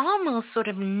almost sort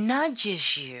of nudges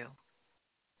you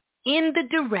in the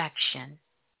direction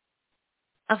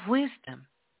of wisdom.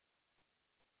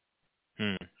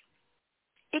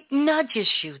 It nudges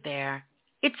you there.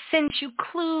 It sends you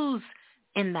clues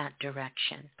in that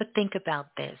direction. But think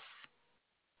about this.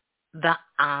 The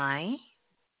I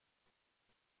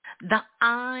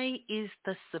is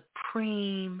the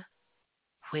supreme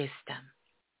wisdom.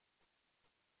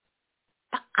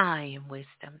 The I in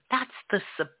wisdom. That's the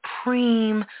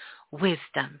supreme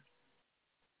wisdom.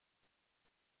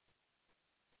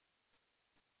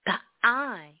 The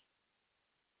I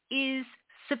is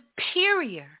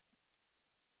superior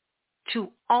to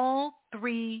all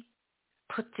three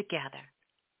put together.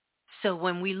 So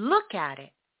when we look at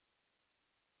it,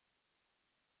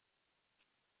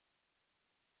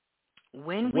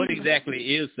 what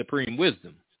exactly is supreme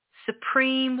wisdom?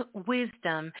 Supreme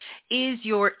wisdom is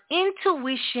your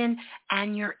intuition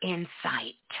and your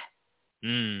insight.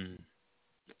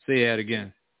 Say that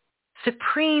again.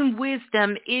 Supreme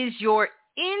wisdom is your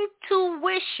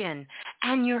intuition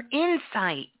and your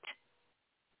insight.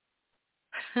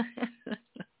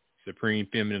 Supreme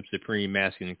feminine, supreme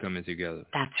masculine coming together.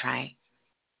 That's right.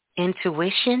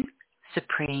 Intuition,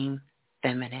 supreme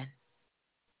feminine.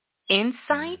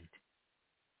 Insight,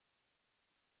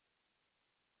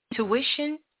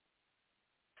 intuition,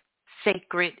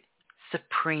 sacred,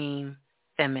 supreme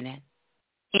feminine.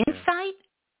 Insight,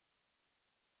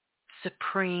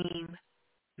 supreme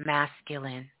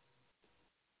masculine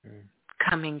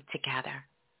coming together.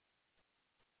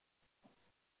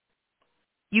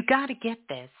 You got to get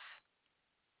this.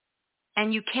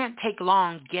 And you can't take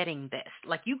long getting this.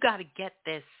 Like, you got to get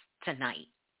this tonight.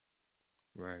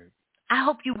 Right. I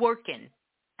hope you working.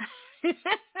 I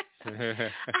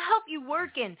hope you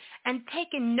working and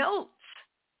taking notes.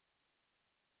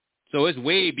 So it's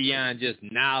way beyond just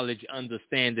knowledge,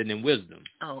 understanding, and wisdom.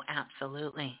 Oh,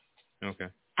 absolutely. Okay.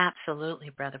 Absolutely,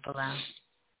 Brother Bilal.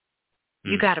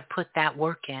 You got to put that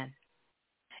work in.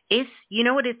 You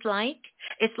know what it's like?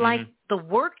 It's like the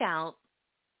workout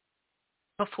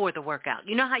before the workout.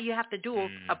 You know how you have to do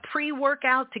a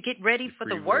pre-workout to get ready for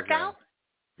the workout?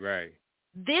 Right.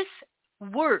 This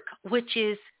work, which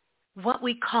is what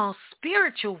we call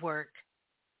spiritual work,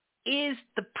 is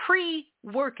the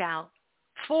pre-workout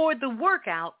for the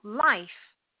workout life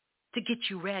to get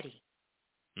you ready.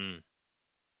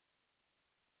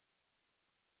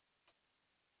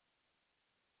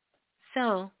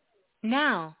 So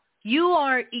now you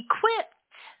are equipped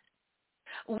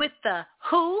with the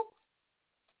who,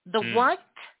 the what,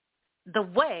 the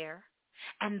where,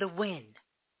 and the when.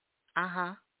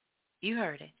 You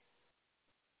heard it.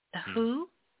 The who,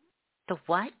 the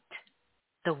what,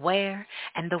 the where,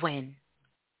 and the when.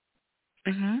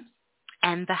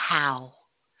 And the how.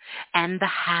 And the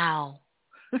how.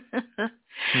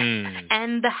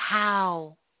 And the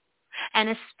how. And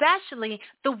especially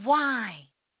the why.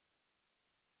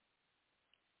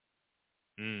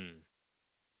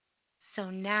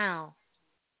 So now,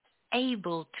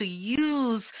 able to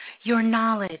use your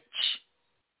knowledge.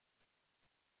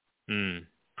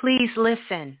 Please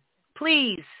listen.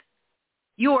 Please.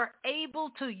 You are able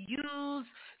to use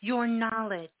your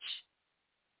knowledge.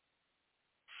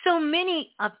 So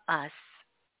many of us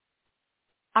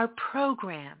are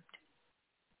programmed.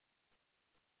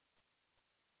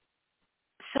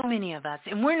 So many of us.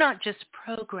 And we're not just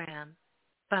programmed,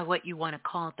 by what you want to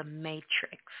call the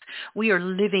matrix. We are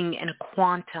living in a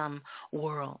quantum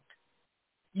world.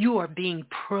 You are being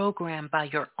programmed by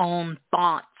your own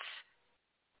thoughts.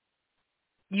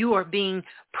 You are being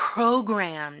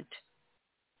programmed.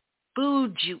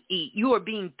 Food you eat. You are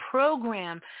being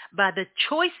programmed by the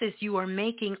choices you are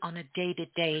making on a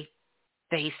day-to-day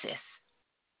basis.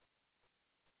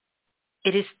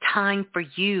 It is time for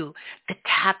you to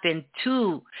tap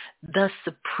into the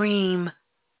supreme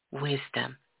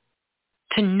wisdom,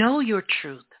 to know your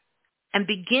truth, and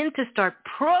begin to start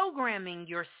programming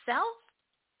yourself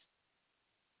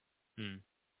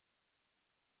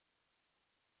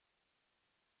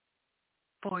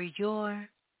for your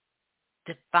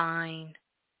divine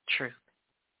truth.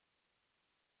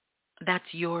 That's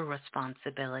your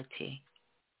responsibility.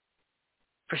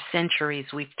 For centuries,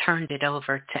 we've turned it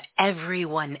over to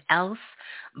everyone else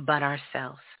but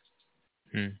ourselves.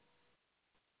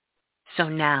 So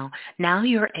now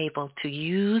you're able to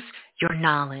use your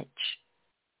knowledge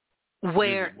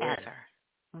wherever,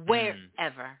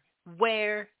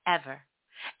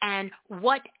 and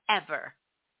whatever,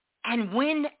 and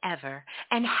whenever,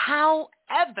 and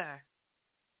however,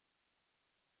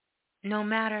 no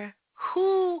matter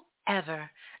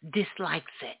whoever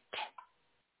dislikes it.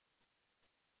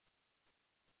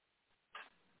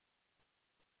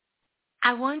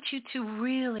 I want you to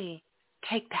really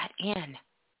take that in.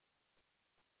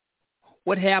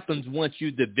 What happens once you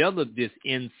develop this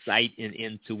insight and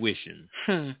intuition?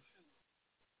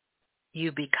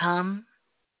 You become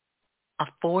a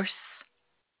force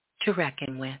to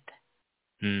reckon with.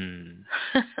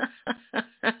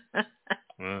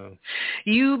 Wow.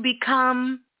 You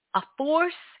become a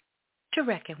force to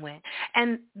reckon with.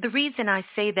 And the reason I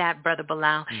say that, Brother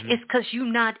Bilal, is because you're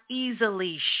not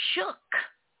easily shook.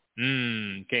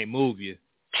 Can't move you.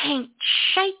 Can't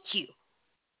shake you.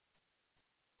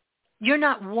 You're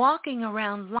not walking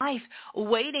around life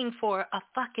waiting for a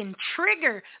fucking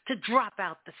trigger to drop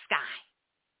out the sky.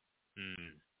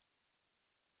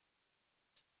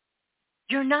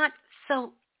 You're not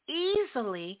so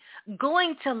easily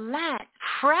going to let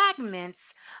fragments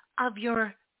of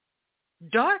your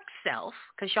dark self,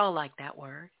 because y'all like that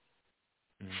word,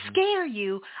 scare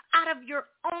you out of your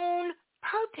own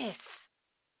purpose.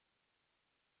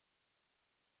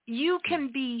 You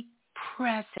can be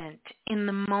present in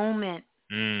the moment.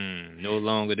 No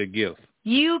longer the gift.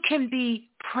 You can be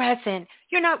present.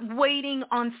 You're not waiting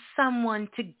on someone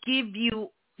to give you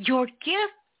your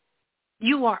gift.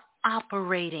 You are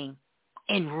operating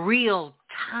in real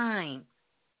time.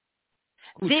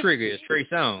 Whose trigger is Trey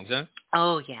Songz, huh?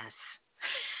 Oh, yes.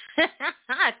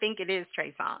 I think it is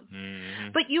Trey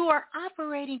Songz. But you are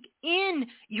operating in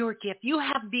your gift. You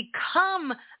have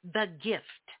become the gift.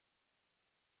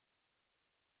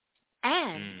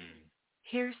 And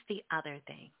here's the other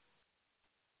thing.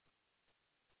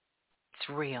 It's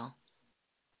real.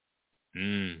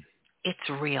 It's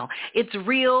real. It's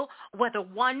real whether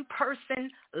one person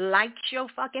likes your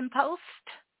fucking post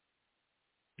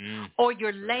or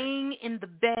you're laying in the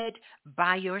bed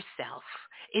by yourself.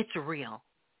 It's real.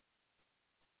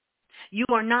 You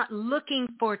are not looking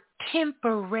for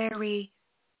temporary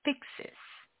fixes.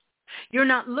 You're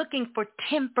not looking for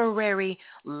temporary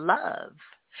love.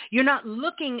 You're not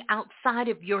looking outside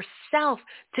of yourself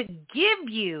to give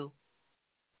you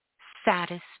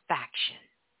satisfaction.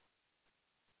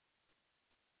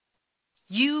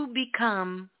 You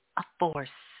become a force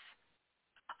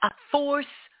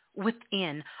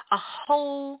within, a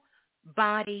whole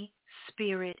body,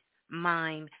 spirit,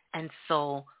 mind, and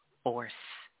soul force.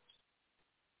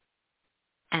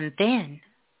 And then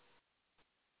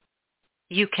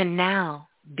you can now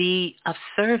be of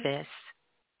service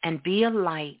and be a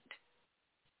light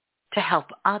to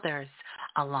help others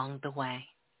along the way.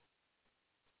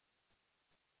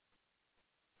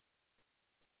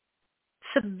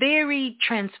 It's a very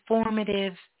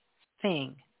transformative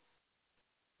thing.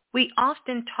 We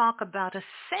often talk about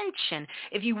ascension.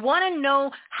 If you want to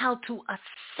know how to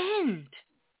ascend,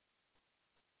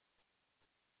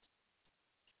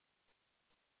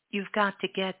 you've got to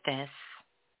get this.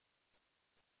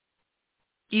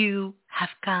 You have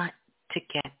got to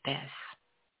get this.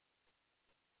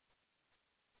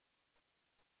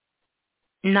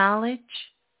 Knowledge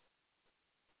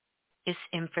is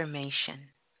information.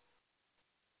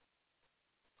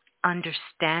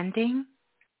 Understanding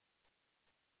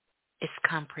is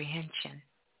comprehension.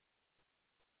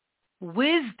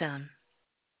 Wisdom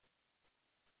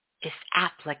is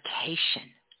application.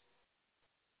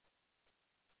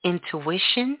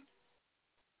 Intuition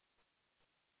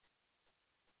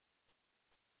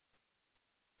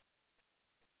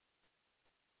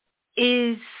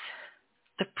is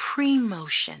the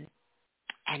pre-motion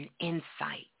and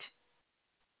insight.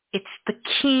 It's the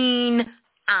keen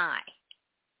eye.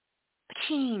 The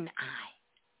keen eye.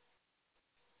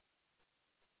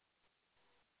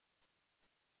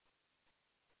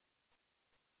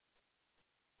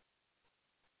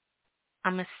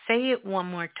 I'm going to say it one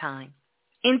more time.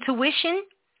 Intuition,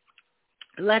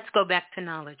 let's go back to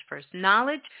knowledge first.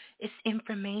 Knowledge is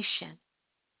information.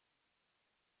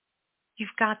 You've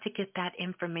got to get that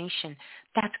information.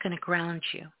 That's going to ground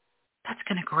you. That's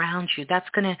going to ground you. That's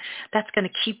going to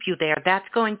keep you there. That's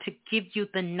going to give you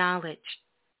the knowledge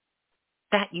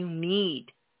that you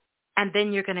need. And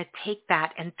then you're going to take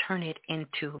that and turn it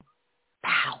into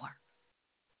power,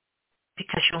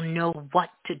 because you'll know what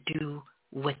to do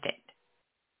with it.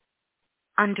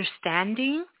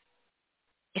 Understanding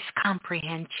is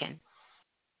comprehension.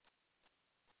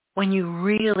 When you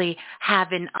really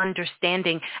have an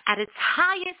understanding at its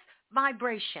highest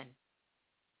vibration.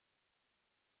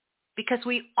 Because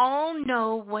we all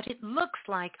know what it looks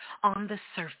like on the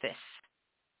surface.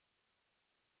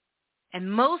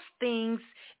 And most things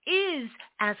is,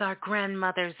 as our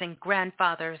grandmothers and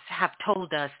grandfathers have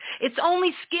told us, it's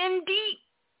only skin deep.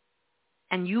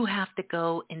 And you have to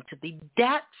go into the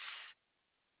depths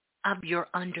of your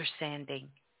understanding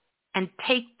and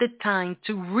take the time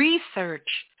to research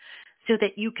so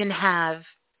that you can have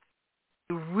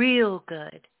real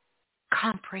good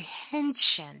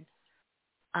comprehension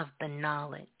of the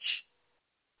knowledge.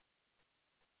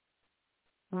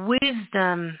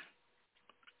 Wisdom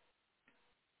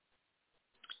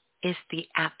is the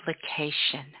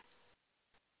application.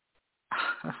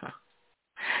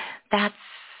 That's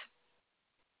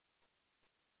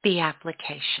the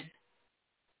application.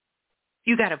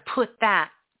 You got to put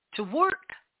that to work.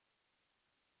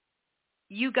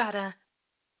 You got to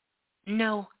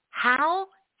know how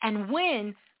and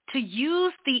when to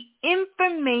use the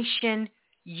information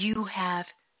you have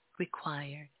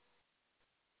required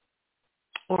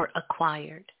or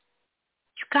acquired.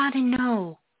 You got to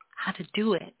know how to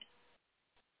do it.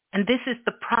 And this is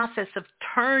the process of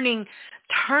turning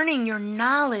your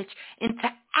knowledge into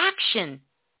action.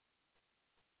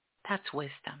 That's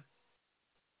wisdom.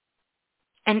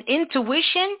 And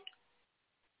intuition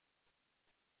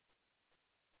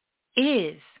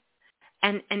is,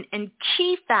 and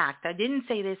key fact, I didn't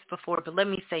say this before, but let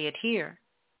me say it here,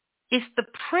 is the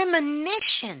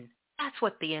premonition. That's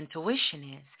what the intuition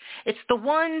is. It's the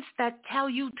ones that tell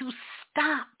you to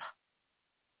stop.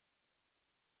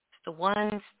 It's the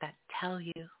ones that tell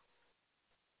you,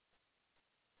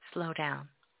 slow down.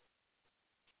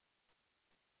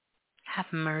 Have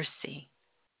mercy.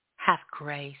 Have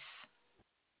grace.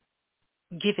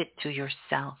 Give it to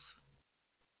yourself.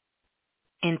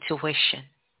 Intuition.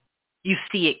 You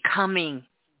see it coming.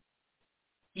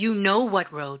 You know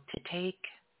what road to take.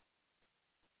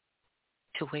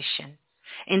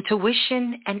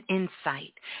 Intuition and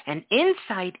insight. And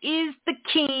insight is the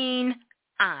keen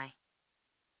eye.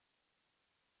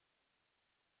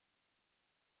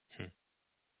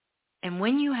 And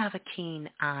when you have a keen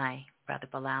eye, Brother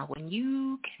Bilal, when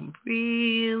you can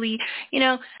really,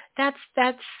 that's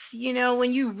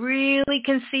when you really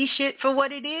can see shit for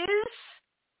what it is.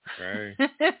 Right.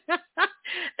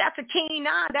 That's a keen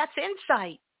eye. That's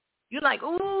insight. You're like,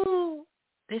 ooh,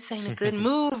 this ain't a good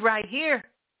move right here.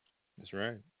 That's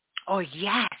right. Or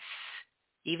yes,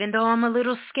 even though I'm a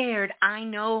little scared, I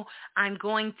know I'm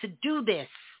going to do this.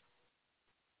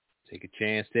 Take a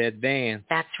chance to advance.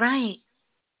 That's right.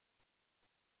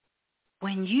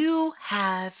 When you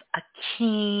have a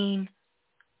keen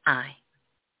eye,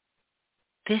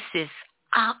 this is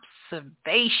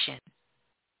observation,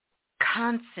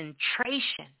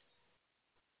 concentration,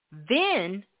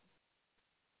 then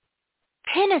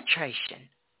penetration.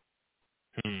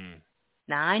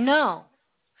 Now, I know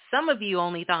some of you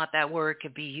only thought that word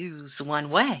could be used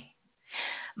one way,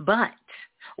 but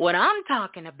what I'm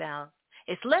talking about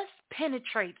is let's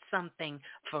penetrate something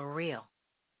for real.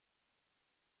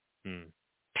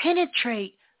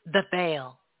 Penetrate the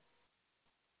veil.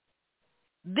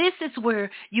 This is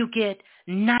where you get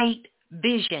night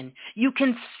vision. You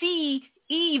can see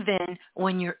even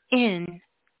when you're in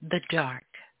the dark.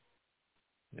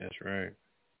 That's right.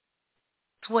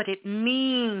 It's what it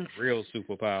means. Real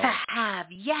superpower. To have,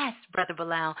 yes, Brother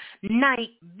Bilal, night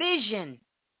vision.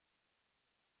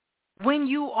 When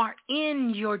you are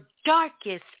in your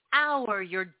darkest hour,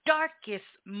 your darkest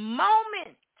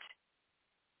moment,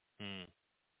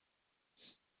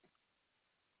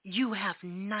 you have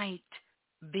night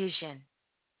vision.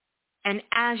 And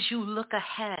as you look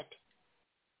ahead,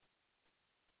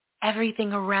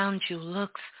 everything around you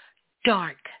looks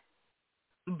dark.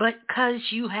 Because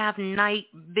you have night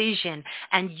vision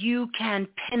and you can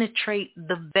penetrate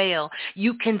the veil,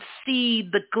 you can see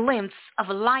the glimpse of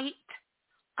light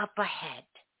up ahead.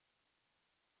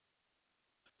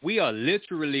 We are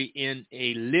literally in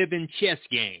a living chess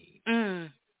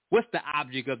game. What's the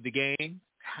object of the game?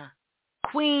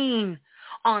 Queen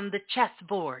on the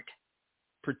chessboard.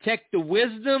 Protect the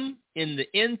wisdom and the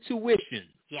intuition.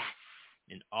 Yes.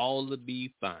 And all will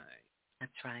be fine.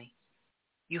 That's right.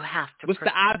 You have to. What's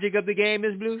the object of the game,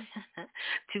 Ms. Blue?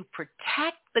 To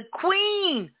protect the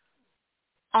queen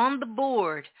on the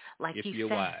board, like if you you're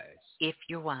said. Wise. If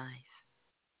you're wise.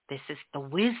 This is the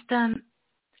wisdom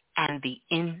and the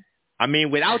in. I mean,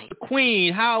 without the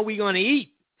queen, how are we going to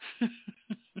eat?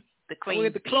 The queen. We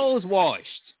get the clothes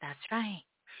washed. That's right.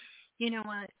 You know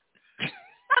what?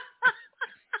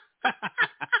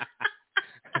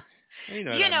 You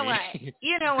know what?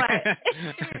 You know what?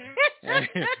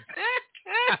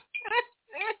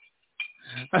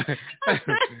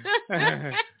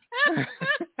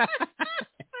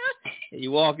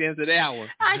 You walked into that one.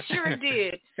 I sure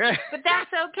did. But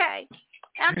that's okay.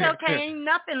 That's okay. Ain't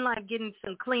nothing like getting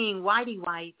some clean whitey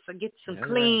whites or get some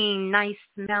clean, nice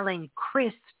smelling,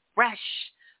 crisp, fresh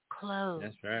clothes.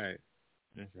 That's right.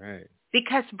 That's right.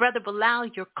 Because, Brother Bilal,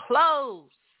 your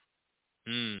clothes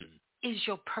is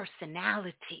your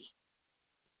personality.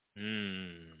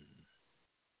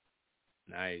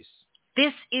 Nice.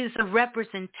 This is a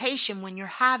representation when you're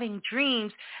having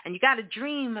dreams, and you got to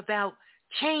dream about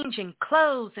changing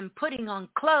clothes and putting on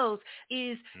clothes,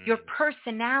 is your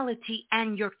personality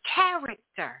and your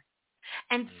character.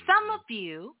 And some of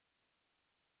you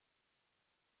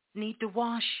need to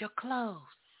wash your clothes.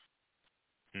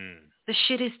 The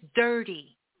shit is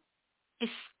dirty. It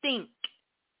stink.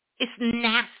 It's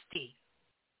nasty.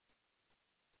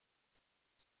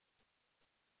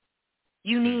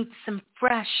 You need some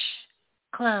fresh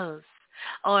clothes.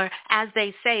 Or as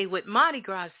they say with Mardi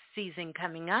Gras season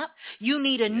coming up, you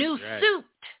need a new suit.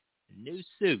 New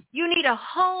suit. You need a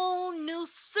whole new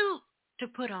suit to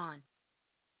put on.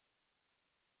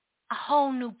 A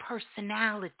whole new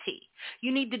personality.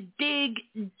 You need to dig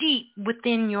deep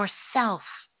within yourself.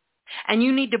 And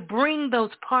you need to bring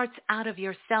those parts out of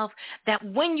yourself that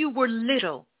when you were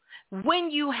little, when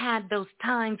you had those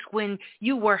times when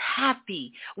you were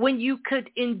happy, when you could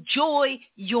enjoy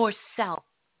yourself.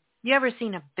 You ever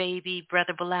seen a baby,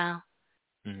 Brother Bilal,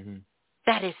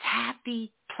 that is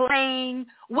happy playing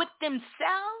with themselves?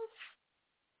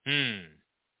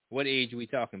 What age are we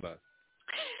talking about?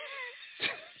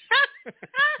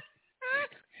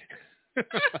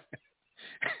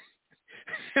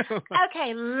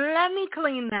 Okay, let me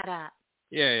clean that up.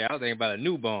 Yeah, I was thinking about a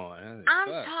newborn.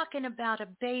 I'm talking about a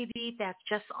baby that's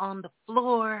just on the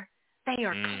floor. They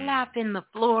are clapping the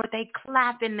floor. They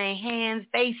clapping their hands.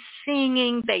 They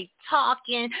singing. They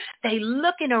talking. They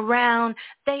looking around.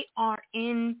 They are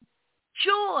in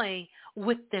joy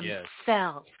with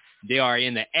themselves. They are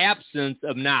in the absence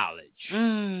of knowledge.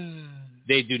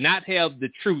 They do not have the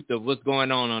truth of what's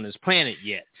going on this planet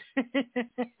yet.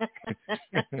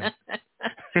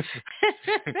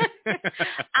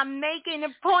 I'm making a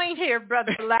point here,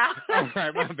 Brother Bilal. All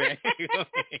right, my bad.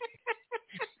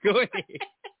 Go ahead.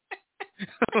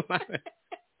 Oh, my bad.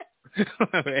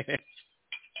 My bad.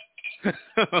 Oh,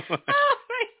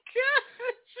 my gosh.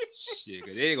 Shit,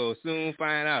 'cause they gonna soon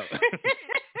find out.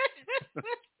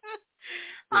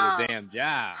 A damn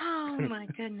job. Oh, my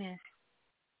goodness.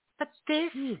 But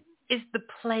this is the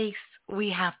place we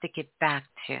have to get back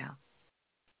to.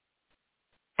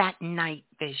 That night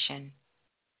vision,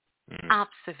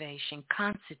 observation,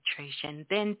 concentration,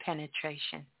 then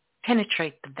penetration.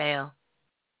 Penetrate the veil.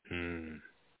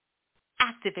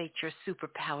 Activate your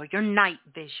superpower, your night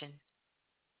vision.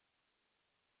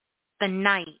 The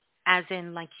night, as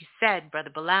in, like you said,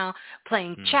 Brother Bilal,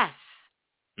 playing chess.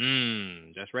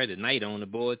 That's right. The night on the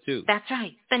board, too. That's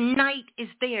right. The night is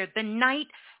there. The night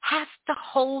has to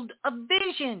hold a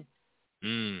vision.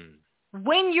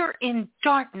 When you're in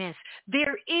darkness,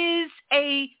 there is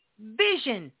a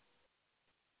vision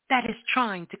that is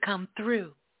trying to come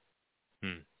through.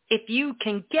 If you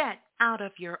can get out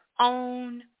of your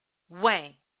own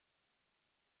way,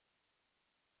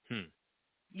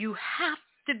 you have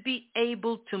to be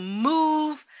able to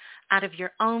move out of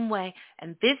your own way.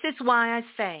 And this is why I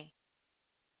say,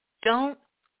 don't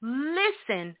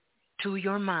listen to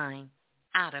your mind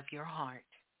out of your heart.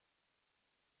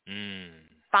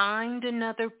 Find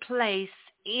another place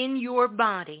in your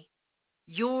body,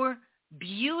 your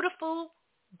beautiful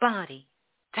body,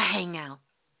 to hang out.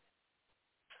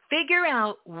 Figure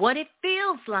out what it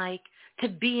feels like to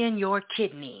be in your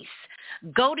kidneys.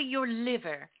 Go to your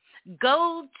liver.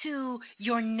 Go to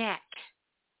your neck.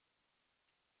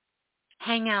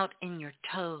 Hang out in your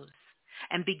toes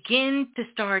and begin to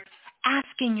start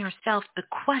asking yourself the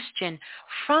question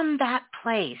from that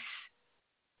place.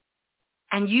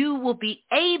 And you will be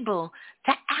able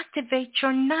to activate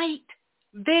your night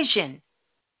vision.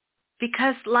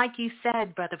 Because like you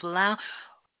said, Brother Bilal,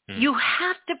 you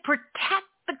have to protect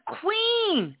the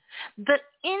queen, the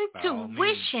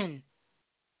intuition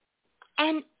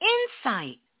and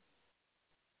insight.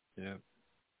 Yeah.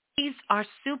 These are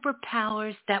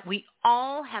superpowers that we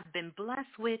all have been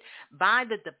blessed with by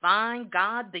the divine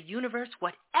God, the universe,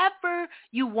 whatever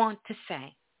you want to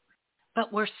say.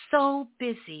 But we're so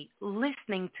busy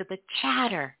listening to the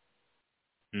chatter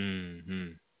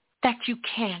that you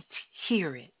can't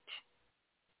hear it.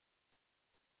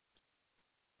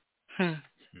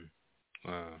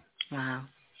 Wow.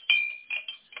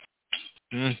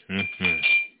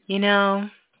 You know,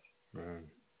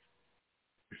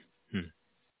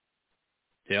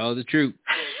 tell the truth.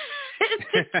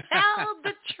 Tell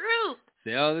the truth.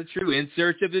 Tell the truth. In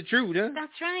search of the truth, huh?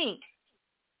 That's right.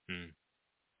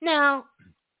 Now,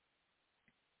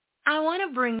 I want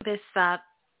to bring this up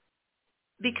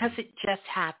because it just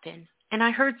happened. And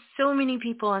I heard so many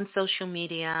people on social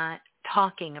media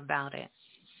talking about it.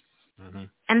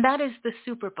 And that is the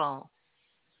Super Bowl.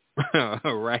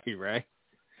 Right.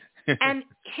 And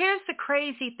here's the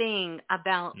crazy thing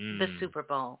about the Super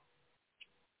Bowl.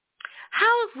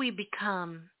 How have we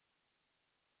become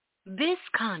this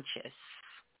conscious?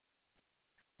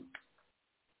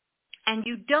 And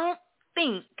you don't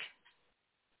think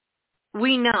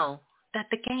we know that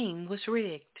the game was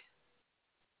rigged.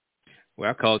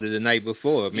 Well, I called it the night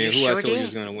before. Man, who sure I told did. you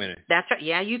was going to win it? That's right.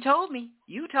 Yeah, you told me.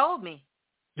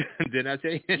 Didn't I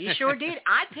tell you? You sure did.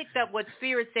 I picked up what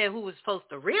Spirit said who was supposed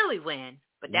to really win,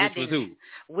 but that Which didn't. was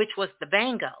who? Which was the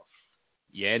Bengals.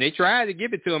 Yeah, they tried to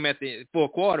give it to him at the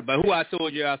fourth quarter, but who I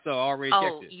told you I saw already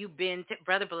checked it.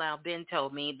 Brother Bilal, Ben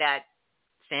told me that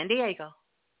San Diego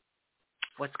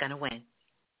was going to win.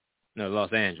 No,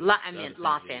 Los Angeles.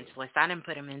 Los Angeles. I didn't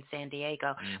put him in San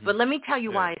Diego. But let me tell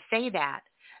you why I say that.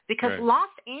 Because Los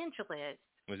Angeles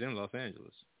was in Los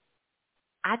Angeles.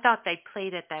 I thought they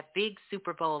played at that big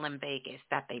Super Bowl in Vegas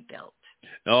that they built.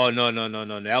 Oh, no.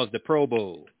 That was the Pro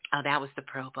Bowl. Oh, that was the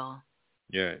Pro Bowl.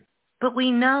 Yeah. But we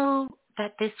know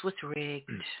that this was rigged.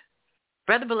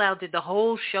 Brother Bilal did the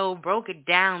whole show, broke it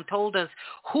down, told us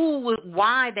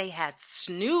why they had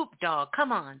Snoop Dogg.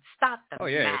 Come on, stop the madness. Oh,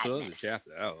 yeah, it was a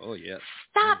chapter. Oh, yeah.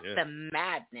 Stop the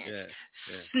madness. Yeah.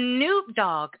 Snoop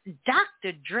Dogg,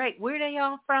 Dr. Dre, where they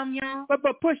all from, y'all? But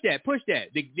push that.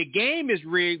 The game is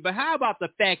rigged, but how about the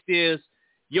fact is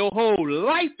your whole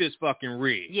life is fucking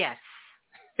rigged? Yes.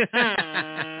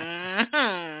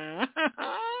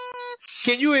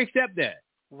 Can you accept that?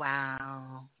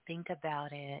 Wow. Think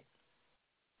about it.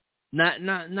 No,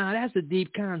 that's a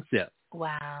deep concept.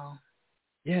 Wow.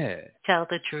 Yeah. Tell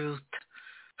the truth.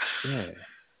 Yeah.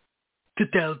 To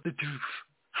tell the truth.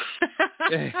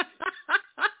 Yeah.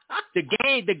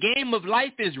 The game of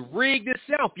life is rigged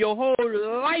itself. Your whole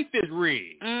life is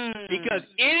rigged. Because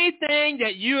anything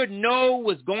that you know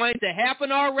was going to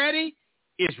happen already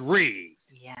is rigged.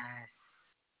 Yes.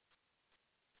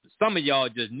 Some of y'all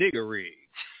just nigger rigged.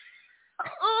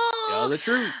 Tell the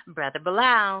truth. Brother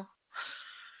Bilal.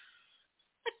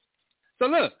 So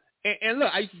look, and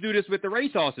look, I used to do this with the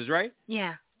racehorses, right?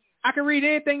 Yeah. I can read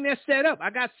anything that's set up.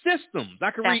 I got systems. I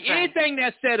can read anything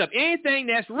that's set up, anything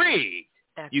that's rigged.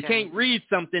 You can't read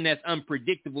something that's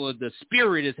unpredictable if the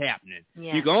spirit is happening.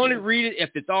 Yeah. You can only read it if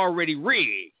it's already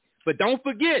rigged. But don't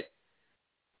forget,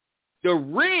 the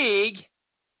rig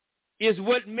is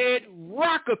what made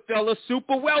Rockefeller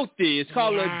super wealthy. It's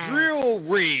called a drill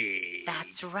rig.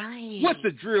 That's right. What's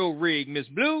a drill rig, Miss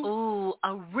Blue? Ooh,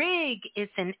 a rig is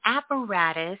an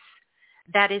apparatus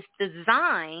that is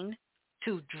designed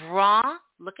to draw,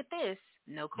 look at this,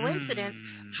 no coincidence,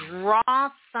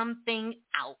 draw something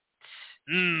out.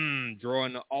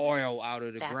 Drawing the oil out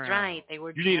of the ground. That's right.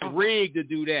 You need a rig to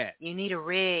do that. You need a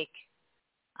rig.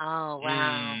 Oh,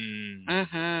 wow.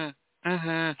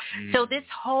 So this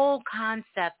whole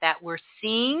concept that we're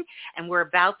seeing and we're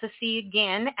about to see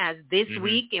again as this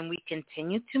week and we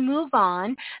continue to move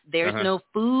on, there's no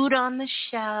food on the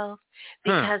shelf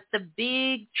because the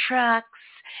big trucks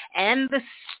and the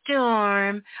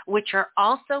storm, which are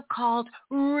also called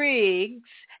rigs,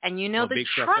 and you know the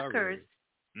truckers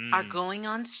are going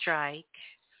on strike.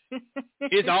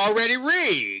 It's already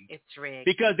rigged. It's rigged.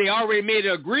 Because they already made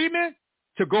an agreement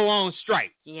to go on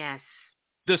strike. Yes.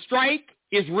 The strike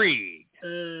is rigged.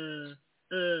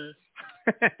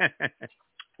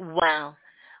 Wow.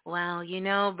 Well, you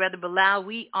know, Brother Bilal,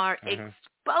 we are exposing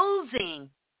exposing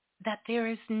that there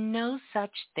is no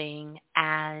such thing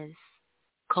as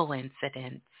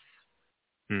coincidence.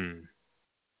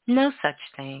 No such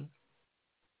thing.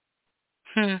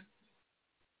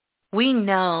 We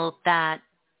know that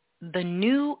the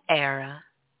new era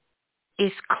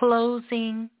is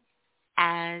closing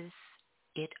as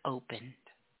it opened.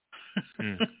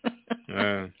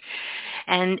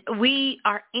 And we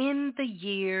are in the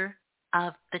year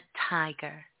of the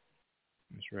tiger.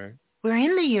 That's right. We're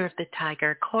in the year of the tiger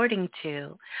according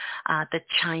to the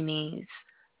Chinese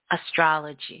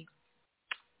astrology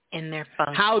in their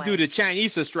feng How shui. do the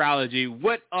Chinese astrology,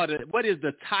 what is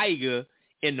the tiger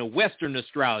in the Western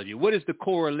astrology? What is the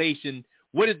correlation?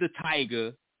 What is the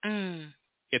tiger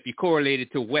if you correlate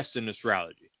it to Western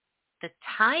astrology? The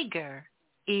tiger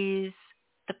is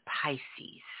the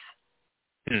Pisces.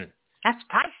 That's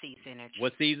Pisces energy.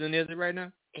 What season is it right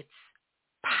now? It's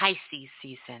Pisces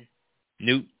season.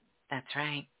 Newt. That's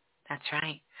right. That's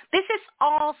right. This is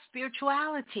all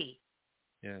spirituality.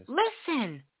 Yes.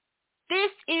 Listen,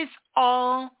 this is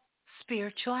all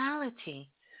spirituality.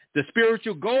 The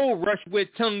spiritual gold rush with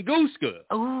Tunguska.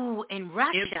 Oh, in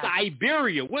Russia. In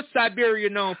Siberia. What's Siberia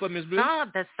known for, Ms. Blue?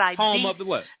 The home of the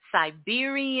what?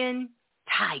 Siberian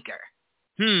tiger.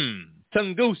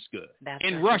 Tunguska. That's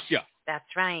in right. Russia.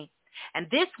 That's right. And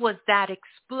this was that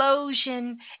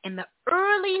explosion in the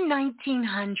early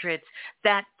 1900s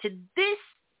that to this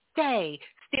day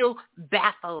still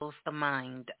baffles the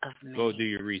mind of many. Go do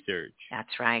your research.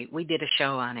 That's right. We did a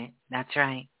show on it. That's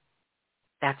right.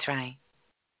 That's right.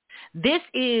 This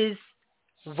is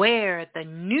where the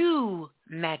new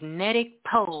magnetic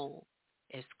pole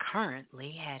is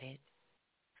currently headed.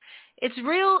 It's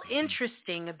real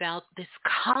interesting about this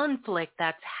conflict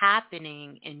that's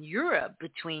happening in Europe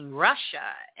between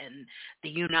Russia and the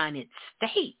United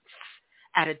States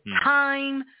at a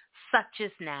time such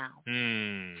as now.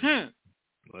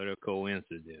 What a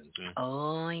coincidence. Huh?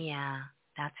 Oh, yeah,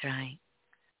 that's right.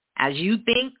 As you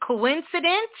think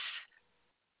coincidence,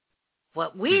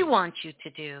 what we want you to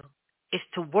do is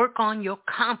to work on your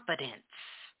confidence.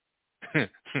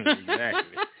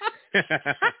 Exactly.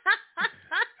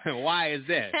 Why is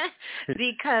that?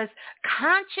 Because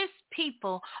conscious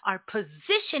people are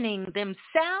positioning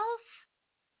themselves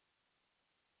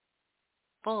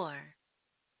for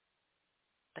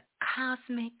the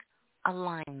cosmic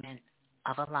alignment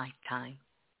of a lifetime.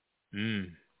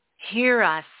 Hear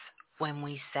us when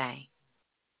we say,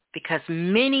 because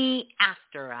many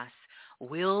after us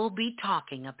will be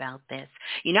talking about this.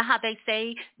 You know how they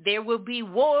say there will be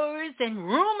wars and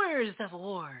rumors of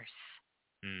wars.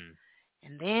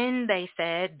 And then they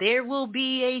said there will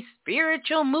be a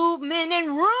spiritual movement and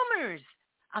rumors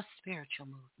of spiritual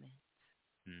movement.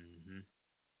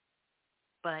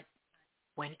 But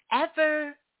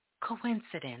whenever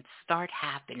coincidences start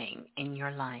happening in your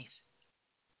life,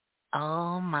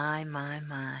 oh my,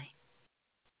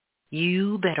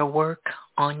 you better work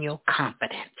on your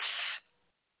confidence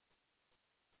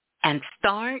and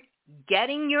start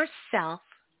getting yourself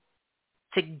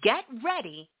to get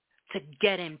ready to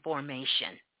get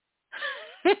information.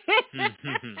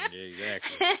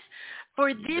 Exactly.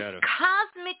 For this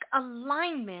cosmic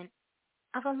alignment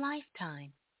of a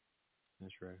lifetime.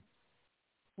 That's right.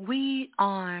 We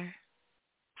are,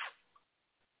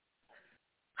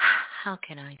 how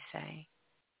can I say?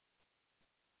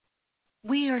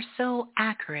 We are so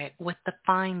accurate with the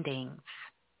findings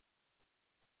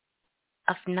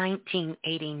of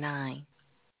 1989.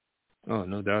 Oh,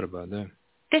 no doubt about that.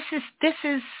 This is,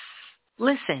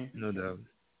 listen. No doubt.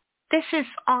 This is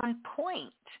on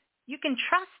point. You can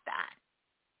trust that.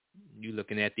 You're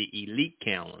looking at the elite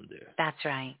calendar. That's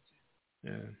right.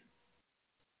 Yeah.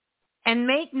 And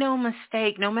make no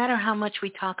mistake, no matter how much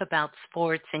we talk about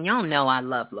sports, and y'all know I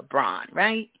love LeBron,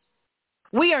 right?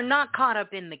 We are not caught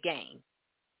up in the game.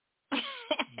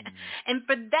 And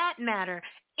for that matter,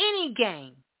 any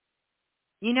game.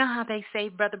 You know how they say,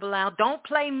 Brother Bilal, don't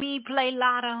play me, play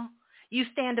lotto. You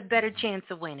stand a better chance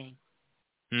of winning.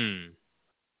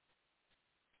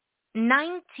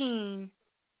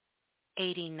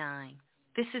 1989.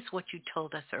 This is what you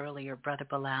told us earlier, Brother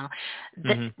Bilal.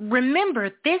 Remember,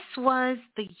 this was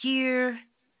the year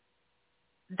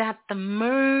that the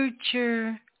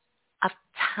merger of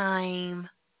Time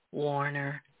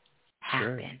Warner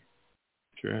happened.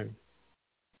 Sure.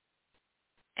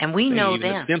 And we know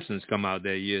even them. The Simpsons come out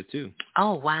that year, too.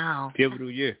 Oh, wow.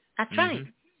 Pivotal year. That's right.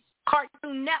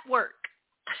 Cartoon Network.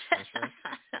 That's right.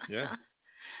 Yeah.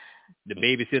 The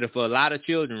babysitter for a lot of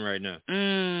children right now.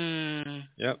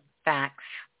 Yep. Facts.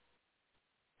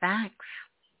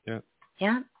 Yep.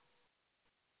 Yep.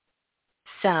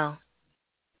 So,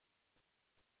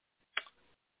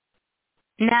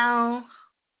 Now,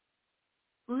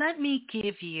 let me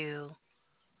give you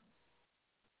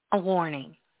a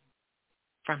warning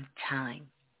from time.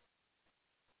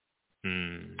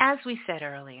 As we said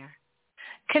earlier,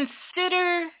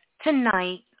 consider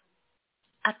tonight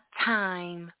a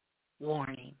time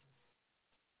warning.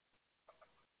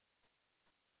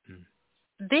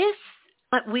 This,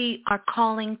 what we are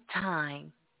calling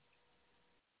time,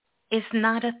 is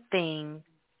not a thing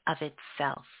of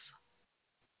itself.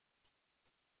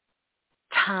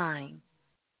 Time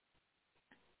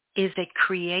is a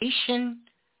creation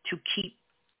to keep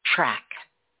track.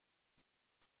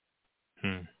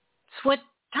 It's what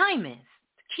time is,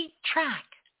 to keep track.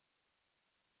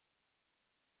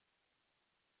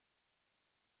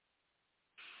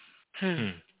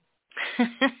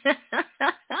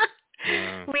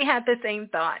 We had the same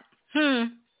thought.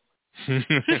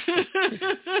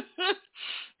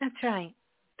 That's right.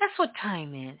 That's what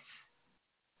time is.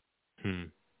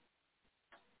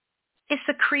 It's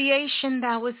a creation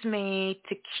that was made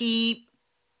to keep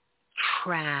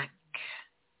track.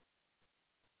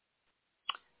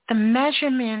 The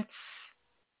measurements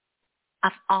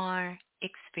of our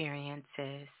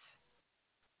experiences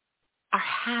are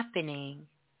happening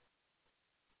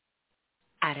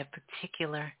at a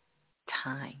particular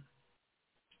time.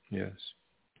 Yes.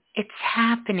 It's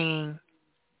happening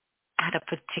at a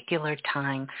particular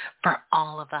time for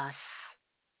all of us.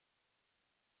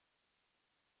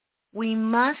 We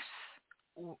must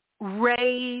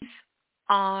raise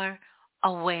our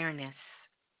awareness.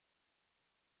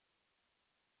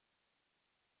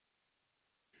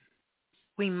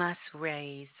 We must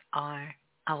raise our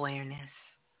awareness.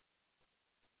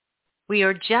 We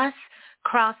are just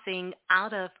crossing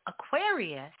out of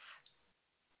Aquarius,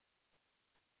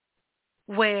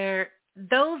 where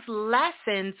those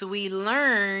lessons we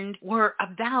learned were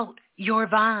about your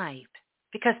vibe.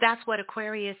 Because that's what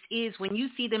Aquarius is. When you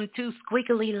see them two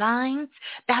squiggly lines,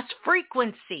 that's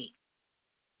frequency.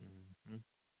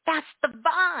 That's the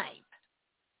vibe.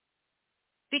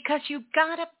 Because you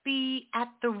gotta be at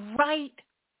the right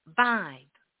vibe,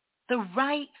 the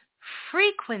right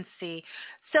frequency.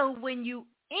 So when you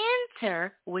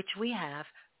enter, which we have,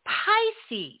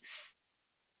 Pisces,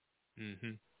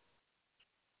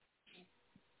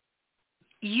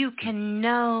 you can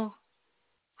know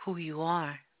who you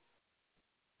are.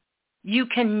 You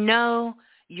can know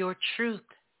your truth.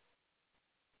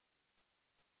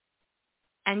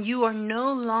 And you are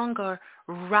no longer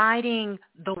riding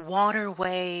the water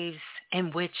waves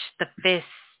in which the fish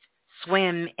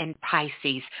swim in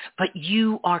Pisces, but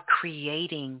you are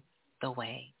creating the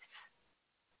waves.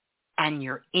 And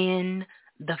you're in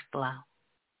the flow.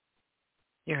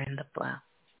 You're in the flow.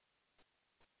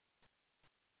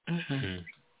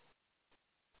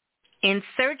 In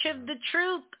search of the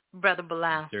truth, Brother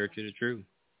Bilal. Search of the truth.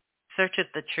 Search of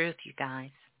the truth, you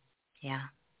guys. Yeah.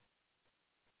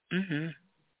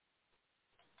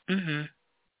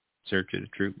 Search of the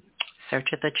truth.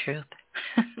 Search of the truth.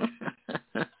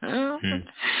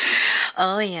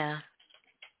 Oh, yeah.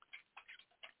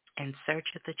 In search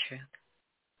of the truth.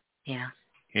 Yeah.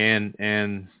 And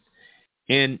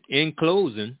in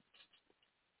closing,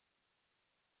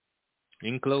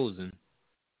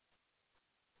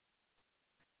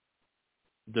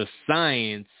 the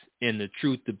science and the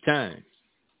truth of time.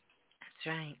 That's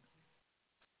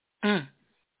right.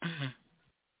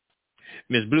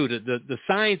 Ms. Blue, the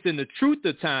science and the truth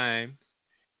of time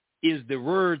is the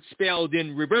word spelled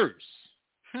in reverse.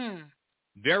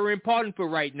 Very important for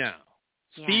right now.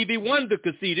 Yeah. Stevie Wonder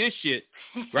could see this shit,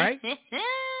 right?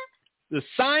 The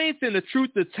science and the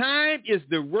truth of time is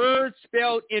the word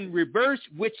spelled in reverse,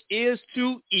 which is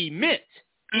to emit.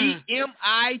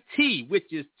 E-M-I-T,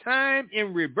 which is time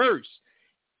in reverse.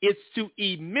 It's to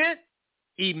emit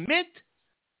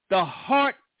the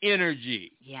heart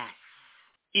energy. Yes.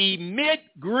 Emit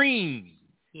green.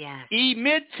 Yes.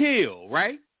 Emit teal,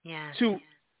 right? Yes. To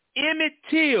emit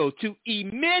teal, to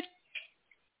emit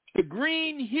the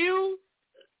green hue,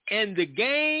 and the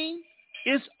game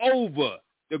is over.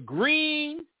 The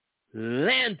green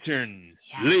lantern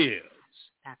lives.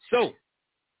 That's so, right.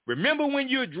 Remember when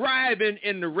you're driving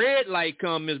and the red light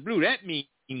comes, Ms. Blue, that means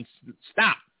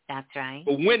stop. That's right.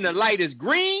 But when the light is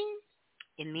green,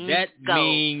 it means that go.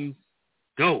 means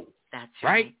go. That's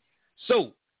right.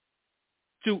 So,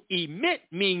 to emit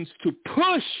means to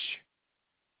push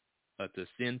or to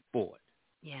send forth.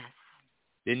 Yes.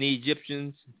 Then the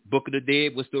Egyptians, Book of the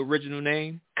Dead, what's the original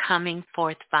name? Coming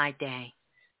forth by day.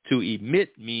 To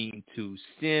emit means to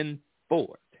send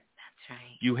forth. That's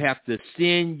right. You have to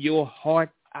send your heart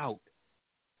out.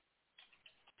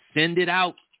 Send it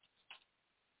out.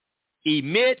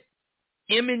 Emit,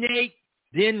 emanate,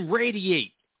 then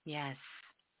radiate. Yes.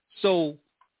 So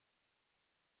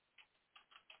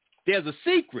there's a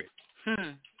secret.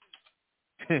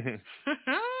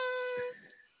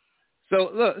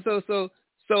 So look,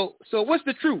 so what's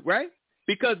the truth, right?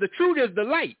 Because the truth is the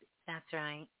light. That's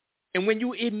right. And when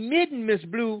you emit, Miss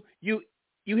Blue, you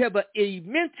have an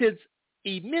emittance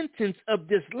of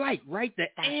this light, right? The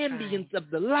ambience of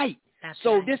the light. That's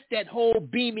so right. This that whole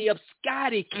beamy of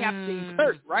Scotty, Captain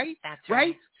Kirk, right? That's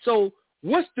right. So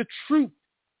what's the truth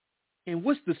and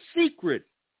what's the secret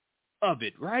of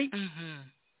it, right?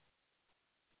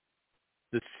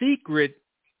 The secret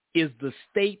is the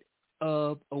state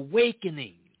of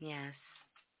awakening. Yes.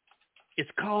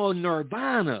 It's called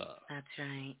nirvana. That's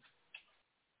right.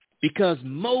 Because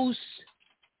most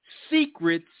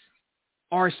secrets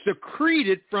are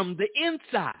secreted from the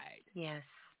inside. Yes.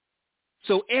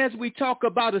 So as we talk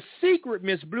about a secret,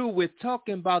 Miss Blue, we're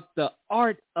talking about the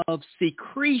art of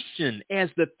secretion, as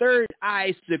the third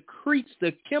eye secretes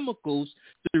the chemicals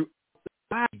through the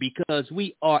body, because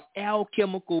we are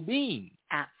alchemical beings.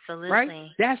 Absolutely. Right?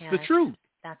 That's the truth.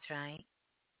 That's right.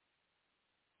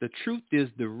 The truth is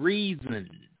the reason.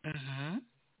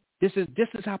 This is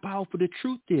how powerful the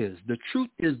truth is. The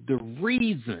truth is the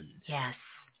reason. Yes.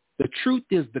 The truth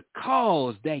is the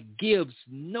cause that gives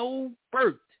no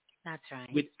birth. That's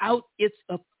right. Without its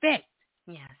effect.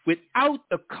 Yes. Without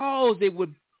the cause, there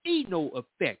would be no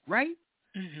effect, right?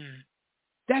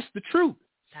 That's the truth.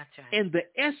 That's right. And the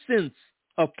essence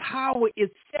of power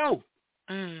itself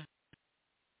is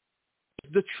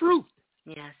the truth.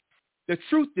 Yes. The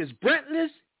truth is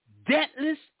breathless,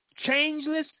 deathless,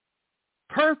 changeless,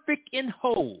 perfect and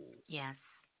whole. Yes.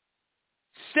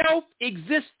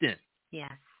 Self-existent.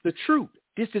 Yes. The truth.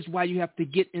 This is why you have to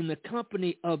get in the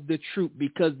company of the truth,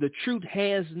 because the truth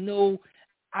has no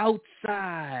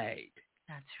outside.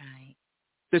 That's right.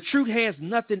 The truth has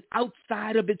nothing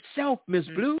outside of itself, Miss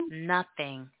Blue.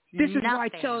 Nothing. This is why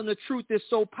telling the truth is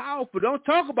so powerful. Don't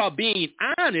talk about being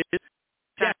honest.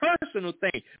 That's a personal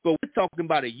thing. But we're talking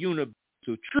about a universal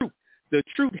truth. The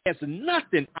truth has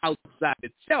nothing outside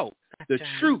itself. The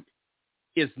truth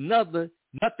is nothing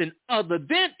other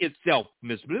than itself,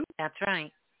 Miss Blue. That's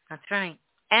right. That's right.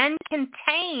 And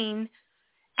contained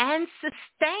and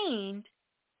sustained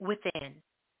within.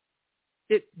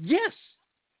 Yes.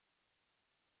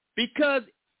 Because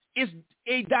it's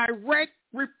a direct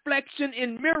reflection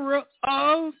and mirror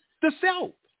of the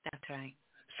self. That's right.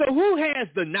 So who has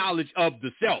the knowledge of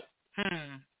the self?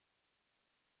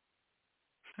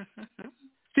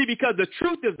 See, because the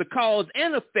truth is the cause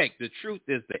and effect. The truth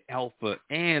is the alpha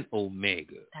and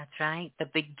omega. That's right. The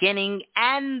beginning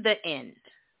and the end.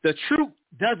 The truth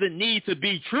doesn't need to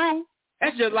be true.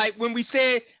 That's just like when we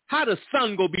say, how the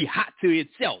sun go be hot to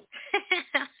itself.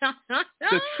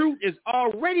 The truth is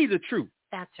already the truth.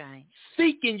 That's right.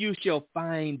 Seek and you shall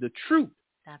find the truth.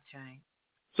 That's right.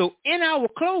 So in our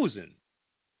closing,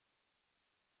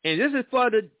 and this is for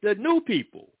the new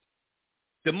people,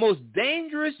 the most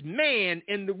dangerous man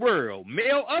in the world,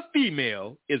 male or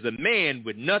female, is a man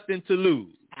with nothing to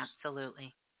lose.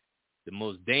 Absolutely. The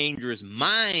most dangerous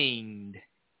mind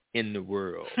in the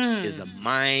world is a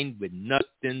mind with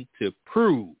nothing to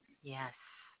prove. Yes.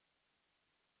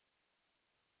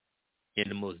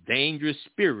 And the most dangerous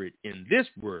spirit in this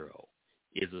world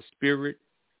is a spirit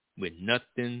with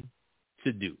nothing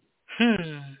to do.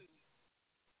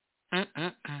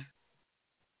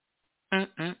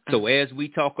 So as we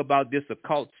talk about this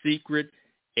occult secret,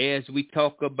 as we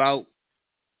talk about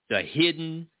the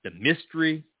hidden, the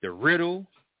mystery, the riddle,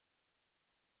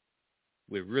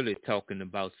 we're really talking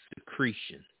about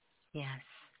secretion. Yes.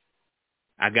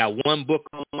 I got one book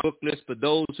on my book list for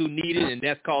those who need it, and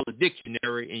that's called a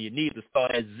dictionary, and you need to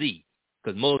start at Z,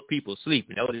 because most people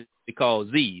sleeping. That's what they call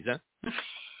Z's, huh?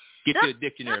 Get your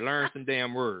dictionary, learn some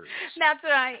damn words. That's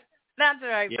right. That's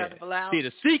right, Brother Bilal. See,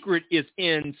 the secret is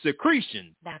in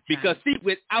secretion. That's because, right. see,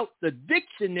 without the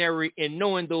dictionary and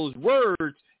knowing those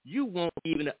words, you won't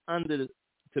even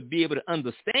to be able to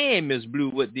understand, Ms. Blue,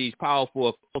 what these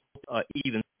powerful are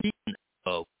even speaking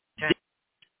of.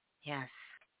 Yes,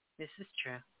 this is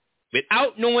true.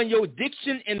 Without knowing your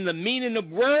diction and the meaning of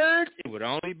words, it would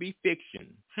only be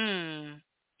fiction.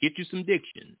 Get you some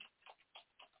diction.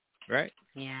 Right?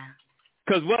 Yeah.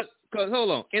 Because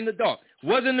hold on, in the dark.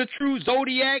 Wasn't the true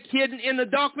zodiac hidden in the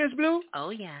dark, Miss Blue?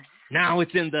 Oh, yes. Now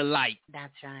it's in the light.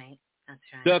 That's right. That's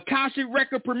right. The Akashic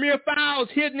Record Premier Files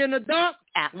hidden in the dark?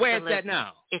 Absolutely. Where's that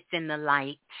now? It's in the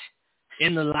light.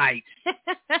 In the light.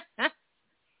 It's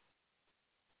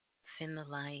in the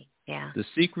light. Yeah. The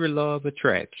secret law of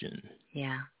attraction.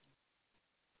 Yeah.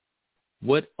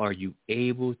 What are you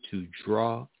able to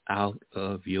draw out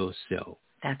of yourself?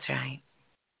 That's right.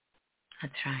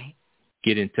 That's right.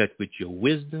 Get in touch with your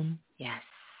wisdom. Yes.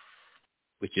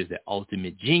 Which is the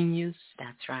ultimate genius.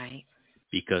 That's right.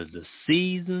 Because the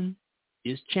season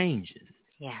is changing.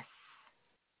 Yes.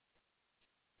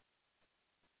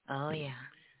 Oh, yeah.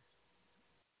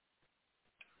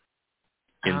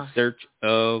 In search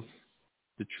of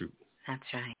the truth. That's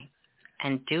right.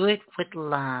 And do it with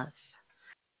love.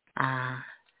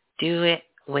 Do it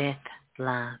with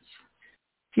love.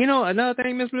 You know, another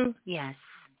thing, Miss Blue? Yes.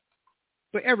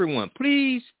 For everyone,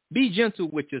 please be gentle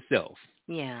with yourself.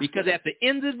 Yeah. Because at the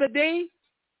end of the day,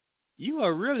 you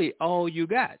are really all you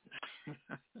got.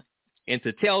 And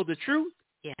to tell the truth,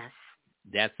 yes,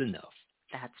 that's enough.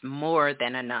 That's more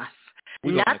than enough.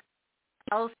 Nothing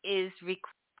else is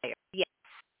required. Yes.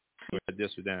 Put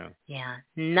this down. Yeah.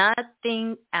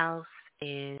 Nothing else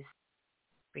is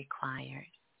required.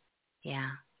 Yeah.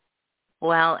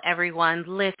 Well, everyone,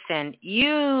 listen,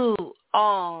 you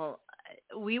all,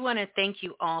 we want to thank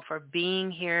you all for being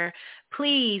here.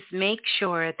 Please make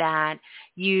sure that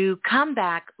you come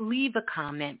back, leave a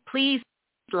comment. Please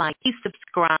like, please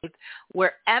subscribe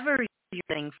wherever you're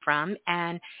listening from.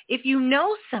 And if you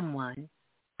know someone,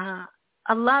 a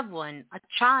loved one, a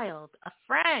child, a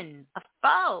friend, a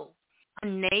foe, a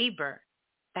neighbor,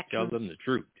 that tell them the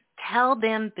truth. Tell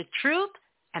them the truth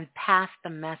and pass the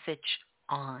message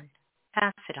on.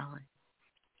 Pass it on.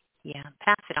 Yeah,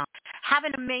 pass it on. Have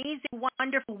an amazing,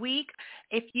 wonderful week.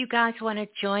 If you guys want to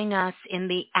join us in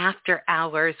the after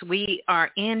hours, we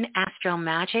are in Astro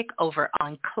Magic over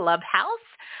on Clubhouse,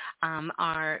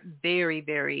 our very,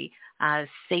 very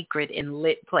sacred and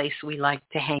lit place we like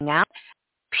to hang out.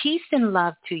 Peace and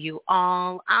love to you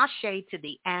all. Ashe to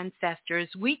the ancestors.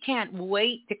 We can't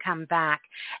wait to come back.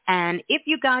 And if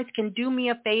you guys can do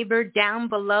me a favor down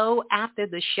below after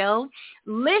the show,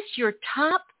 list your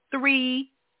top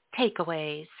 3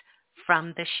 takeaways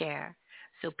from the share.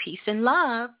 So peace and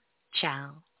love.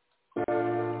 Ciao.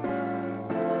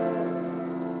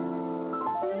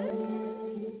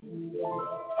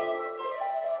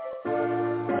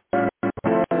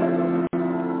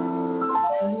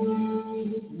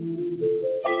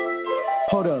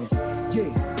 Hold up, yeah.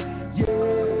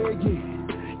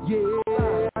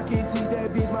 I can't teach that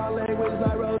bitch my language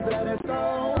like Rosetta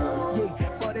Stone.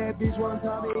 Yeah, for that bitch one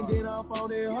time and then I'm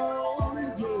on it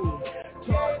home.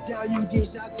 Yeah, talk down, you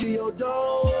get shot to your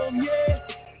dome.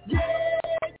 Yeah.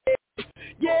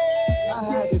 I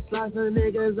had to slice some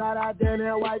niggas out there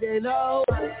now, why they know?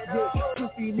 Yeah,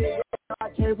 pussy nigga, I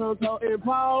came from toting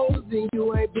poles. And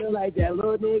you ain't feel like that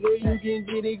little nigga, you can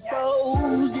get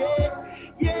exposed. Yeah.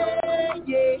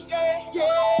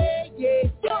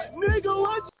 Nigga,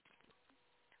 what